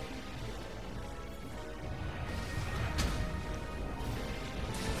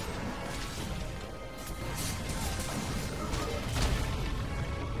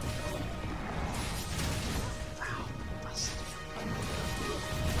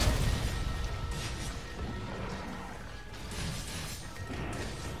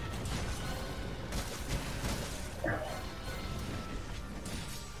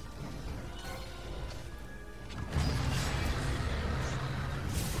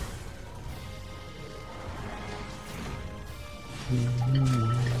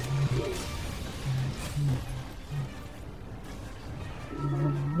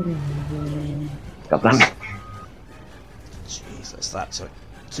 God damn it. Jesus, that took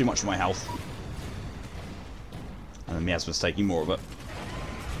too much of my health. And the miasma's taking more of it.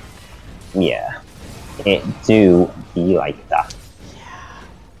 Yeah. It do be like that.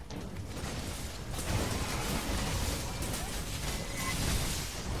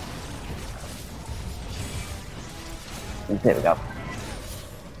 There we go.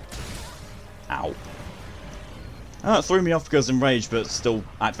 Ow. It threw me off because I'm enraged, but still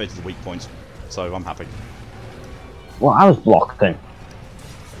activated the weak point. So I'm happy. Well, I was blocking.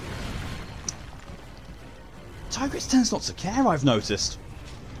 Tigrex tends not to care, I've noticed.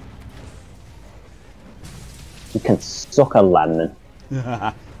 You can suck a lemon.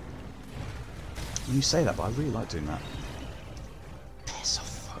 When you say that, but I really like doing that. Piss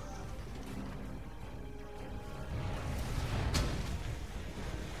off.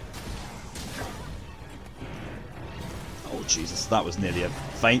 Oh Jesus, that was nearly a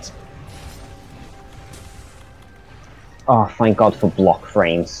feint. Oh, thank God for block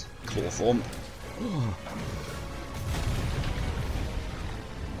frames. Claw form.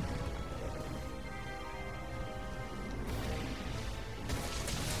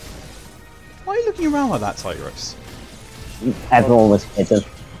 Why are you looking around like that, Tigrex? Everyone was hidden.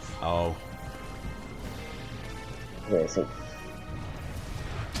 Oh. Where is he?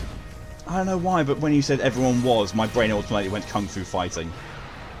 I don't know why, but when you said everyone was, my brain automatically went kung fu fighting.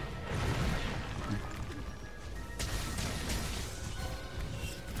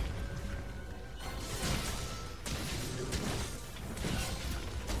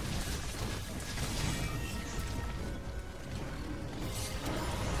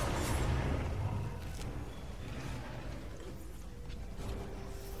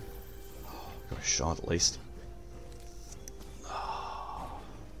 Got a shard at least.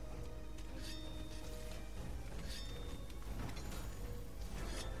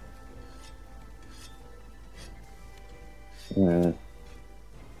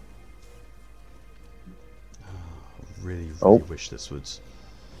 Really wish this would.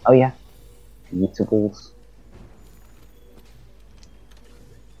 Oh yeah. Eatables.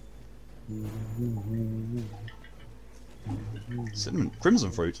 Cinnamon,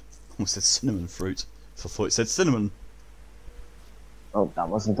 crimson fruit. Almost said cinnamon fruit. So I thought it said cinnamon. Oh, that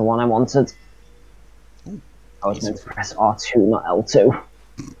wasn't the one I wanted. Ooh, I was meant to press R2, not L2.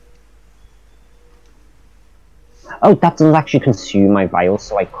 Oh, that doesn't actually consume my vials,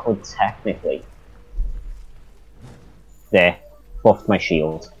 so I could technically... There. Buffed my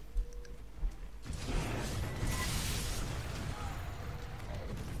shield.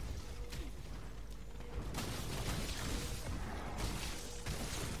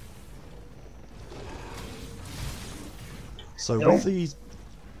 So with the,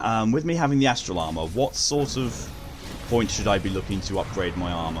 with me having the astral armor, what sort of point should I be looking to upgrade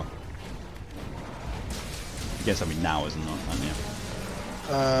my armor? I guess I mean now, isn't it?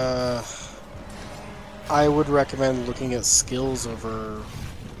 I would recommend looking at skills over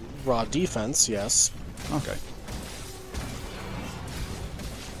raw defense, yes. Okay.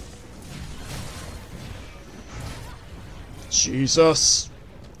 Jesus!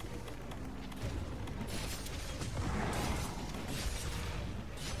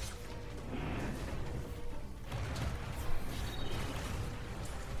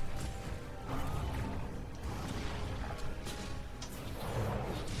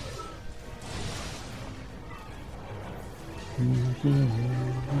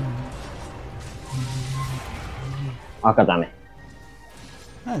 Oh, God damn it.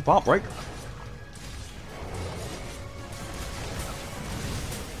 Hey, part break.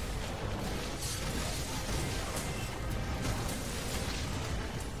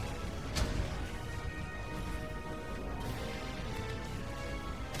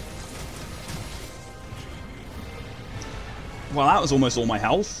 Well, that was almost all my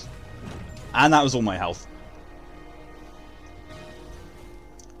health. And that was all my health.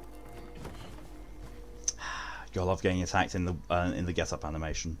 God, I love getting attacked in the get up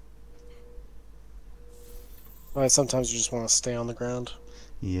animation. Right, sometimes you just want to stay on the ground.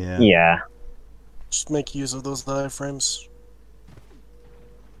 Yeah. Yeah. Just make use of those diaphragms.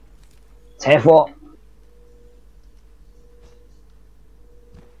 Tier 4.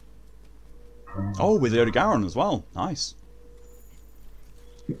 Oh, with the Odogaron as well. Nice.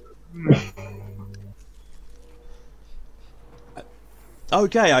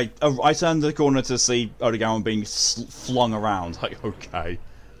 Okay, I turned the corner to see Odogaron being flung around. Like, okay.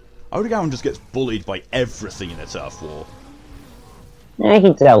 Odogaron just gets bullied by everything in a turf war. Yeah,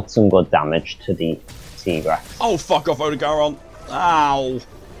 he dealt some good damage to the Tigrex. Oh, fuck off, Odogaron! Ow!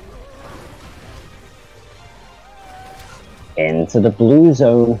 Into the blue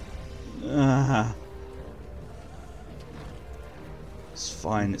zone. It's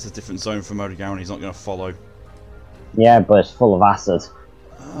fine, it's a different zone from Odogaron, he's not going to follow. Yeah, but it's full of acid.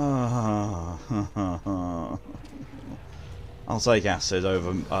 I'll take acid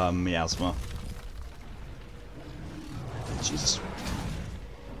over miasma. Jesus.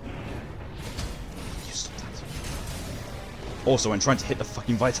 You stop that. Also, when trying to hit the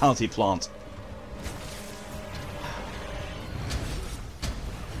fucking vitality plant.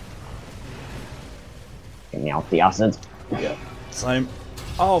 Get me out the acid. Yeah. Same.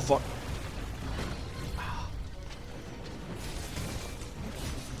 Oh fuck.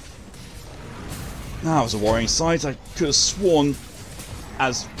 That was a worrying sight. I could have sworn,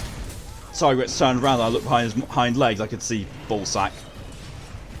 as Tigrex turned around, I looked behind his hind legs, I could see ballsack.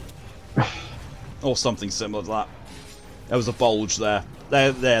 Or something similar to that. There was a bulge there.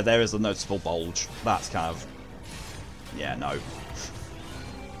 There is a noticeable bulge. That's kind of... yeah, no.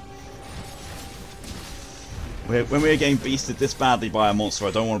 When we're getting beasted this badly by a monster,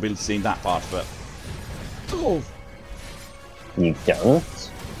 I don't want to be seeing that part of it. Oh. You don't?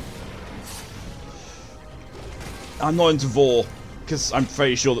 I'm not into Vor, because I'm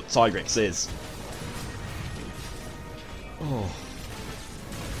pretty sure that Tigrex is. Oh.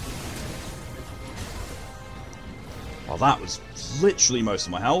 Well, that was literally most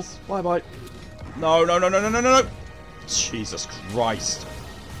of my health. Bye bye. No, no, no, no, no, no, no, no! Jesus Christ.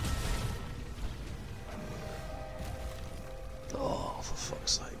 Oh, for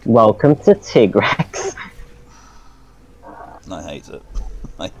fuck's sake. Welcome to Tigrex. I hate it.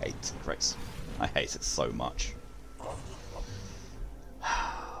 I hate Tigrex. I hate it so much.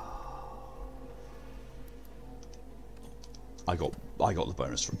 I got the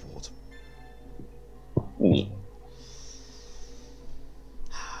bonus reward. Yeah.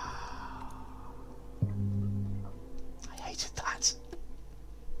 I hated that.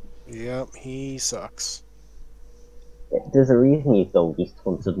 Yep, he sucks. There's a reason he's the least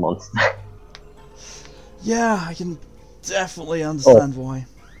hunted monster. Yeah, I can definitely understand why.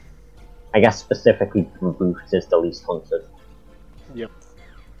 I guess specifically Brute is the least hunted. Yep.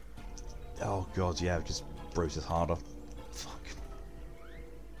 Oh god, yeah, because Brute is harder. Fuck.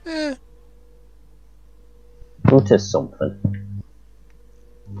 Brute is something.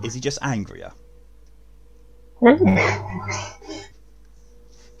 Is he just angrier? He's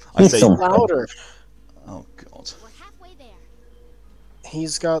I say something. Louder. oh god. We're halfway there.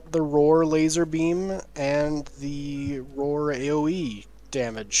 He's got the roar laser beam and the roar AoE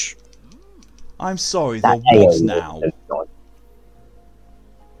damage. I'm sorry, That there was AoE now. is good.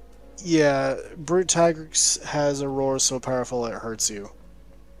 Yeah, Brute Tigrex has a roar so powerful it hurts you.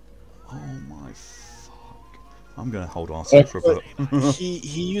 Oh my fuck. I'm gonna hold on to it for a bit. he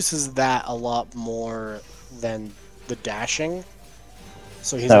uses that a lot more than the dashing,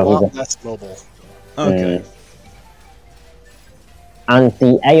 so he's So a lot he's less mobile. Okay. And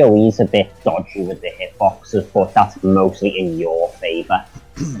the AoE is a bit dodgy with the hitboxes, but that's mostly in your favour.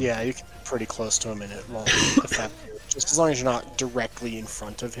 Yeah, you can be pretty close to him and it won't affect you. Just as long as you're not directly in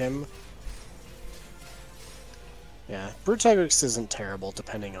front of him. Yeah, Brute Tigrex isn't terrible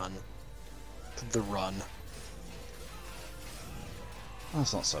depending on the run.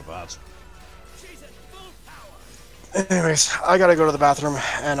 That's not so bad. Anyways, I gotta go to the bathroom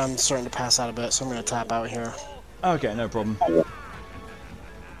and I'm starting to pass out a bit, so I'm gonna tap out here. Okay, no problem.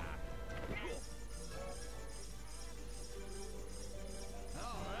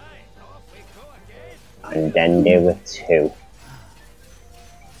 And then there were two.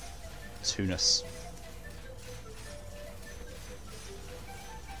 Tunis.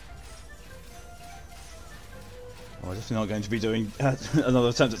 Oh, I'm definitely not going to be doing another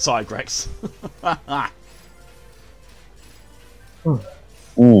attempt at Tigrex.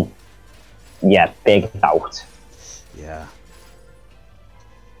 Yeah, big out. Yeah.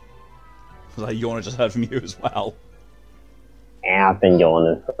 Like Yorna just heard from you as well. Yeah, I've been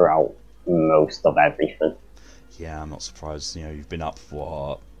yawning throughout most of everything. Yeah, I'm not surprised. You know, you've been up for,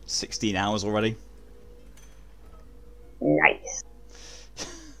 what, 16 hours already? Nice.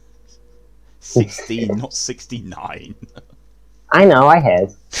 16, not 69. I know, I heard.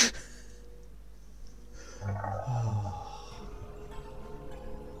 I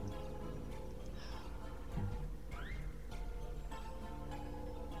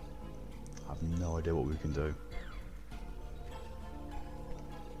have no idea what we can do.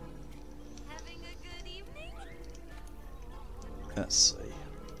 Having a good evening? Let's see.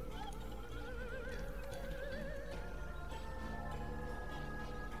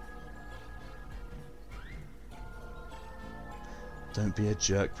 Don't be a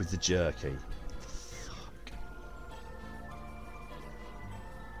jerk with the jerky. Fuck.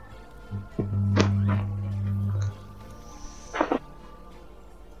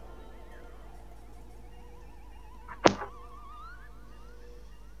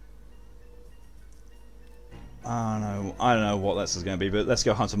 I don't know what this is going to be, but let's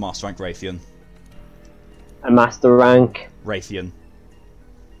go hunt a Master Rank Rathian. A master rank. Rathian.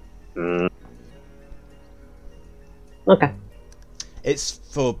 Okay. It's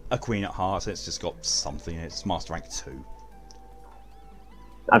for a Queen at Heart, it's just got something, it's Master Rank 2.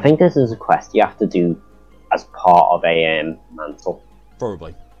 I think this is a quest you have to do as part of a mantle.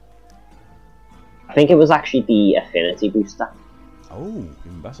 Probably. I think it was actually the affinity booster. Oh,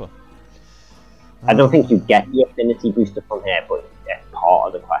 even better. I don't think you get the affinity booster from here, but it's part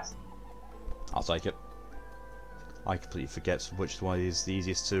of the quest. I'll take it. I completely forget which one is the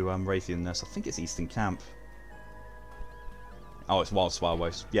easiest to Rathian this. I think it's Eastern Camp. Oh, it's Wild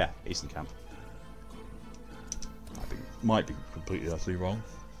Waste. Yeah, Eastern Camp. Might be completely utterly wrong.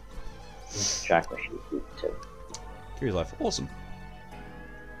 Jack Machine too. Curious Life. Awesome.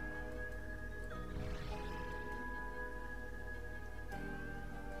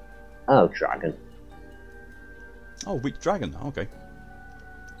 Oh, dragon. Oh, weak dragon. Okay.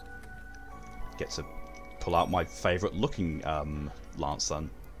 Get to pull out my favourite looking lance then.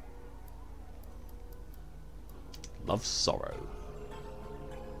 Love Sorrow.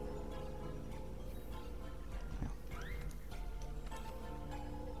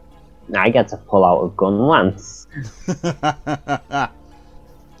 Now I get to pull out a gun lance.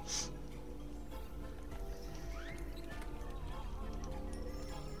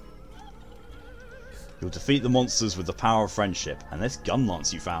 You'll defeat the monsters with the power of friendship and this gun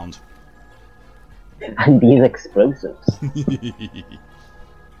lance you found. And these explosives.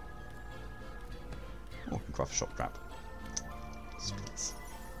 Oh, I can craft a shock trap. Sweet.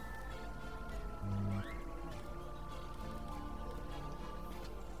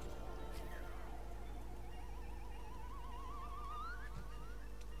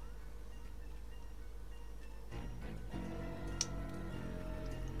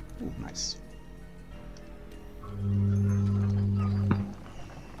 Ooh, nice.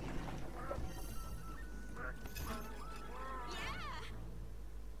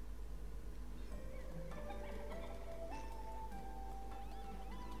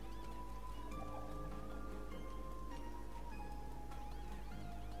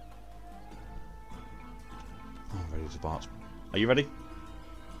 Ready to depart. Are you ready?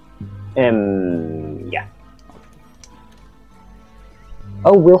 Yeah.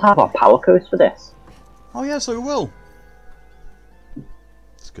 Oh, we'll have our power codes for this. Oh yeah, so we will.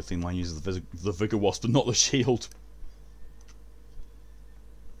 It's a good thing mine uses the Vigor Wasp and not the shield.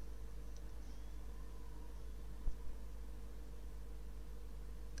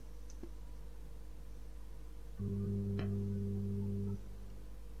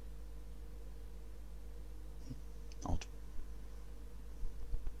 Odd.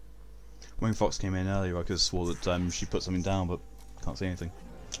 When Fox came in earlier, I could have swore that she put something down, but can't see anything.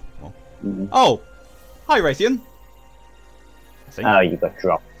 Well. Oh! Hi, Rathian! I think. Oh, you got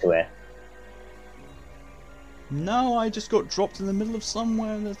dropped to it. No, I just got dropped in the middle of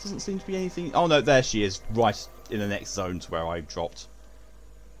somewhere and there doesn't seem to be anything. Oh no, there she is, right in the next zone to where I dropped.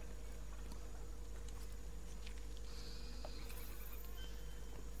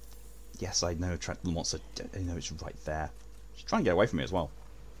 Yes, I know attract the monster. I know it's right there. She's trying to get away from me as well.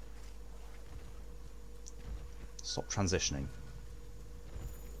 Stop transitioning.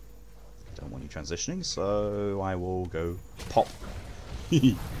 Don't want you transitioning, so I will go pop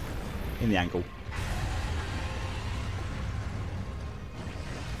in the ankle.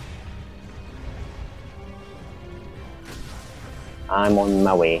 I'm on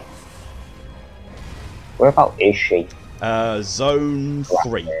my way. Whereabout is she? Zone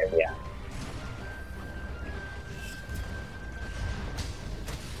 3. Area.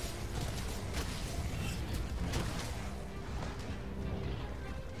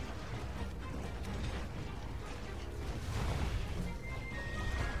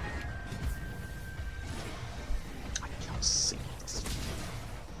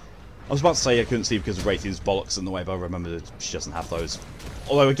 I was about to say I couldn't see because of Rathian's bollocks in the way, but I remembered she doesn't have those.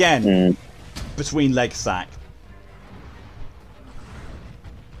 Although again, between leg sack.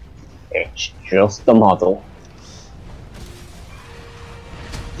 It's just the model.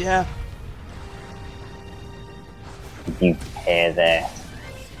 Yeah. You pair there.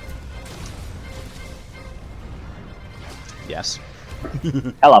 Yes.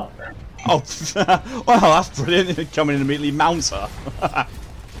 Hello. Oh, well, that's brilliant. Come in and immediately mount her.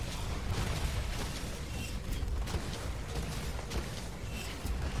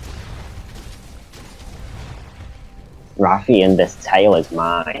 Rathian, this tail is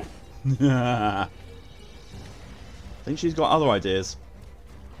mine. I think she's got other ideas.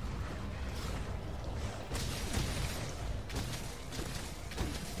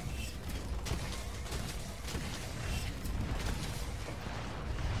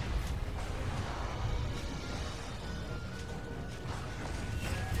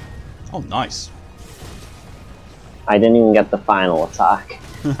 Oh, nice. I didn't even get the final attack.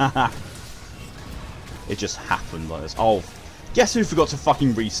 It just happened like this. Oh, guess who forgot to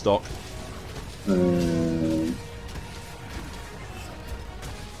fucking restock?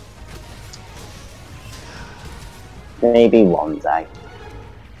 Maybe one day.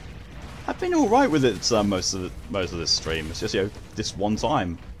 been all right with it most of this stream. It's just, you know, this one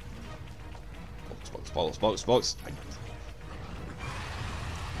time. Box.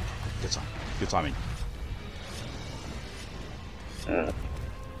 Good timing.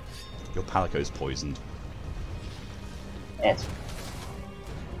 Your palico's poisoned. It's...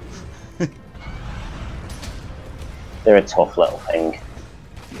 They're a tough little thing.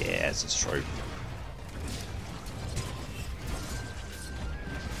 Yes, it's true.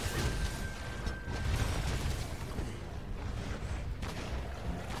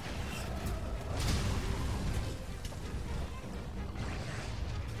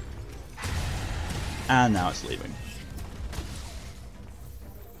 And now it's leaving.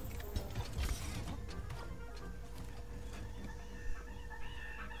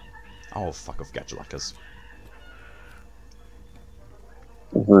 Oh, fuck off, Gadulakas.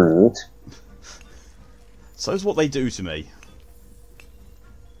 Rude. So's what they do to me.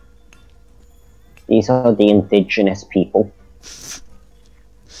 These are the indigenous people.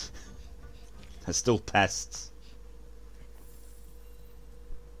 They're still pests.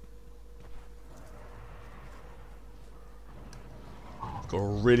 I've got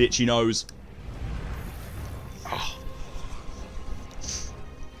a really itchy nose. Oh.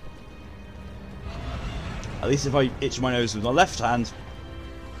 At least if I itch my nose with my left hand,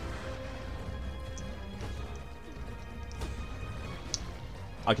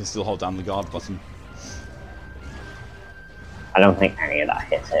 I can still hold down the guard button. I don't think any of that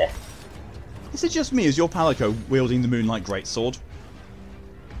hits here. Is it just me? Is your Palico wielding the Moonlight Greatsword?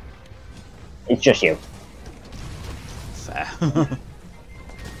 It's just you. Fair.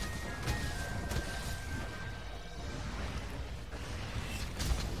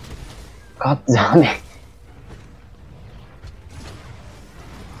 God damn it.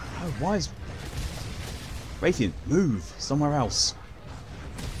 Oh, why is... Rathian, move somewhere else.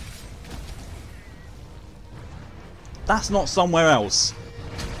 That's not somewhere else.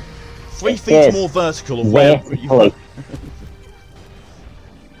 3 feet more vertical of where you are.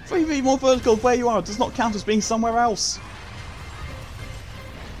 3 feet more vertical of where you are does not count as being somewhere else.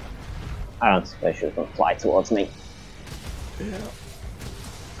 I don't suppose she was going to fly towards me. Yeah.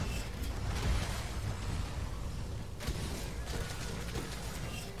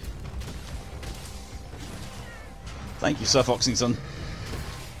 Thank you, Sir Foxington.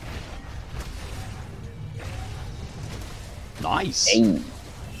 Nice. Hey.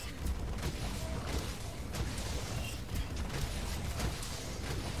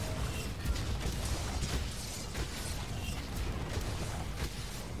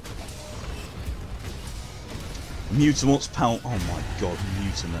 Mutamort's pal. Oh my god,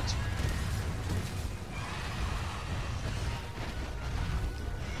 Mutamort.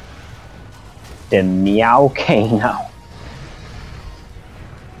 The Meowcano.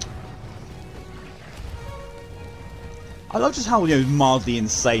 I love just how, you know, mildly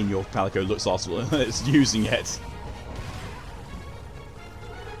insane your Palico looks after it's using it.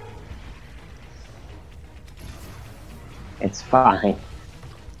 It's fine.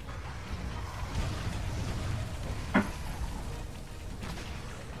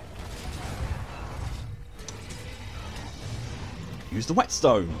 Use the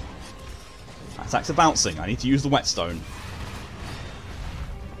whetstone. Attacks are bouncing. I need to use the whetstone.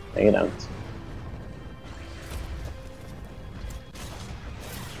 No, you don't.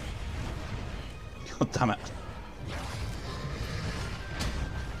 God damn it.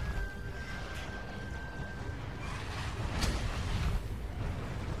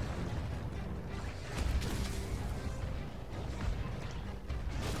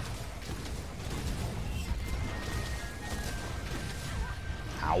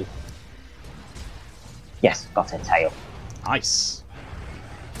 Ow. Yes, got a tail. Nice.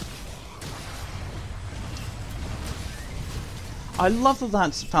 I love that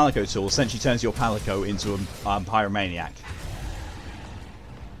that Palico tool essentially turns your Palico into a pyromaniac.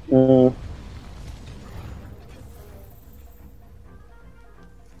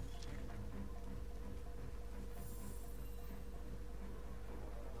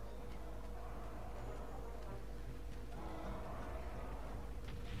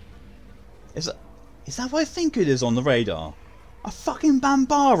 Is that what I think it is on the radar? A fucking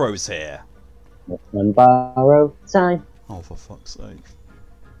Bambaro's here! Bambaro time. Oh, for fuck's sake.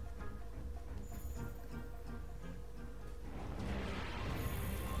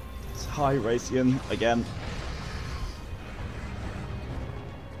 Hi, Rathian, again.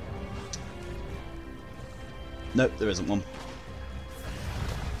 Nope, there isn't one.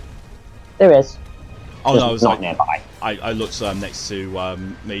 There is. Oh no, I was not like, nearby. I looked next to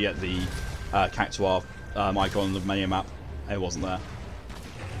me at the Cactuar icon on the menu map. It wasn't there.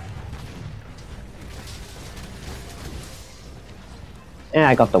 Yeah,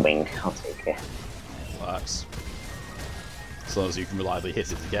 I got the wing. I'll take it. Works. As long as you can reliably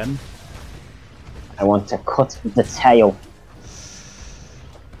hit it again. I want to cut the tail.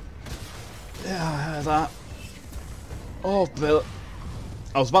 Yeah, I heard that. Oh, Bill.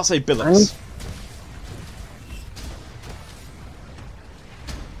 I was about to say billets.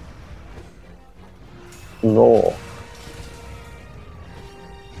 Law.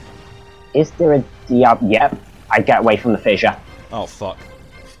 Is there a Yep. I get away from the fissure. Oh, fuck.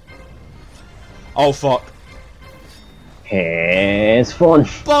 Oh, fuck. Here's fun.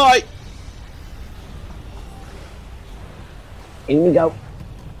 Bye! In we go.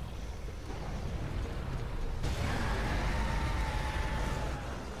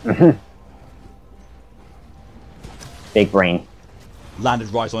 Big brain. Landed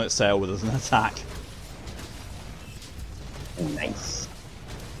right on its tail with an attack. Nice.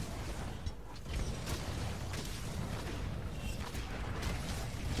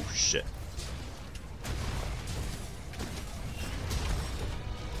 Oh, shit.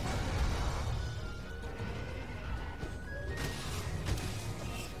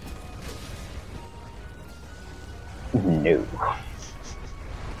 No.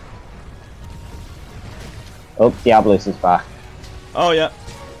 Oh, Diablos is back. Oh, yeah.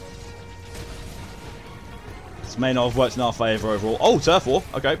 This may not have worked in our favour overall. Oh, turf war.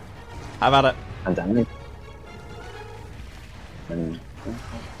 Okay. Have at it. And damage. And...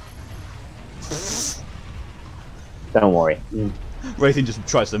 Don't worry. Rathian just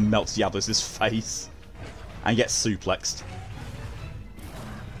tries to melt Diablos' face and gets suplexed.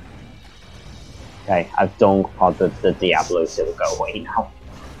 Okay, I've dunk podded the Diablos, it'll go away now.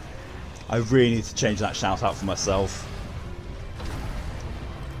 I really need to change that shout out for myself.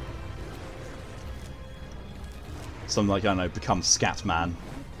 Something like, I don't know, become Scatman.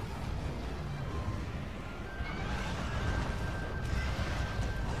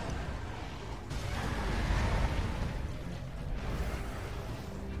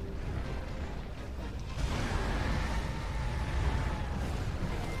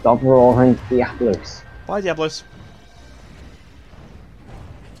 Stop roaring, Diablos. Bye, Diablos.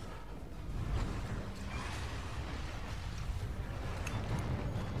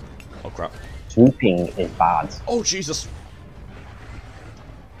 Oh, crap. Swooping is bad. Oh, Jesus.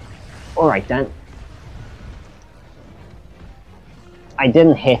 Alright then. I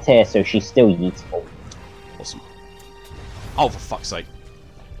didn't hit her, so she's still useful. Awesome. Oh, for fuck's sake.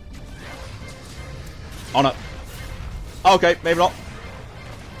 Oh, no. Okay, maybe not.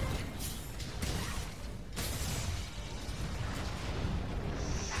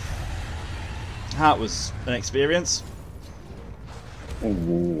 That was an experience.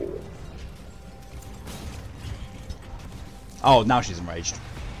 Ooh. Oh, now she's enraged.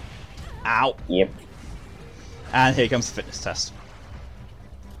 Ow. Yep. And here comes the fitness test.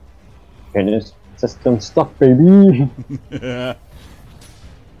 Goodness. System stuck, baby. Do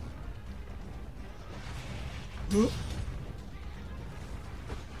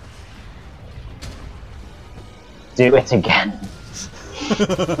it again.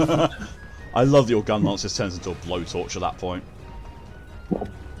 I love that your gun launch just turns into a blowtorch at that point.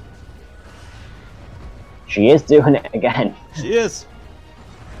 She is doing it again. She is.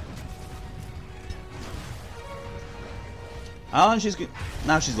 Oh, and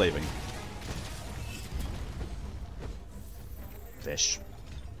now she's leaving. Fish.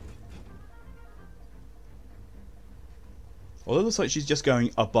 Well, it looks like she's just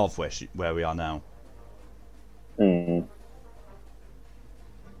going above where we are now. Hmm.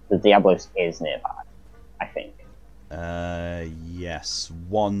 The Diablos is nearby, I think. Yes.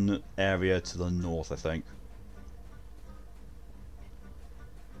 One area to the north, I think.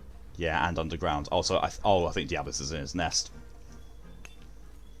 Yeah, and underground. Also, I think Diablos is in his nest.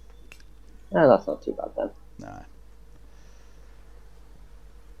 No, that's not too bad then. No.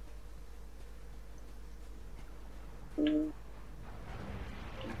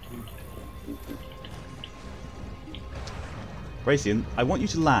 Rathian, I want you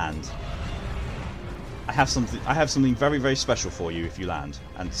to land. I have something very, very special for you if you land.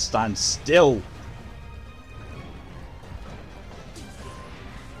 And stand still.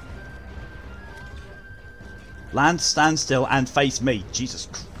 Land, stand still, and face me. Jesus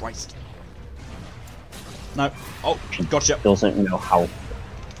Christ. No. Oh, gotcha. Doesn't know how.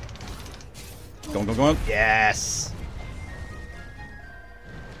 Go on, go on, go on. Yes.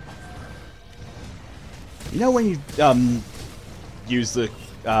 You know when you use the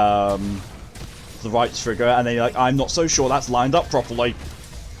right trigger and then you're like, I'm not so sure that's lined up properly.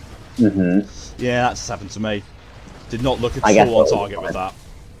 Mm-hmm. Yeah, that's happened to me. Did not look at I guess all on that was target with that.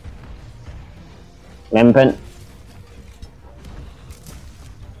 Limping.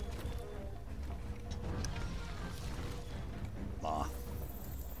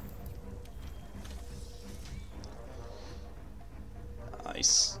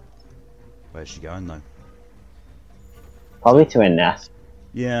 Nice. Where's she going though? Probably to a nest.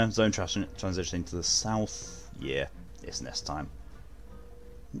 Yeah, zone transitioning to the south. Yeah, it's nest time.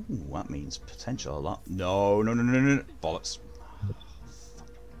 Ooh, that means potential a lot. No, no, no, no, no, no. Bollocks.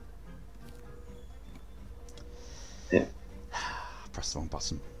 Yeah. Press the wrong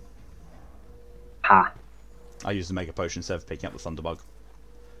button. Ha. I used the Mega Potion instead of picking up the Thunderbug.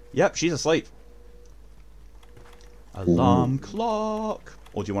 Yep, she's asleep. Alarm clock.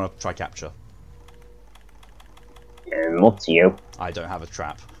 Or do you want to try capture? Up to you. I don't have a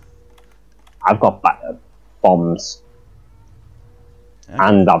trap. I've got bombs. Okay.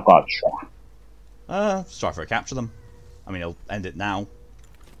 And I've got a trap. Let's try for a capture them. I mean, I'll end it now.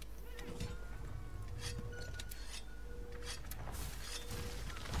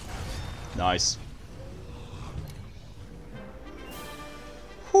 Nice.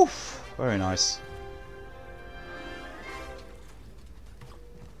 Whew, very nice.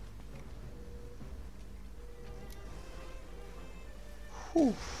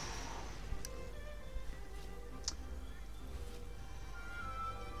 Whew.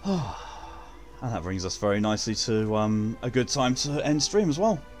 And that brings us very nicely to a good time to end stream as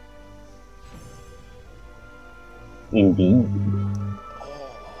well. Indeed.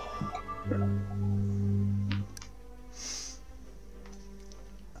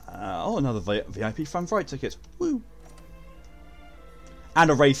 Oh, another VIP fan fright ticket. Woo!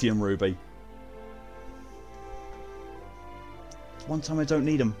 And a Rathian ruby. One time I don't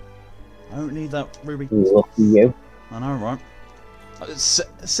need them. I don't need that ruby. Lucky you. I know, right?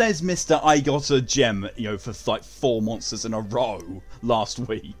 Says Mr. I got a gem, you know, for like 4 monsters in a row last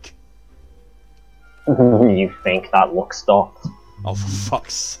week. You think that luck stopped? Oh, for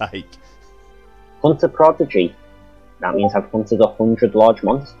fuck's sake. Hunter Prodigy. That means I've hunted 100 large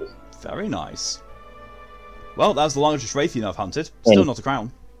monsters. Very nice. Well, that's the largest Rathian I've hunted. Still not a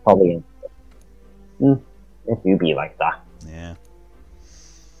crown. Probably. If you be like that. Yeah.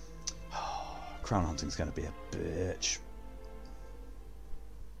 Crown hunting's going to be a bitch.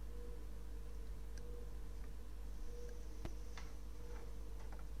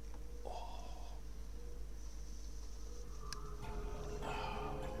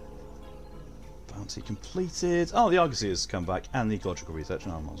 Bounty completed. Oh, the Argosy has come back, and the ecological research.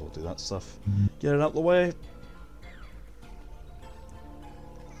 No, I might as well do that stuff. Get it out the way.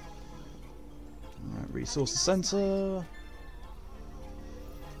 Alright, resources center.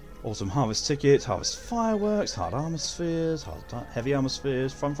 Autumn harvest ticket, harvest fireworks, hard armor spheres, heavy armor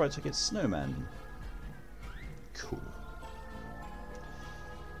spheres, fun fright tickets, snowmen. Cool.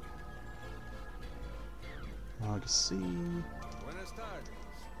 Argosy.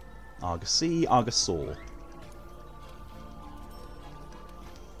 Argosy, Argosaur.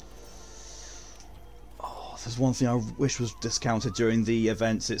 Oh, if there's one thing I wish was discounted during the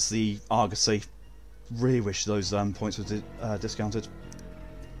events, it's the Argosy. Really wish those points were discounted.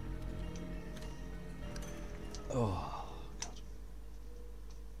 Oh, God.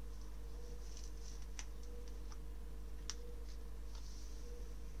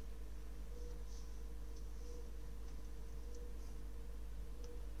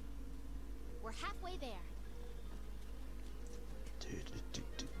 We're halfway there.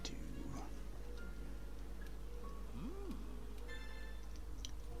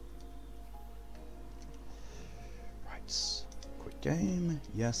 Right. Quick game.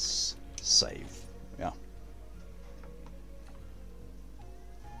 Yes. Save. Yeah.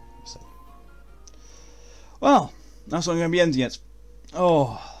 Well, that's what I'm going to be ending it.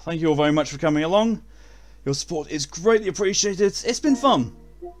 Oh, thank you all very much for coming along. Your support is greatly appreciated. It's been fun.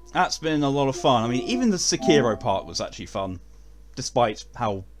 That's been a lot of fun. I mean, even the Sekiro part was actually fun. Despite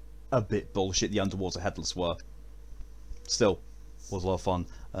how a bit bullshit the underwater headless were. Still, was a lot of fun.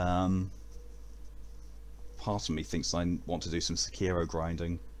 Part of me thinks I want to do some Sekiro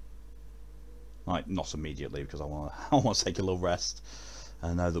grinding. Like, not immediately, because I want to take a little rest.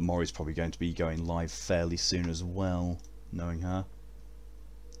 I know that Mori's probably going to be going live fairly soon as well, knowing her.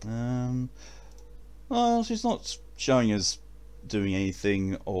 Well, she's not showing us doing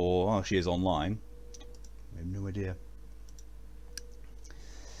anything, or oh, she is online. I have no idea.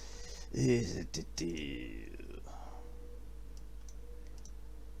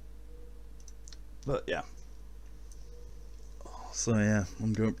 But yeah. So yeah,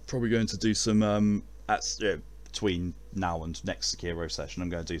 I'm probably going to do some between now and next Sekiro session. I'm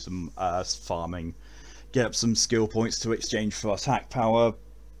going to do some farming, get up some skill points to exchange for attack power,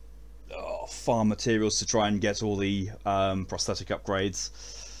 farm materials to try and get all the prosthetic upgrades,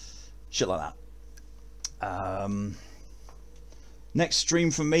 shit like that. Next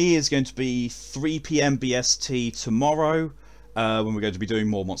stream for me is going to be 3 PM BST tomorrow. when we're going to be doing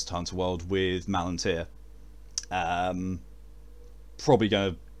more Monster Hunter World with Malantir. Probably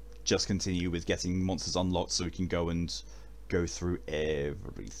going to just continue with getting monsters unlocked so we can go through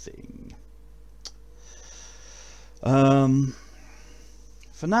everything. For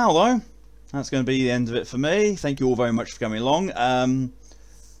now though, that's going to be the end of it for me. Thank you all very much for coming along.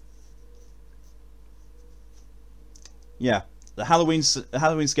 Yeah, the Halloween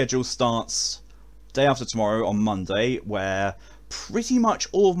schedule starts day after tomorrow on Monday, where pretty much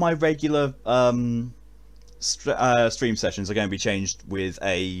all of my regular stream sessions are going to be changed with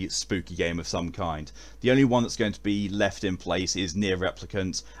a spooky game of some kind. The only one that's going to be left in place is Near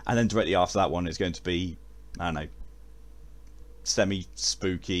Replicant, and then directly after that one is going to be, I don't know,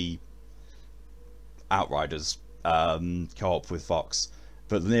 semi-spooky Outriders co-op with Fox.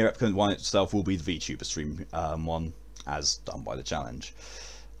 But the Near Replicant one itself will be the VTuber stream one, as done by the challenge.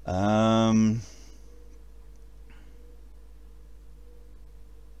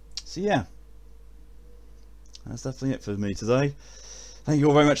 So yeah, that's definitely it for me today. Thank you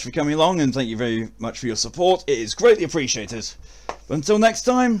all very much for coming along, and thank you very much for your support. It is greatly appreciated. But until next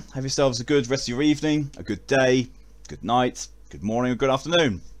time, have yourselves a good rest of your evening, a good day, good night, good morning, or good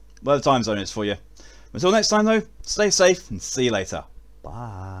afternoon, whatever time zone is for you. Until next time though, stay safe and see you later.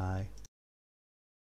 Bye.